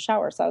until I have to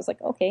shower. So I was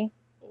like, okay,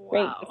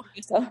 great.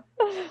 So,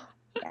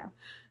 yeah.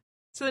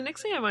 So the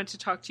next thing I wanted to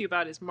talk to you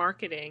about is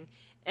marketing.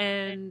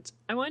 And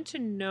I wanted to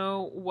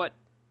know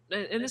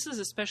and this is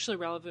especially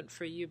relevant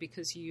for you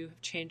because you have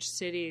changed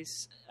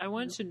cities. I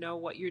wanted to know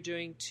what you're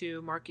doing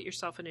to market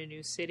yourself in a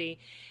new city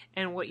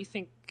and what you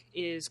think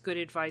is good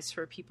advice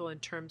for people in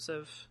terms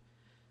of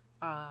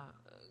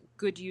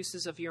good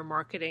uses of your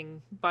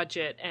marketing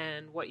budget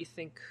and what you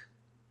think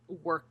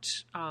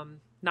worked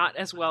not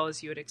as well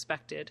as you had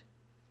expected.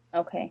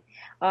 Okay.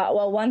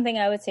 Well, one thing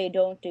I would say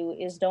don't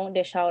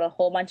dish out a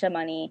whole bunch of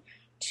money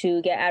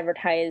to get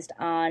advertised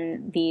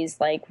on these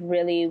like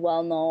really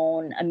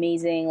well-known,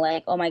 amazing,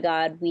 like, oh my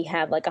God, we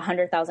have like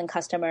 100,000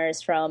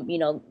 customers from,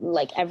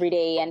 like every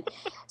day. And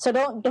so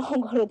don't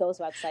go to those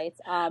websites.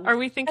 Are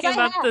we thinking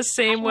about the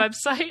same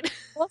website?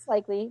 Most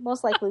likely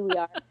we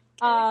are.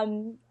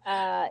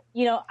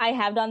 I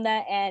have done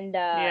that and,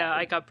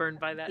 I got burned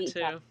by that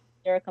too.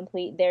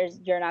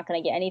 You're not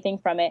going to get anything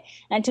from it.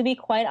 And to be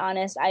quite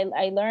honest,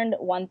 I learned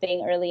one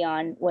thing early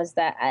on was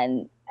that,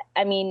 and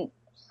I mean,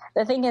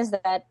 The thing is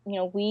that,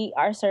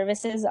 our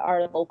services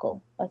are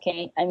local.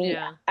 Okay. I mean,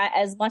 Yeah.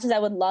 as much as I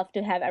would love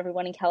to have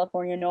everyone in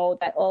California know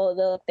that, oh,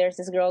 look, there's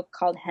this girl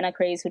called Henna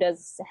Craze who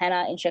does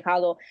henna in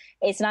Chicago.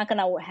 It's not going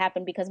to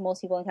happen because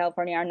most people in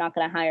California are not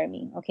going to hire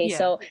me. Okay. Yeah.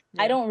 So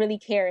Yeah. I don't really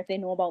care if they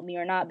know about me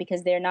or not,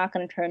 because they're not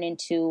going to turn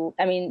into,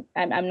 I mean,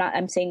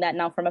 I'm saying that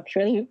now from a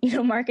purely,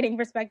 marketing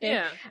perspective.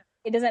 Yeah.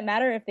 It doesn't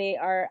matter if they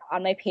are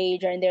on my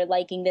page and they're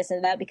liking this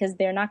and that, because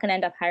they're not going to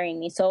end up hiring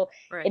me. So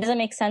Right. it doesn't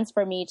make sense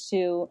for me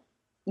to,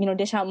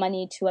 dish out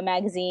money to a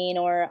magazine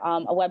or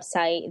a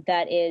website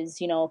that is,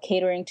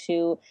 catering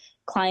to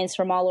clients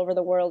from all over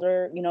the world,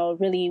 or,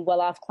 really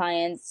well-off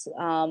clients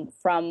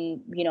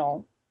from,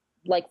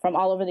 like from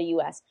all over the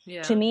US.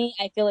 Yeah. To me,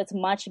 I feel it's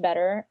much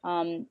better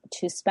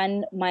to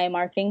spend my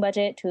marketing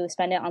budget, to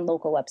spend it on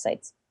local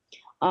websites.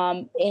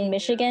 In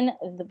Michigan,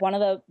 one of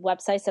the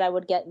websites that I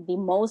would get the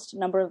most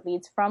number of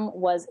leads from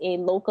was a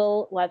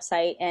local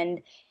website.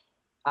 And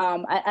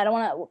I don't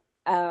want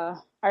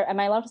to, am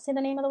I allowed to say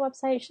the name of the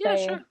website? Yeah,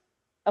 sure.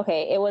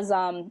 Okay. It was,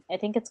 I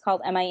think it's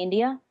called MI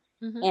India.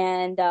 Mm-hmm.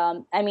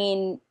 And I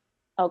mean,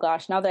 oh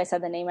gosh, now that I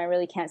said the name, I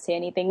really can't say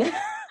anything.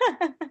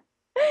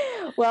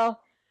 Well,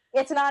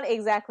 it's not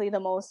exactly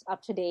the most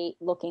up-to-date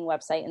looking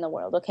website in the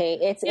world. Okay.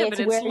 It's but it's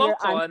where your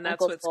local, and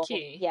that's what's go.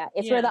 key. Yeah.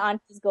 It's where the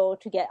aunties go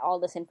to get all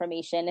this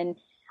information. And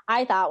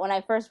I thought when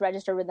I first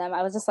registered with them,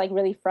 I was just like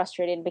really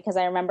frustrated, because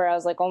I remember I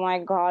was like, oh my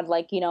God,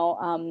 like,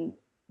 the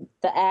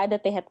ad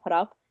that they had put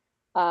up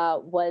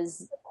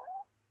was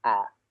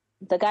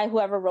the guy,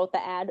 whoever wrote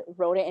the ad,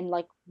 wrote it in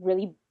like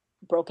really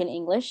broken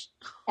English,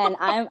 and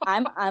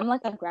I'm like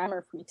a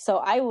grammar freak, so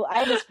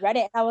I just read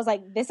it and I was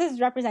like, this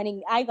is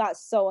representing. I got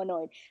so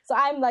annoyed, so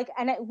I'm like,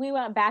 we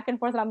went back and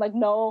forth, and I'm like,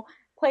 no,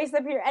 place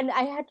up here. And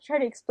I had to try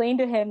to explain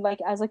to him, like,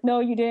 I was like, no,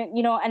 you didn't,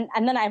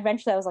 and then I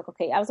was like,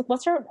 okay. I was like,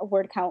 what's your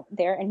word count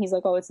there? And he's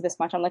like, oh, it's this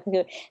much. I'm like,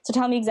 okay, so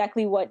tell me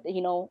exactly what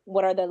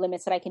are the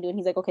limits that I can do? And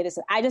he's like, okay,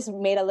 I just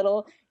made a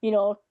little,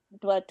 2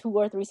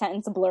 or 3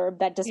 sentence blurb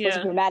that just was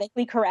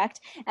grammatically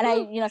correct. And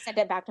I, sent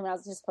it back to him, and I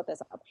was just put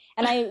this up.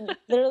 And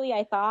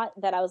I thought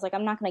that I was like,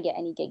 I'm not going to get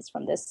any gigs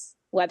from this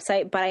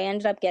website, but I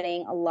ended up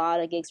getting a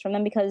lot of gigs from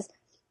them, because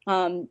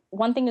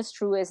one thing is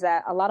true, is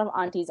that a lot of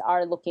aunties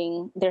are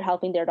they're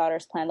helping their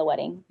daughters plan the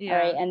wedding. Yeah.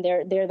 Right. And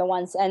they're the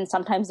ones, and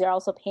sometimes they're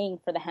also paying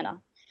for the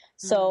henna.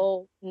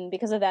 So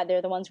because of that,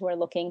 they're the ones who are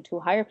looking to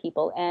hire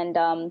people. And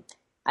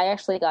I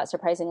actually got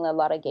surprisingly a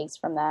lot of gigs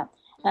from that.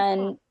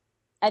 And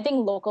I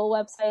think local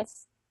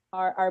websites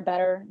are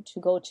better to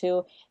go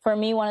to. For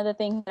me, one of the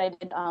things that I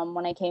did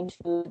when I came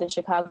to the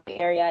Chicago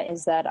area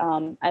is that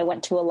I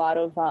went to a lot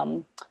of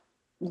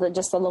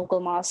just the local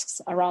mosques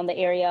around the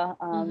area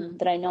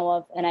that I know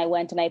of. And I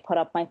went and I put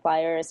up my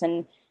flyers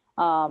and,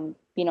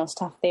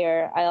 stuff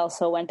there. I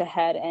also went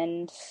ahead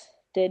and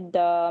did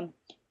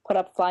put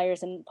up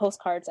flyers and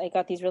postcards. I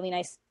got these really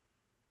nice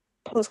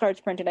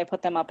postcards printed. I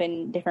put them up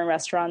in different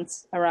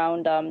restaurants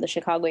around the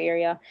Chicago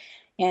area.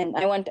 And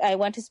I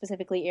went to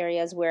specifically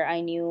areas where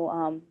I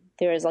knew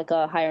there is like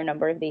a higher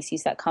number of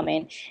VCs that come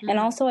in. And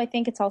also, I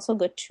think it's also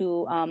good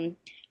to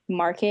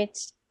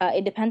market.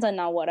 It depends on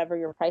now whatever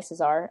your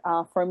prices are.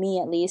 For me,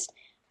 at least,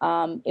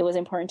 it was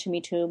important to me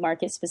to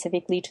market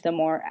specifically to the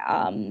more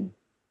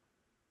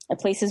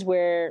places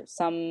where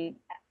some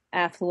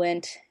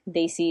affluent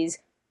VCs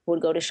would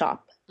go to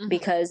shop,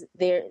 because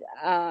they're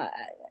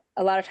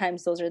a lot of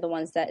times those are the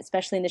ones that,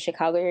 especially in the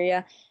Chicago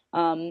area,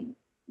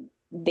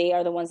 they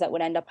are the ones that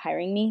would end up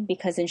hiring me.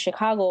 Because in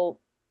Chicago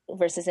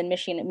versus in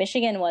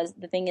Michigan was,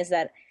 the thing is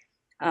that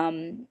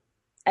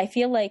I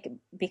feel like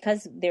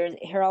because there's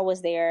Harold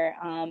was there,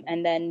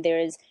 and then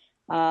there's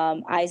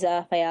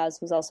Isa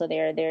Fayaz was also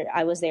there.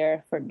 I was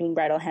there for doing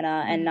bridal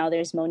henna, and now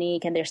there's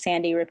Monique, and there's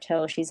Sandy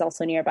Ripto. She's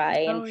also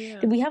nearby,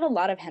 and we have a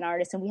lot of henna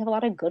artists, and we have a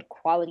lot of good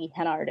quality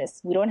henna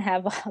artists. We don't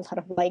have a lot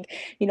of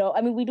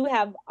we do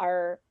have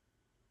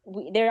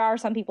there are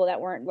some people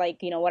that weren't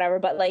whatever,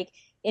 but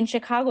in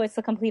Chicago, it's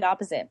the complete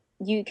opposite.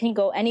 You can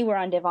go anywhere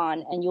on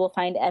Devon and you will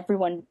find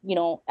everyone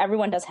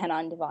does henna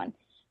on Devon,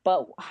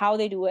 but how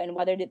they do it and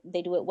whether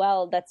they do it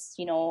well, that's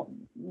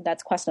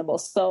questionable.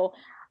 So,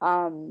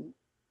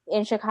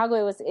 in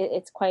Chicago,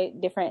 it's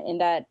quite different in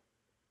that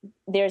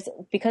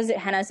because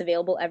henna is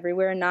available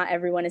everywhere, not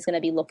everyone is going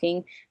to be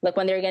looking. Like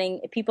when they're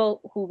getting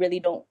people who really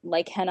don't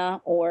like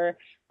henna, or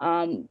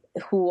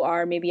who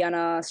are maybe on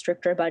a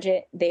stricter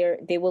budget,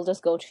 they will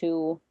just go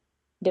to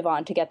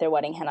Devon to get their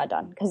wedding henna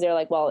done, because they're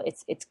like, well,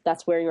 it's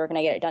that's where you're going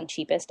to get it done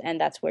cheapest,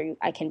 and that's where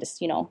I can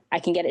just I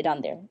can get it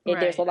done there.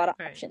 There's a lot of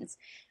options.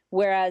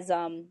 Whereas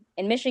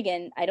in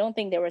Michigan, I don't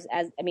think there was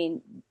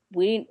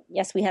we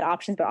had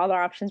options, but all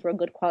our options were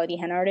good quality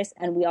henna artists,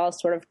 and we all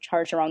sort of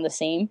charged around the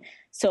same.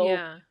 So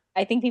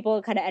I think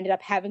people kind of ended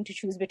up having to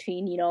choose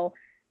between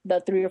the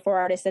 3 or 4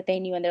 artists that they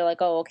knew, and they're like,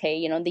 oh,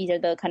 okay, these are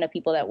the kind of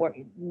people that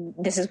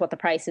this is what the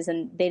price is,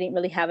 and they didn't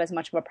really have as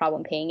much of a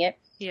problem paying it.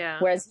 Yeah.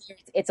 Whereas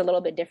it's a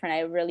little bit different. I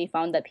really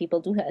found that people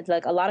do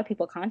a lot of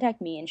people contact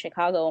me in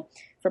Chicago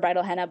for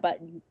bridal henna, but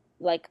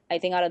I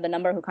think out of the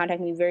number who contact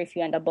me, very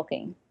few end up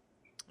booking.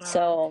 Oh,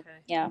 so, okay.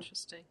 Yeah.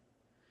 Interesting.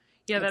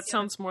 Yeah, that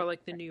sounds more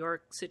like the New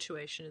York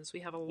situation. Is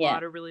we have a Yeah.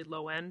 lot of really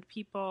low end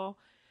people,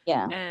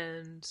 Yeah.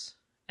 and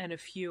a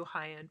few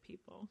high end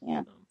people.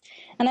 Yeah. So.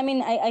 And I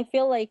mean, I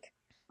feel like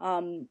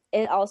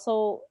it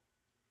also,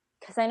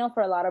 because I know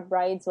for a lot of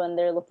brides when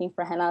they're looking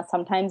for henna,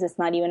 sometimes it's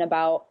not even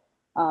about.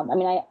 I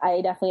mean,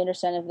 I definitely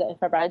understand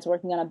if a bride's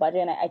working on a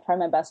budget, and I try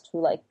my best to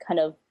like kind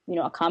of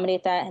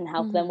accommodate that and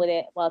help them with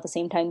it, while at the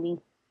same time being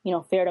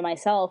fair to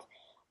myself.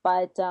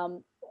 But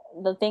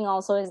the thing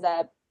also is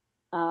that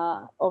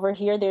over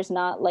here, there's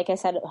not, like I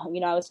said,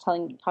 I was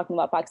talking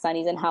about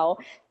Pakistanis and how,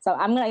 so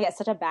I'm going to get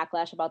such a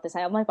backlash about this. I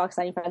have my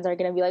Pakistani friends are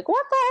going to be like,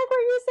 what the heck were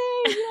you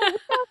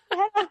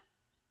saying?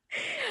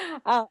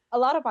 A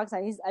lot of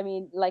Pakistanis, I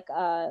mean, like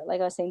I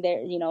was saying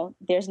there,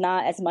 there's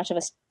not as much of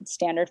a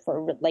standard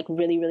for like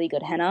really, really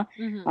good henna.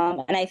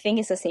 And I think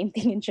it's the same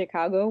thing in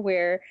Chicago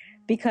where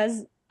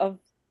because of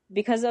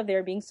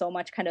there being so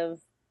much kind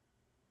of,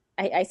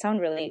 I sound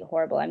really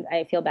horrible.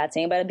 I feel bad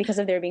saying, but because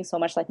of there being so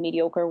much like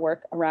mediocre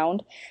work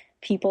around,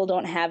 people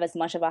don't have as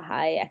much of a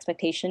high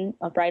expectation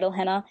of bridal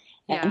henna,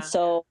 and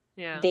so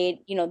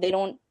they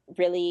don't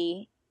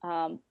really.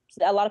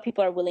 A lot of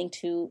people are willing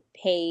to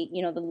pay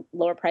the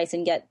lower price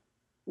and get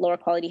lower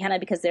quality henna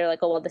because they're like,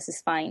 oh well, this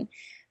is fine.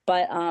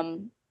 But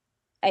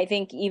I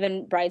think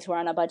even brides who are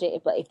on a budget,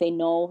 if they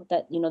know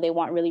that, they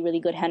want really, really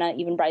good henna,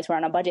 even brides who are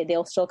on a budget,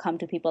 they'll still come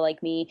to people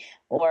like me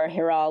or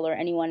Hiral or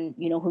anyone,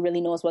 who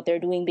really knows what they're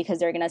doing, because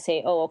they're going to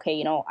say, oh,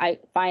 okay, I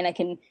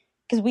can,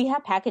 because we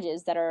have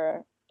packages that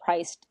are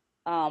priced,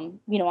 on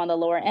the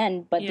lower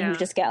end, but you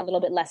just get a little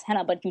bit less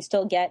henna, but you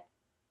still get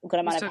a good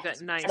amount of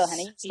nice bridal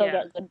henna. You still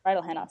get good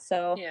bridal henna.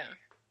 So,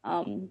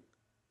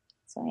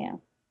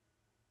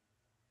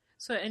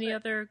 So any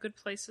other good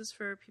places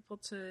for people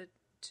to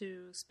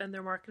spend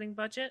their marketing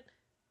budget?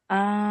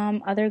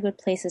 Other good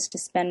places to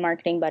spend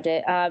marketing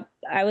budget.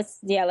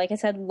 Like I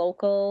said,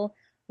 local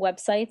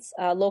websites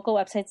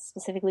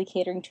specifically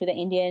catering to the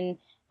Indian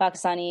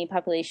Pakistani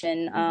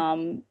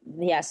population.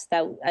 Yes,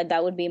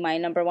 that would be my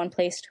number one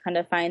place to kind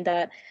of find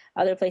that.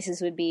 Other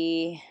places would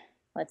be,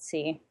 let's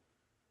see.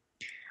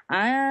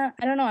 I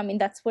don't know. I mean,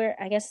 that's where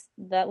I guess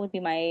that would be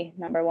my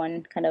number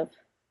one kind of,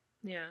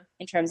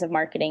 in terms of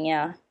marketing.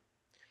 Yeah.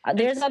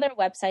 There's other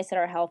websites that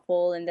are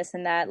helpful and this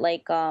and that.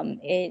 Like,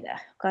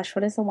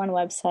 what is the one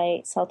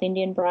website? South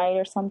Indian Bride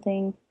or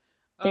something?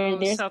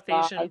 There's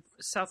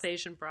South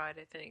Asian Bride,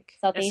 I think.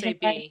 South Asian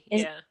Bride?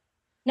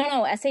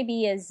 No, SAB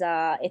is,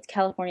 it's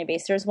California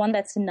based. There's one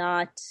that's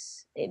not,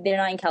 they're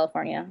not in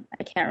California.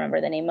 I can't remember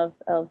the name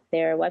of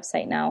their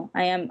website now.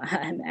 I'm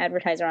an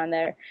advertiser on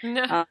there.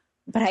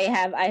 But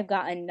I've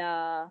gotten,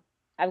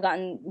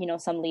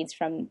 some leads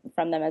from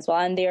them as well.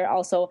 And they're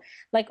also,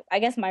 like, I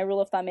guess my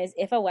rule of thumb is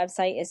if a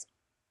website is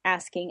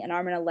asking an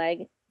arm and a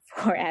leg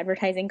for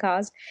advertising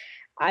cost,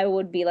 I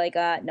would be like,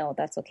 no,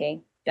 that's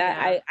okay.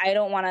 I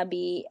don't want to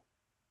be,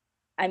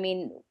 I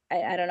mean,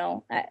 I don't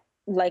know,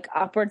 like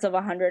upwards of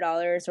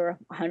 $100 or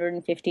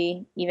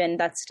 $150, even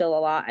that's still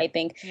a lot, I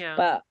think.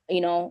 But,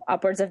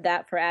 upwards of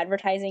that for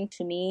advertising,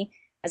 to me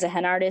as a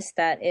hen artist,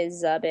 that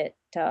is a bit,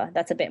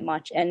 that's a bit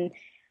much. And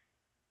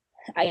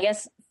I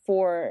guess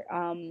for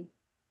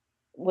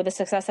with the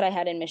success that I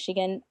had in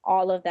Michigan,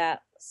 all of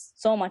that,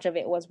 so much of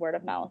it was word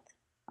of mouth.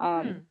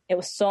 It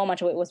was so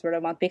much of it was word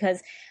of mouth,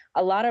 because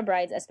a lot of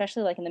brides,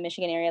 especially like in the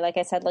Michigan area, like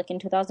I said, like in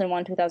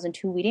 2001,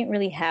 2002, we didn't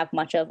really have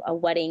much of a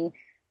wedding,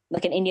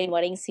 like an Indian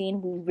wedding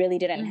scene. We really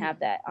didn't have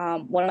that.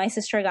 When my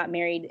sister got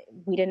married,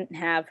 we didn't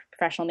have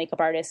professional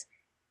makeup artists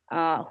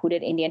who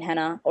did Indian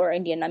henna or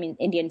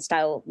Indian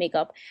style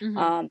makeup.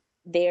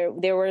 There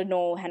were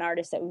no henna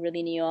artists that we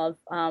really knew of.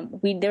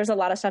 There was a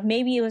lot of stuff.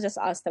 Maybe it was just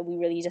us that we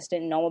really just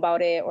didn't know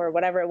about it or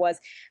whatever it was.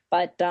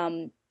 But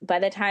by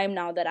the time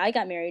now that I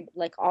got married,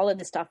 like all of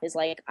this stuff is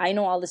like, I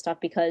know all this stuff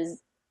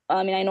because,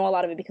 I know a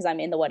lot of it because I'm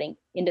in the wedding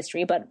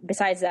industry. But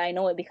besides that, I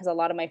know it because a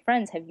lot of my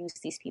friends have used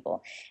these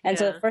people. And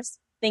so the first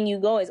thing you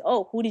go is,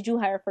 oh, who did you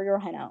hire for your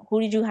henna?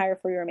 Who did you hire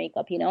for your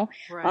makeup?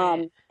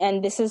 Right.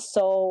 And this is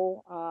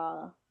so,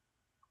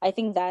 I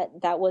think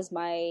that was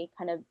my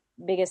kind of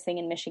biggest thing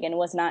in Michigan.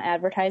 Was not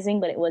advertising,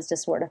 but it was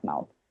just word of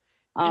mouth.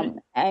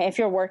 If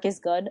your work is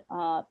good,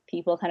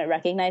 people kind of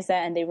recognize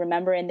that and they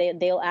remember, and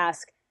they'll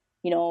ask,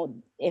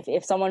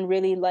 if someone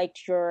really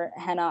liked your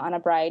henna on a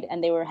bride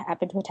and they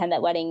happened to attend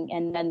that wedding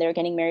and then they're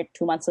getting married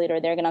 2 months later,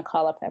 they're going to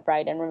call up that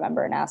bride and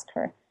remember and ask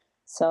her.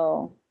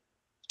 So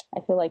I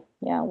feel like,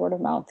 word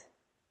of mouth.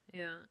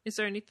 Yeah. Is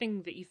there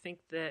anything that you think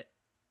that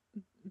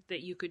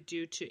you could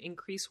do to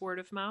increase word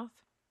of mouth?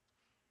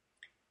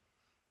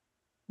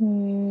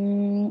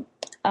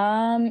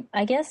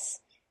 I guess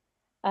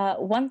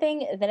one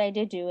thing that I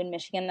did do in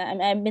Michigan,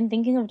 I've been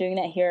thinking of doing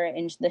that here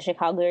in the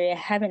Chicago area. I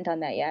haven't done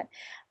that yet.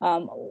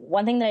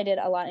 One thing that I did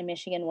a lot in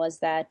Michigan was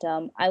that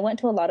I went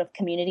to a lot of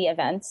community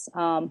events,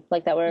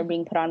 like that were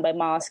being put on by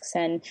mosques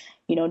and,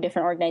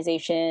 different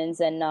organizations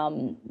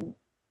and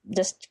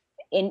just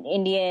in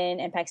Indian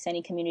and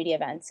Pakistani community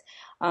events.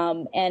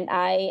 And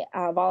I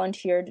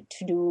volunteered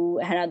to do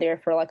henna there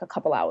for like a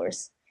couple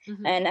hours.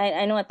 And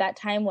I know at that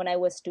time when I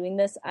was doing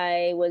this,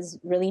 I was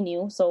really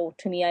new. So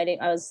to me,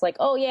 I was like,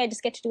 oh yeah, I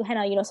just get to do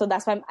henna, you know, so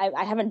that's why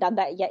I haven't done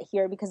that yet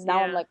here, because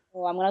now I'm like,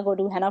 oh, I'm going to go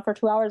do henna for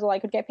 2 hours. Well, I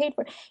could get paid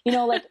for it. You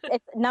know, like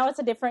now it's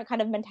a different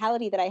kind of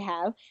mentality that I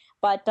have.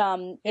 But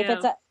if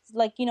it's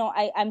like, you know,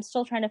 I'm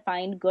still trying to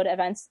find good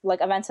events,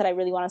 like events that I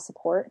really want to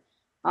support.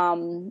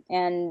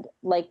 And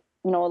like,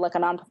 you know, like a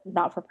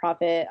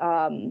not-for-profit.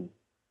 I'm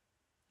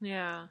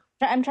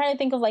trying to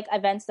think of like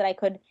events that I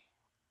could,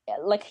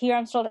 like here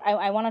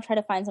I want to try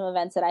to find some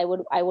events that I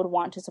would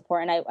want to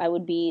support, and I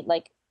would be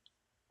like,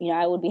 you know,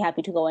 I would be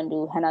happy to go and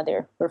do henna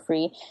there for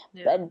free.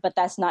 But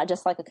that's not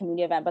just like a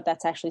community event, but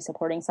that's actually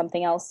supporting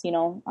something else, you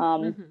know,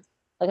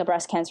 like a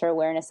breast cancer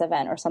awareness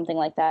event or something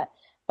like that.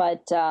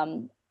 But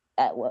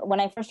when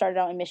I first started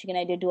out in Michigan,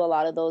 I did do a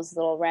lot of those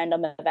little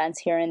random events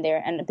here and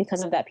there. And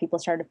because of that, people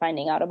started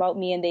finding out about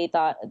me, and they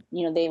thought,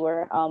 you know, they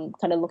were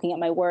kind of looking at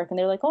my work, and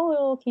they're like,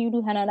 oh, okay, you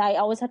do henna. And I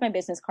always had my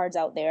business cards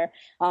out there.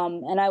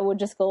 And I would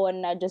just go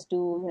and I'd just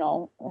do, you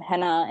know,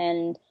 henna,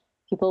 and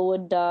people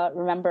would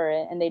remember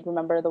it, and they'd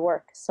remember the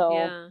work.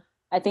 So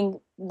I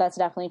think that's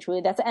definitely true.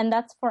 That's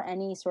for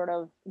any sort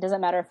of, it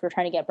doesn't matter if you're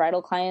trying to get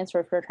bridal clients or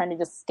if you're trying to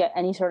just get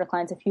any sort of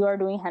clients. If you are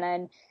doing henna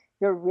and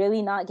you're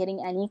really not getting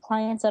any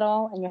clients at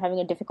all, and you're having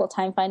a difficult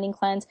time finding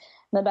clients,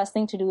 the best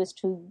thing to do is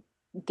to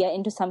get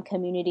into some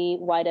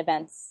community-wide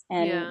events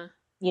and,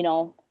 you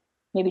know,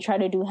 maybe try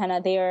to do henna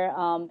there.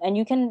 And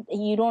you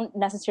don't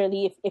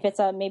necessarily, if it's,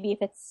 you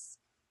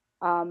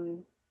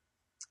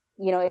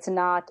know, it's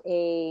not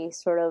a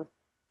sort of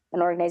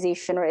an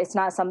organization, or it's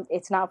not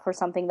for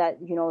something that,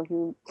 you know,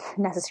 you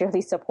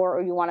necessarily support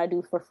or you want to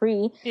do for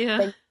free,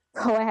 then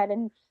go ahead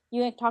and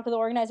you can talk to the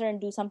organizer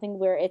and do something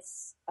where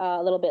it's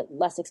a little bit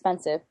less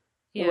expensive,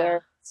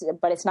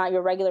 but it's not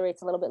your regular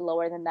rate's a little bit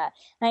lower than that.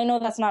 And I know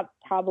that's not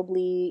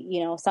probably,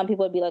 you know, some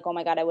people would be like, oh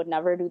my God, I would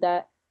never do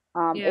that.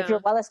 If you're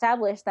well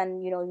established,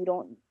 then, you know, you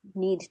don't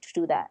need to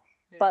do that.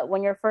 But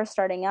when you're first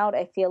starting out,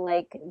 I feel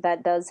like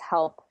that does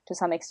help to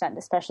some extent,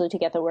 especially to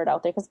get the word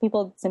out there, because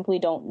people simply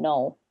don't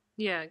know.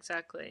 Yeah,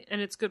 exactly.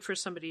 And it's good for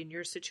somebody in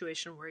your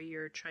situation where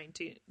you're trying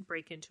to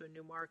break into a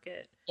new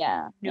market.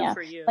 New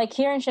for you. Like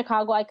here in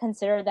Chicago, I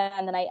considered that,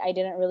 and then I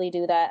didn't really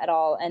do that at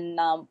all. And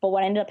but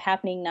what ended up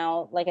happening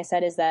now, like I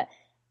said, is that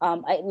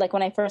like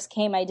when I first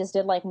came, I just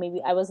did like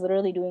maybe I was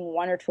literally doing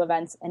 1 or 2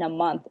 events in a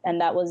month,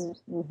 and that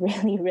was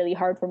really, really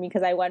hard for me,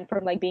 because I went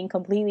from like being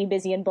completely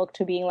busy and booked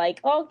to being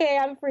like, okay,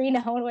 I'm free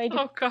now. What do I do?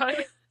 Oh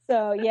God.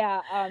 So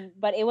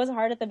but it was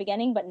hard at the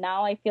beginning, but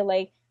now I feel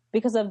like,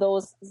 because of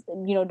those,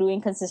 you know,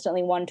 doing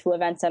consistently 1-2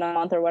 events in a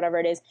month or whatever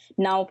it is,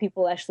 now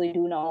people actually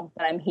do know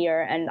that I'm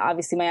here. And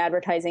obviously my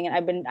advertising,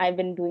 and I've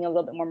been doing a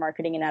little bit more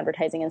marketing and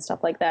advertising and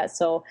stuff like that.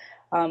 So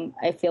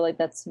I feel like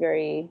that's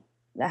very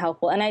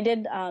helpful. And I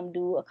did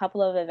do a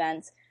couple of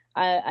events.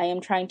 I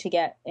am trying to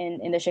get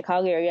in the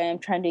Chicago area, I am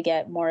trying to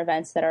get more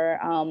events that are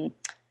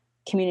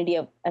community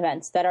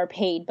events that are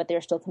paid, but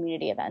they're still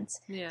community events.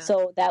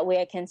 So that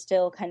way I can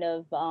still kind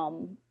of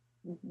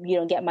you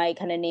know, get my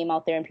kind of name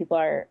out there, and people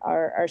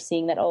are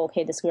seeing that, oh,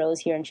 okay, this girl is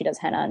here and she does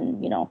henna,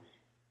 and, you know,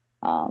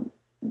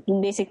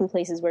 basically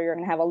places where you're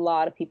going to have a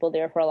lot of people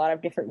there for a lot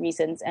of different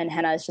reasons. And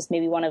henna is just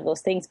maybe one of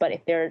those things. But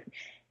if they're,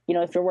 you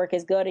know, if your work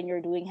is good and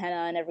you're doing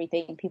henna and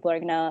everything, people are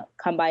going to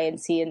come by and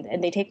see,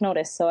 and they take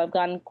notice. So I've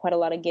gotten quite a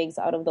lot of gigs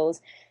out of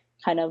those,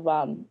 kind of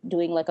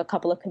doing like a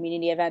couple of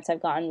community events.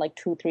 I've gotten like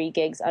 2-3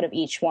 gigs out of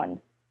each one.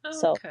 Oh,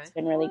 so okay. It's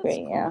been really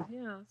great. Cool.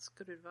 Yeah, that's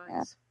good advice.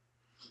 Yeah.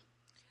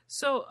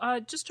 So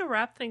just to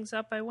wrap things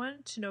up, I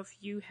wanted to know if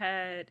you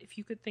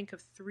could think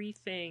of 3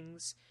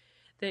 things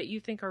that you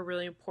think are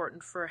really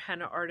important for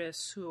henna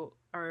artists who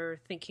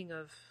are thinking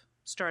of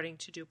starting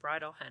to do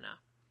bridal henna.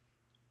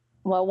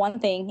 Well, one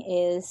thing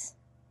is,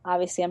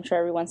 obviously, I'm sure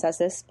everyone says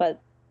this, but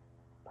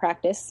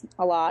practice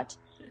a lot,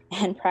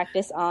 and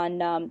practice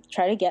on,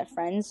 try to get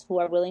friends who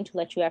are willing to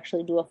let you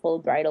actually do a full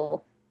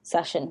bridal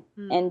session,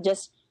 and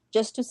just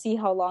to see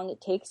how long it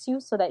takes you,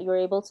 so that you're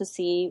able to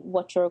see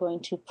what you're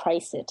going to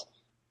price it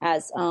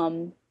as.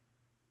 And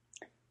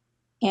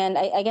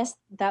I guess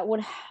that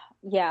would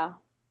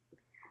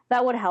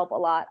help a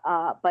lot.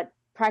 But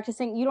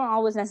practicing, you don't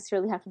always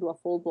necessarily have to do a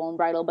full-blown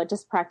bridal, but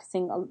just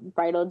practicing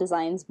bridal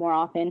designs more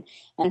often,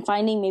 and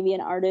finding maybe an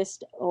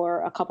artist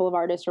or a couple of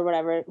artists or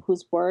whatever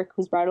whose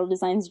bridal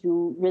designs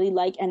you really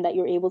like, and that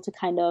you're able to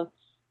kind of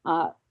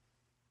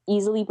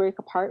easily break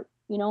apart,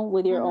 you know,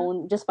 with your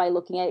own, just by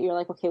looking at it. You're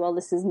like, okay, well,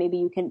 this is, maybe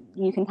you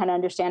can kind of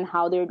understand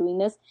how they're doing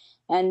this,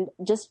 and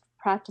just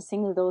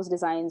practicing those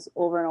designs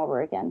over and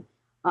over again.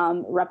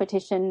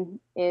 Repetition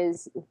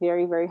is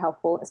very, very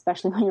helpful,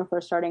 especially when you're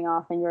first starting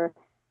off and you're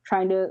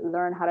trying to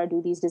learn how to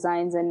do these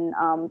designs, and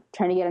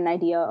trying to get an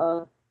idea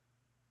of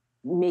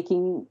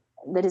making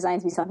the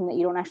designs be something that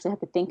you don't actually have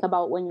to think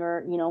about when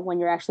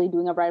you're actually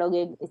doing a bridal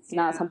gig. It's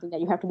not something that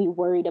you have to be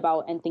worried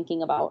about and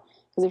thinking about,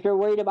 because if you're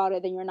worried about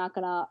it, then you're not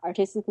gonna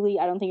artistically,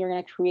 I don't think you're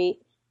gonna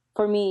create.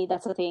 For me,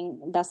 that's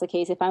the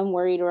case. If I'm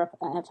worried, or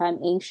if I'm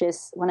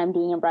anxious when I'm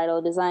doing a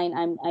bridal design,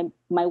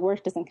 my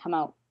work doesn't come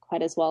out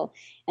quite as well.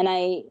 And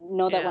I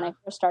know that when I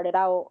first started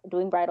out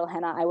doing bridal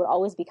henna, I would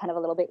always be kind of a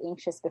little bit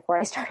anxious before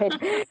I started.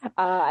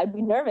 I'd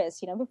be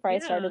nervous, before I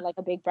started like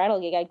a big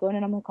bridal gig. I'd go in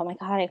and I'm like, oh my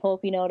God, I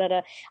hope, da,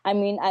 da. I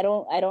mean, I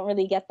don't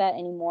really get that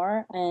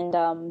anymore. And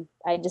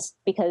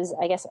because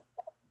I guess,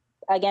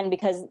 again,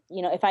 because,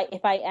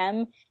 if I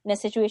am in a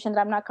situation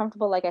that I'm not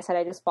comfortable, like I said,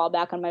 I just fall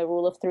back on my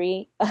rule of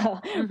three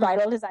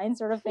bridal design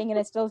sort of thing, and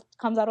it still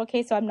comes out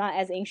okay. So I'm not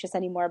as anxious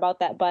anymore about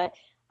that. But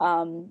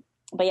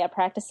yeah,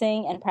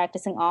 practicing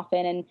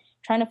often and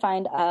trying to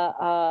find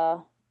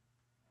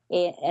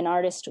an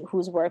artist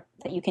whose work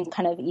that you can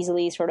kind of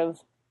easily sort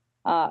of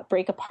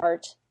break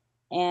apart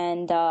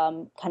and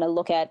kind of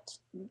look at,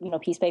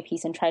 piece by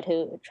piece, and try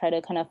to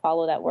kind of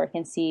follow that work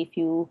and see if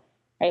you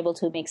are able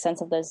to make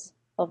sense of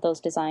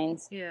those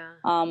designs. Yeah.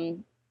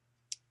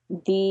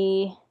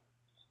 The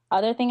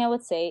other thing I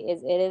would say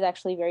is it is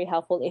actually very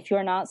helpful if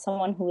you're not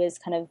someone who is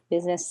kind of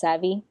business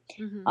savvy.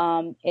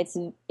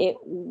 It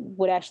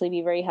would actually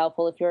be very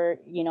helpful if you're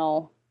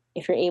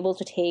able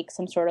to take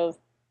some sort of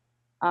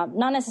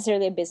not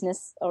necessarily a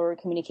business or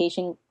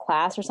communication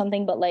class or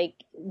something, but like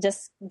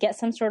just get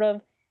some sort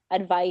of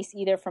advice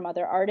either from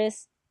other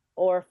artists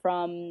or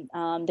from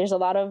there's a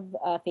lot of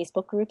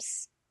Facebook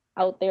groups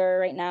out there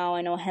right now.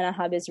 I know Henna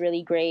Hub is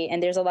really great,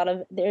 and there's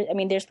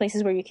there's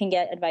places where you can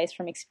get advice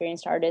from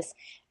experienced artists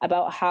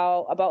about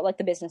like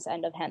the business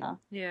end of henna.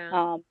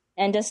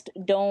 And just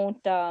don't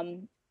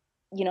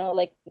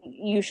like,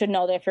 you should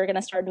know that if you're going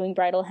to start doing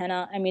bridal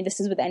henna, I mean,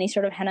 this is with any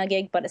sort of henna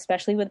gig, but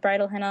especially with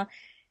bridal henna,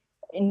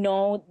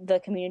 know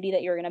the community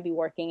that you're going to be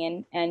working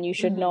in, and you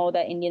should know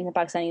that Indians and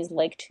Pakistanis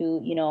like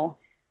to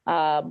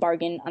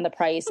bargain on the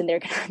price, and they're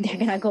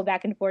gonna go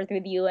back and forth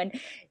with you, and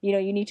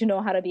you need to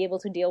know how to be able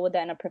to deal with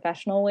that in a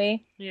professional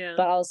way,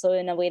 but also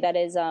in a way that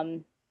is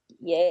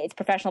it's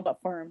professional but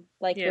firm,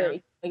 like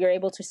you're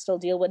able to still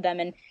deal with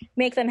them and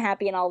make them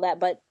happy and all that,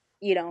 but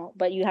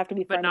you have to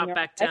be firm, but not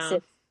back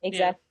down.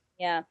 Exactly.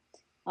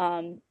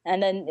 And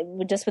then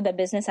just with the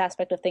business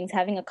aspect of things,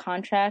 having a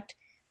contract,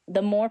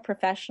 the more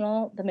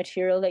professional the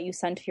material that you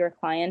send to your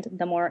client,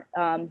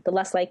 the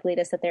less likely it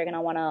is that they're going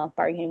to want to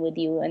bargain with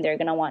you, and they're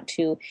going to want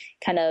to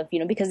kind of,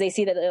 because they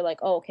see that they're like,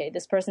 oh, okay,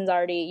 this person's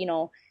already,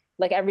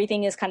 like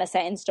everything is kind of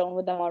set in stone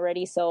with them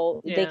already.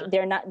 So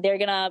they're going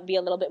to be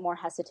a little bit more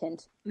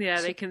hesitant.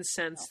 Yeah. They can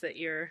sense that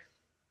you're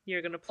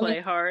going to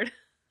play hard.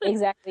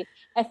 Exactly.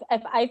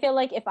 If I feel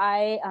like if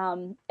I,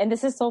 and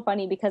this is so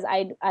funny because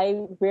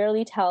I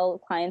rarely tell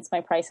clients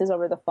my prices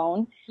over the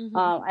phone.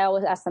 I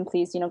always ask them,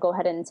 please, go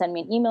ahead and send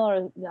me an email,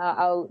 or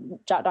I'll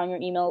jot down your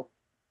email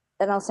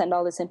and I'll send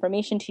all this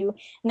information to you.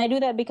 And I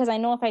do that because I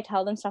know if I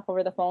tell them stuff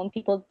over the phone,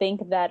 people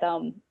think that,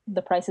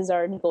 the prices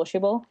are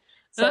negotiable.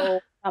 So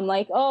I'm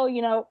like, oh,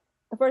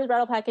 the first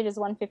bridal package is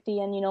 $150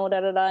 and,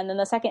 da, da, da. And then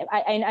the second,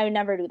 I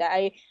never do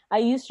that. I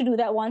used to do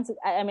that once.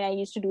 I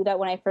used to do that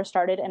when I first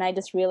started, and I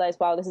just realized,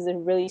 wow, this is a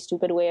really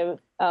stupid way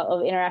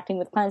of interacting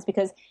with clients,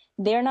 because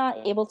they're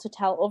not able to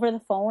tell over the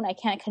phone. I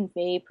can't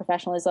convey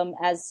professionalism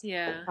as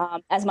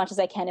much as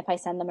I can if I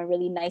send them a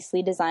really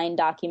nicely designed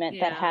document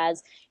that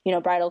has,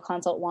 bridal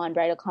consult 1,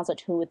 bridal consult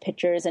 2 with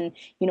pictures and,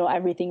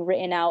 everything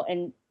written out,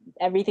 and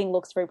everything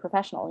looks very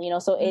professional,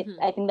 so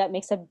I think that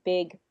makes a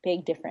big,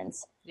 big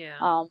difference.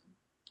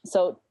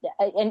 So,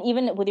 and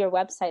even with your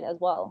website as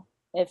well,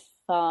 if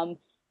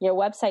your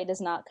website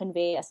does not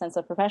convey a sense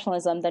of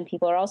professionalism, then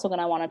people are also going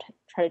to want to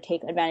try to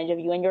take advantage of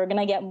you. And you're going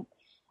to get,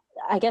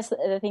 I guess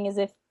the thing is,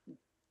 if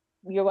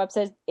your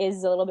website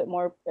is a little bit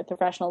more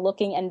professional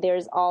looking and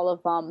there's all of,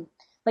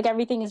 like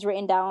everything is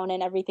written down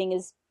and everything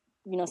is,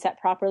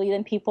 set properly,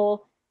 then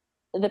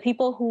the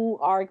people who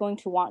are going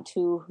to want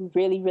to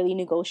really, really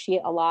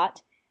negotiate a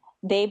lot,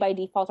 they by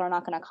default are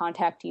not going to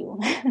contact you.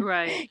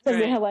 Right. Because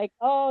they're like,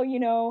 oh,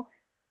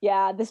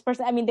 this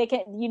person, they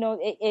can,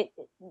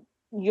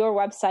 your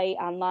website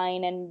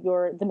online and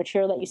the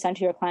material that you send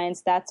to your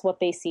clients, that's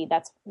what they see.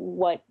 That's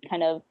what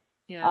kind of,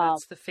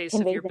 that's the face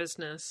of your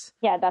business.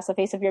 Yeah, that's the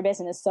face of your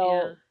business.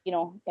 So,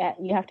 you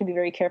have to be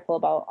very careful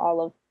about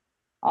all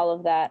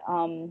of that.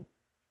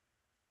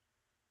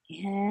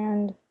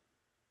 And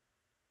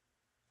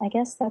I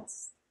guess I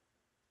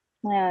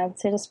would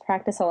say just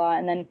practice a lot,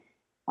 and then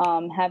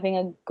having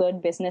a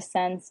good business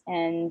sense,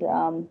 and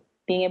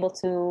being able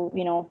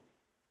to,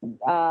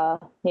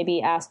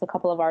 maybe ask a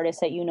couple of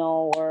artists that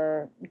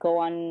or go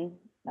on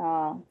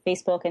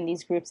Facebook and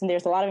these groups. And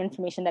there's a lot of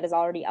information that is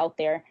already out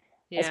there,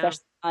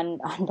 especially on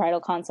bridal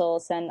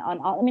consults and on,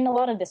 a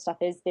lot of this stuff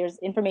there's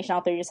information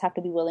out there. You just have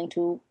to be willing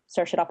to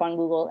search it up on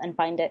Google and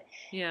find it.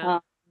 I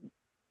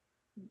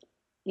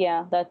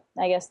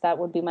guess that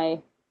would be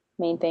my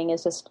main thing,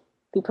 is just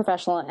be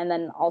professional, and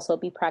then also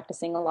be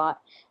practicing a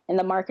lot. And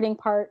the marketing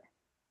part,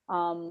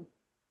 that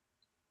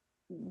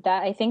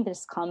I think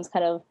this comes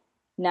kind of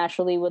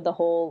naturally with the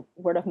whole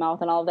word of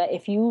mouth and all of that.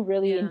 If you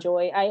really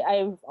enjoy,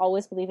 I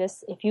always believe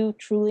this, if you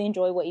truly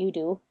enjoy what you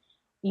do,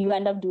 you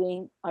end up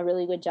doing a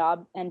really good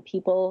job, and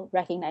people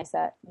recognize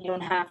that. You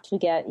don't have to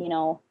get,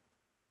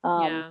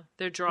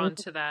 they're drawn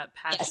to that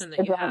passion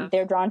that you have.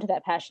 They're drawn to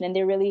that passion, and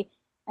they really,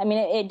 I mean,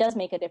 it does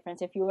make a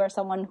difference. If you are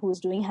someone who's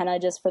doing henna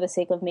just for the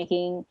sake of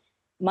making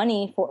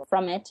money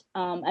from it,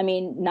 I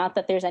mean, not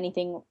that there's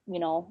anything,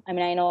 I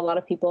mean, I know a lot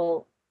of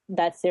people,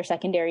 that's their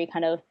secondary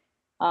kind of,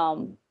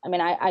 I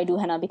mean, I do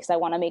henna because I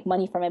want to make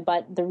money from it,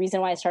 but the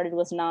reason why I started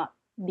was not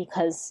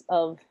because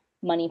of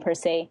money per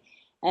se.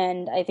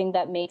 And I think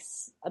that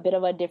makes a bit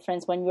of a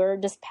difference when you're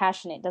just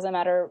passionate. It doesn't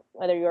matter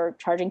whether you're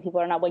charging people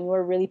or not. When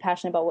you're really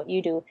passionate about what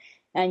you do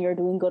and you're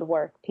doing good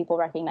work, people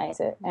recognize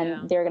it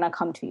and they're going to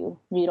come to you.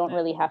 You don't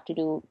really have to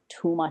do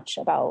too much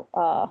about,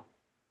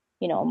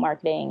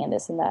 marketing and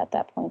this and that at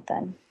that point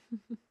then.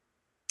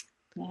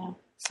 Yeah.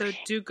 So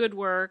do good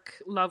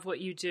work, love what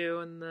you do,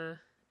 and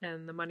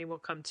the money will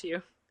come to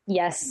you.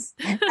 Yes.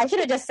 I should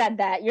have just said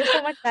that. You're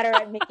so much better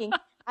at making...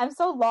 I'm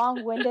so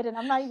long-winded and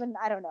I'm not even,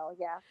 I don't know.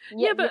 Yeah.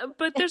 Yeah,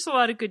 but there's a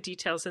lot of good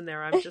details in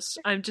there.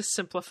 I'm just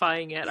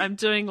simplifying it. I'm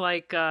doing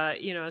like, a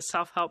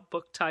self-help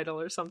book title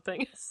or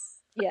something.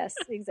 Yes,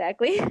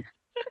 exactly.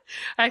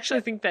 I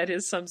actually think that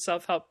is some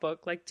self-help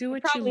book, like do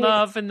what you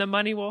love and the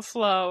money will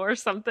flow or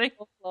something.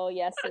 Flow,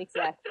 yes,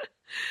 exactly.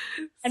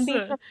 And be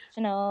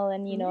professional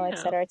and, et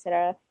cetera, et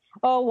cetera.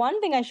 Oh,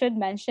 one thing I should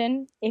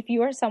mention, if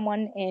you are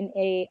someone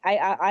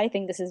I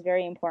think this is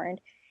very important.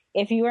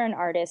 If you are an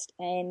artist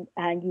and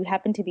you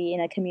happen to be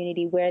in a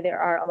community where there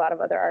are a lot of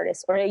other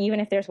artists, or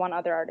even if there's one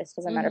other artist,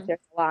 doesn't matter if there's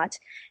a lot,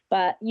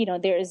 but,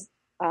 there's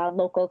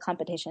local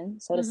competition,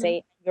 so to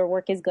say, your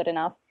work is good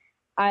enough.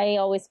 I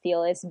always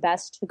feel it's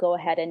best to go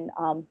ahead and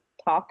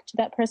talk to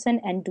that person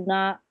and do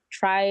not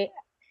try,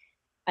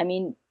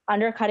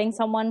 undercutting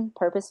someone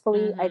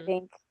purposefully, I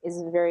think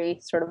is very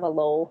sort of a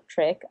low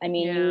trick. I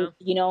mean,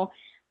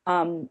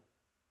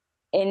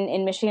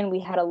 in Michigan, we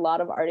had a lot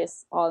of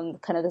artists on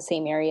kind of the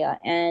same area.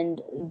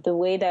 And the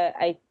way that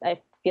I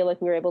feel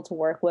like we were able to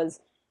work was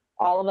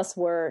all of us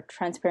were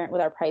transparent with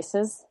our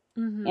prices.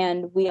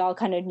 And we all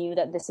kind of knew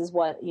that this is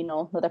what,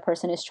 the other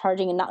person is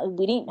charging. And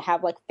we didn't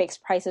have like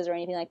fixed prices or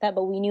anything like that,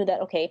 but we knew that,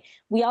 okay,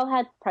 we all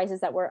had prices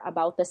that were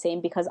about the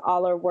same because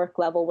all our work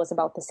level was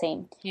about the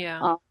same.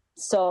 Yeah.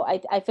 So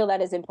I feel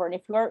that is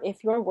important.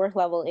 If your work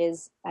level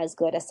is as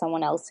good as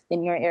someone else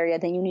in your area,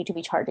 then you need to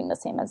be charging the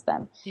same as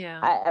them,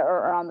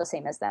 or on the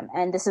same as them.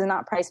 And this is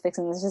not price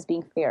fixing. This is just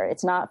being fair.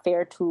 It's not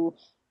fair to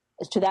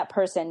that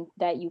person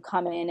that you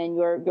come in and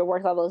your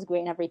work level is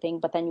great and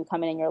everything, but then you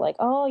come in and you're like,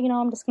 oh,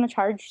 I'm just going to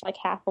charge like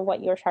half of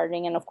what you're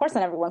charging, and of course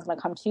then everyone's going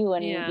to come to you,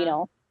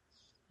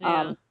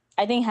 and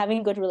I think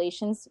having good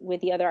relations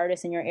with the other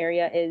artists in your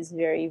area is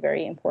very,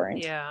 very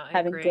important. Yeah, I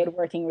having agree. Good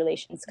working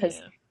relations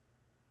because.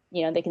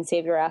 They can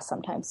save your ass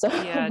sometimes. So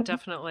yeah,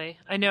 definitely.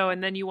 I know.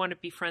 And then you want to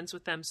be friends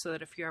with them so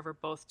that if you're ever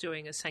both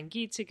doing a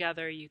Sangeet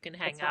together, you can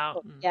hang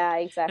out. Yeah,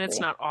 exactly. And it's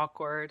not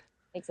awkward.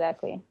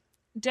 Exactly.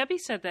 Debbie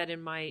said that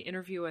in my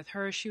interview with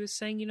her. She was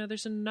saying,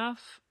 there's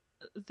enough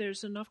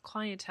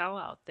clientele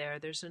out there.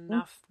 There's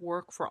enough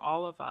work for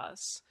all of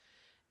us.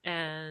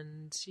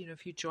 And,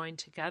 if you join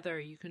together,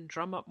 you can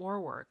drum up more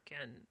work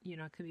and,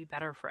 it can be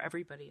better for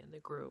everybody in the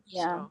group.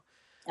 Yeah, so,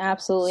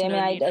 absolutely.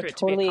 I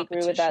totally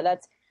agree with that.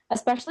 That's,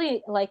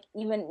 especially like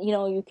even,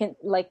 you can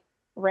like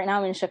right now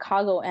I'm in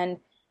Chicago and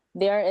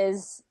there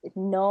is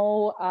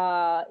no,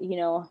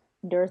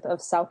 dearth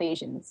of South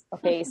Asians.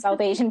 Okay.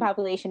 South Asian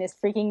population is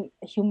freaking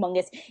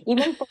humongous.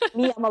 Even for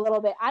me,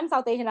 I'm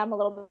South Asian. I'm a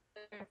little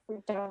bit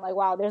freaked out. I'm like,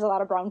 wow, there's a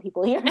lot of brown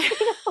people here.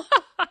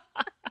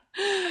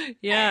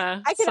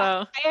 Yeah. I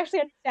actually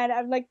understand.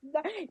 I'm like,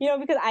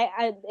 because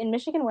I in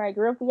Michigan where I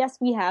grew up, yes,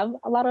 we have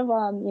a lot of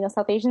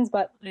South Asians,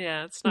 but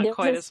yeah, it's not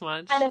quite as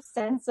much. Kind of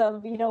sense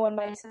of when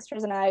my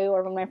sisters and I,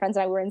 or when my friends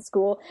and I were in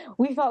school,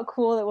 we felt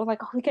cool. It was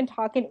like, oh, we can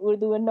talk in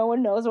Urdu and no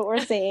one knows what we're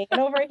saying. And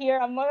over here,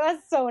 I'm like,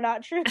 that's so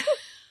not true.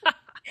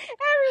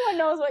 Everyone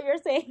knows what you're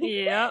saying.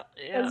 Yeah.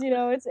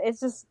 Because it's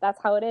just that's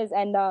how it is.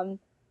 And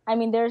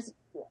there's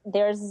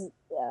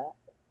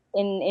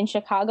in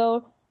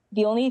Chicago.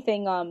 The only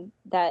thing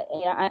that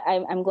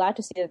I'm glad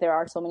to see that there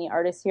are so many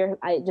artists here.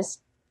 I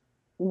just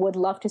would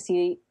love to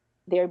see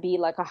there be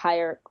like a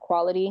higher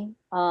quality.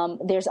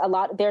 There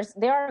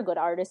are good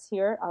artists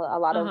here, a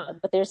lot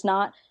of, but there's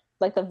not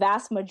like the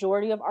vast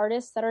majority of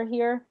artists that are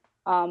here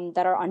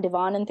that are on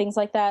Divan and things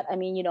like that. I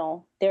mean,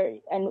 there,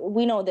 and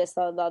we know this,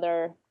 the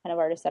other kind of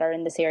artists that are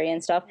in this area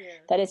and stuff,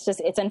 that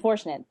it's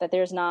unfortunate that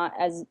there's not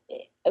as,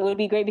 it would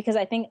be great because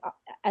I think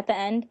at the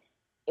end,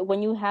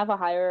 when you have a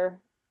higher,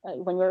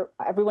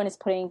 everyone is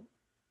putting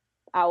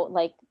out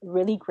like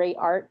really great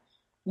art,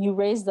 you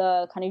raise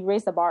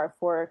the bar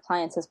for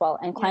clients as well,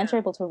 and clients are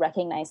able to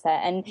recognize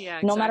that. And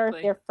no matter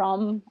if they're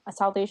from a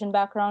South Asian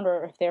background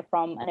or if they're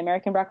from an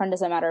American background,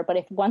 doesn't matter. But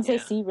if once they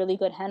see really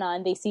good henna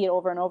and they see it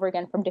over and over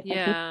again from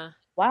different people,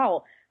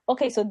 wow,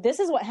 okay, so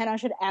this is what henna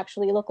should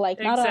actually look like,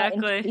 not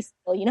a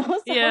So,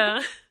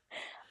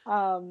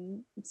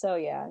 so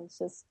yeah, it's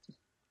just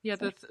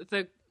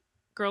the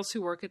girls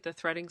who work at the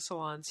threading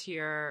salons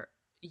here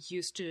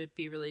used to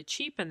be really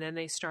cheap, and then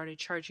they started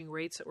charging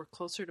rates that were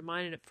closer to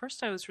mine, and at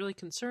first I was really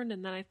concerned,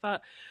 and then I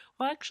thought,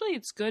 well, actually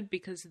it's good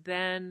because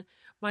then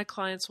my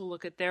clients will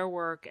look at their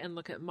work and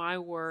look at my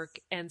work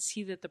and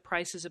see that the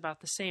price is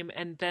about the same.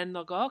 And then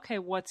they'll go, okay,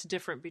 what's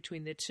different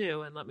between the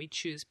two? And let me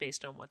choose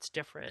based on what's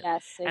different.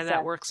 Yes, exactly. And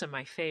that works in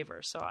my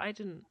favor. So I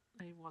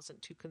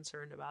wasn't too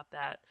concerned about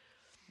that.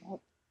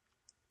 Nope.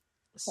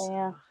 So,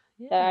 yeah.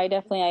 I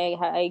definitely,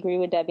 I agree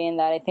with Debbie in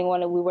that. I think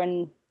when we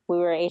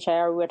were at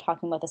HIR, we were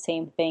talking about the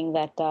same thing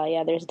that,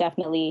 there's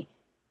definitely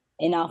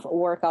enough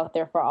work out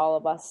there for all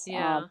of us.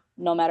 Yeah.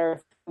 No matter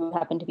if you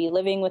happen to be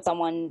living with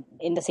someone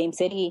in the same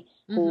city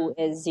who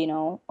is,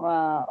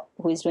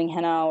 who is doing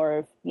henna,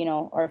 or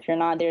if you're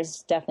not,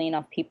 there's definitely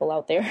enough people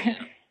out there.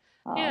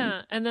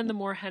 Yeah. And then the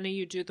more henna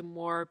you do, the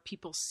more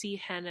people see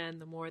henna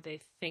and the more they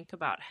think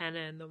about henna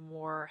and the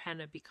more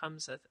henna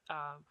becomes a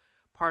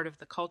part of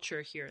the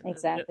culture here.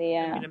 Exactly.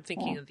 I mean, I'm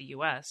thinking of the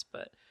US,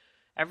 but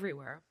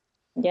everywhere.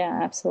 Yeah,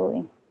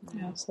 absolutely.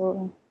 Yeah.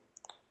 Absolutely.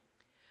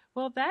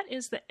 Well, that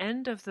is the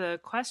end of the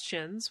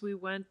questions. We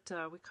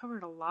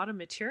covered a lot of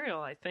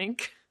material, I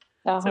think.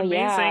 It's amazing.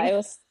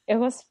 Yeah, it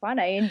was fun.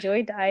 I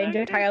enjoyed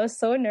talking. I was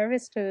so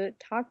nervous to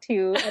talk to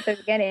you at the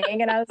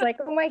beginning, and I was like,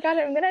 oh my God,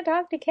 I'm going to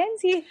talk to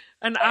Kenzie.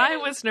 And I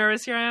was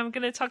nervous. Here I am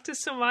going to talk to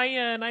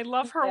Sumaya, and I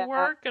love her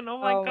work, and oh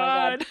my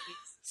God.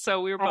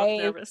 So we were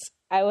both nervous.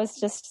 I was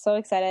just so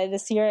excited.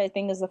 This year, I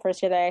think, is the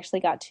first year that I actually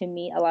got to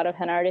meet a lot of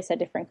henna artists at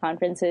different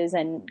conferences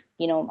and,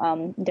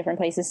 different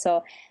places.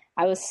 So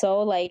I was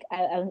so I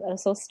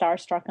was so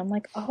starstruck. I'm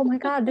like, oh my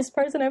God, this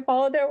person, I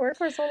followed their work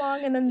for so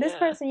long. And then this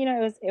person,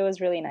 it was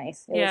really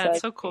nice.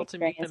 It's so cool to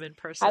meet them in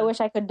person. I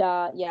wish I could,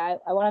 I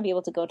want to be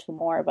able to go to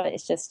more, but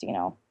it's just,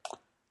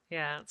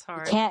 yeah, it's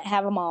hard. You can't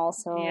have them all.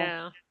 So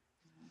yeah.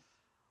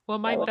 Well,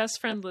 my best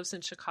friend lives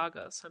in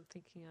Chicago, so I'm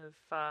thinking of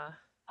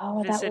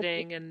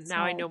visiting, and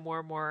now I know more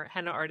and more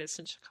henna artists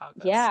in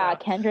Chicago. Yeah,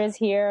 so. Kendra's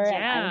here,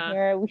 yeah. and I'm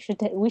here.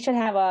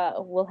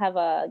 We'll have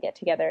a get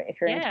together if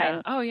you're in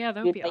time. Oh yeah,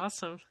 that would be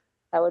awesome.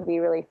 That would be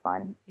really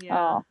fun.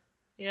 Yeah,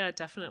 yeah,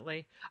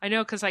 definitely. I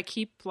know, because I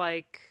keep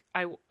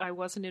I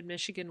wasn't in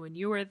Michigan when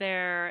you were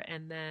there,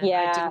 and then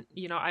I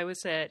didn't. I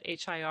was at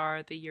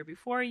HIR the year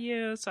before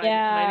you, so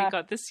I didn't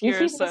go this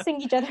year. You keep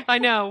missing each other. I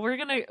know we're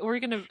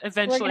gonna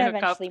eventually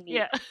hook up. Meet,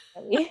 yeah,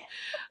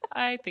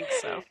 I think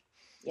so.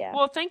 Yeah.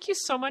 Well, thank you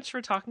so much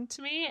for talking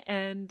to me,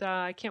 and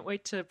I can't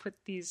wait to put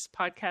these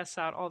podcasts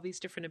out, all these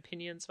different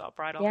opinions about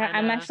bridal henna. Yeah,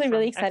 I'm actually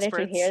really excited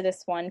to hear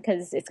this one,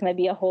 because it's going to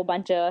be a whole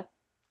bunch of,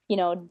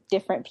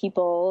 different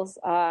people's,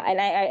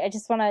 and I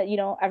just want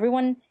to,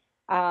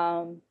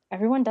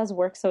 everyone does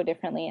work so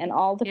differently, and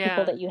all the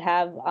people that you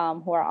have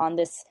who are on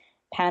this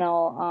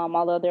panel,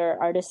 all the other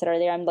artists that are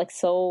there,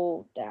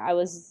 I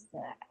was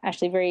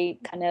actually very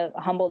kind of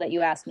humbled that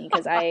you asked me,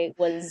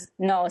 because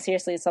no,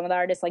 seriously, some of the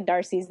artists, like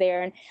Darcy's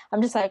there, and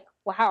I'm just like,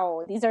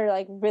 wow, these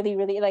are really,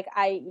 really,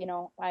 I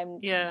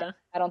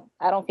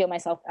don't feel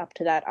myself up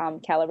to that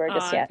caliber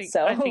just yet.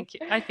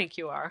 I think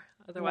you are.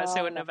 Otherwise,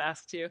 I wouldn't have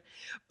asked you.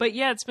 But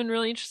yeah, it's been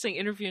really interesting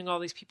interviewing all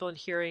these people and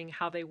hearing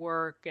how they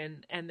work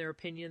and their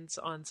opinions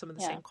on some of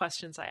the same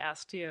questions I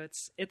asked you.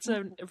 It's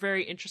a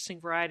very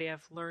interesting variety.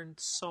 I've learned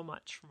so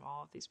much from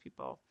all of these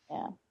people.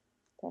 Yeah,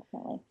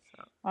 definitely.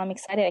 So. Well, I'm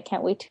excited. I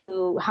can't wait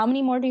to. How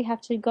many more do you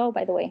have to go,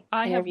 by the way?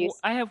 I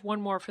have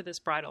one more for this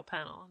bridal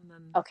panel, and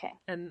then okay.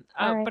 And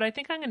but I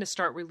think I'm going to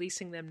start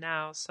releasing them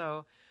now,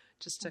 so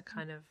just to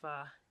kind of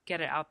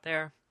get it out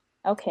there.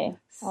 Okay.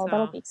 Oh,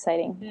 that'll be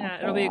exciting. Yeah,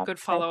 okay, it'll be a good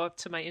follow-up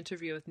to my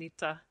interview with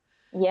Nita.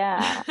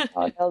 Yeah.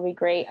 Oh, that'll be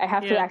great. I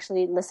have to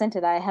actually listen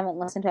to that. I haven't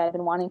listened to it. I've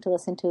been wanting to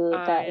listen to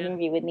that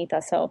interview with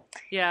Nita. So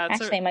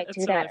actually, I might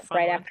do that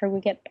right after we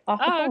get off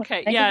the phone.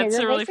 Okay. Yeah, it's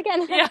a really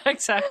again. Yeah,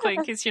 exactly.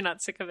 In case you're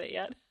not sick of it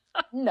yet.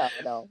 No.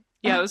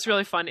 Yeah, it was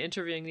really fun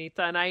interviewing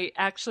Nita. And I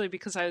actually,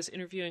 because I was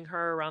interviewing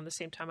her around the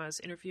same time I was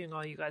interviewing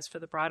all you guys for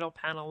the bridal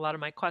panel, a lot of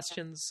my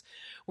questions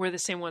were the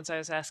same ones I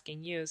was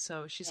asking you.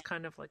 So she's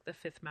kind of like the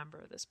fifth member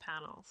of this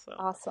panel. So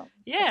awesome.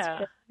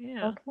 Yeah.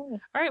 Yeah. Okay. All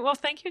right. Well,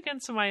 thank you again,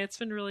 Sumaya. It's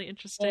been really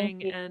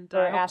interesting. And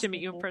I hope to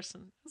meet you in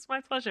person. It's my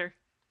pleasure.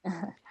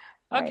 Okay.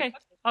 Right.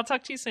 I'll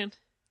talk to you soon.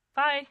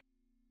 Bye.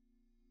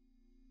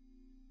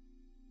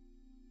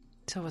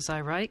 So was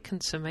I right? Can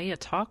Sumaya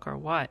talk or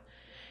what?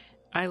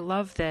 I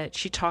love that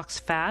she talks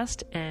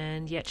fast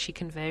and yet she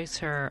conveys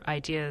her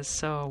ideas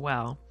so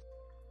well.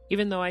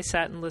 Even though I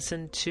sat and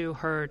listened to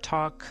her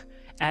talk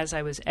as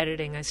I was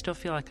editing, I still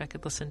feel like I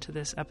could listen to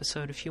this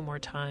episode a few more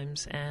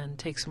times and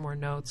take some more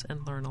notes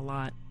and learn a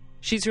lot.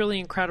 She's really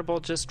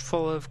incredible, just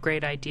full of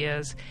great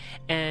ideas.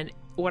 And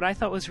what I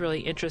thought was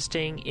really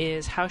interesting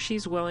is how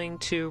she's willing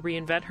to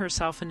reinvent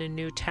herself in a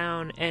new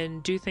town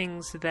and do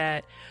things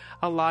that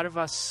a lot of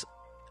us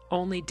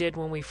only did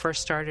when we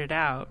first started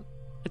out.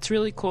 It's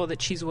really cool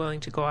that she's willing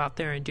to go out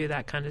there and do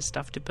that kind of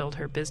stuff to build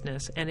her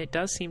business, and it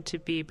does seem to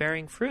be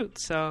bearing fruit,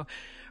 so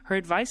her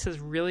advice is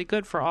really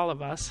good for all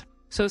of us.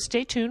 So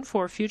stay tuned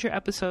for future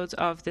episodes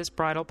of this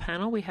bridal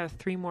panel. We have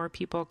 3 more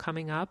people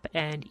coming up,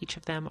 and each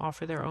of them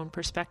offer their own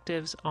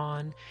perspectives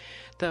on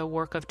the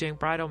work of doing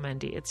bridal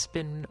mehndi. It's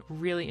been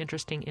really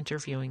interesting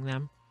interviewing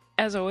them.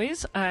 As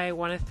always, I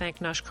want to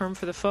thank Nash Kurm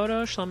for the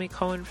photo, Shlomi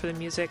Cohen for the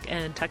music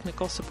and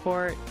technical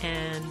support,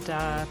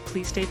 and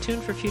please stay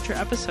tuned for future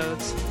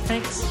episodes.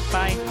 Thanks.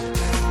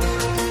 Bye.